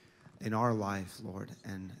in our life, Lord.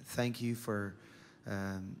 And thank you for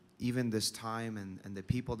even this time and the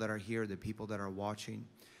people that are here, the people that are watching.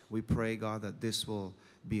 We pray, God, that this will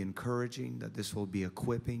be encouraging, that this will be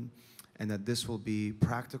equipping, and that this will be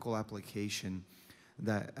practical application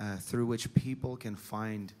that through which people can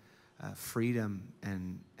find freedom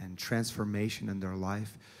and transformation in their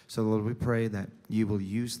life. So, Lord, we pray that you will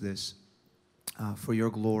use this for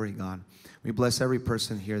your glory, God. We bless every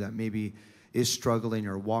person here that maybe is struggling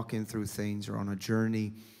or walking through things or on a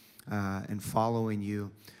journey and following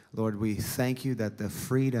you. Lord, we thank you that the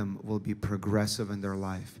freedom will be progressive in their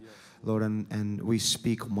life. Yes. Lord, and we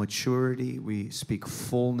speak maturity, we speak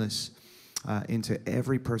fullness into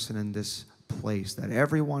every person in this place, that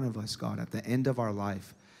every one of us, God, at the end of our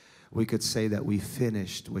life, we could say that we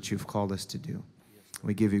finished what you've called us to do.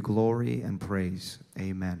 We give you glory and praise.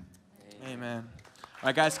 Amen. Amen. All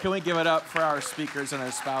right, guys, can we give it up for our speakers and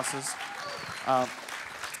their spouses?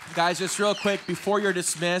 Guys, just real quick, before you're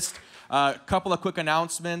dismissed, a couple of quick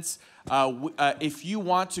announcements. If you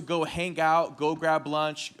want to go hang out, go grab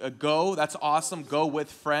lunch, that's awesome. Go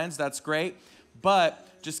with friends, that's great. But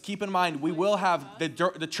just keep in mind, we will have,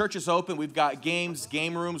 the church is open. We've got games,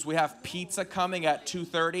 game rooms. We have pizza coming at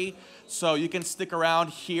 2:30. So you can stick around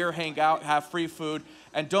here, hang out, have free food.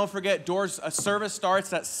 And don't forget, service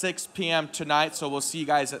starts at 6 p.m. tonight. So we'll see you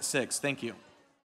guys at 6. Thank you.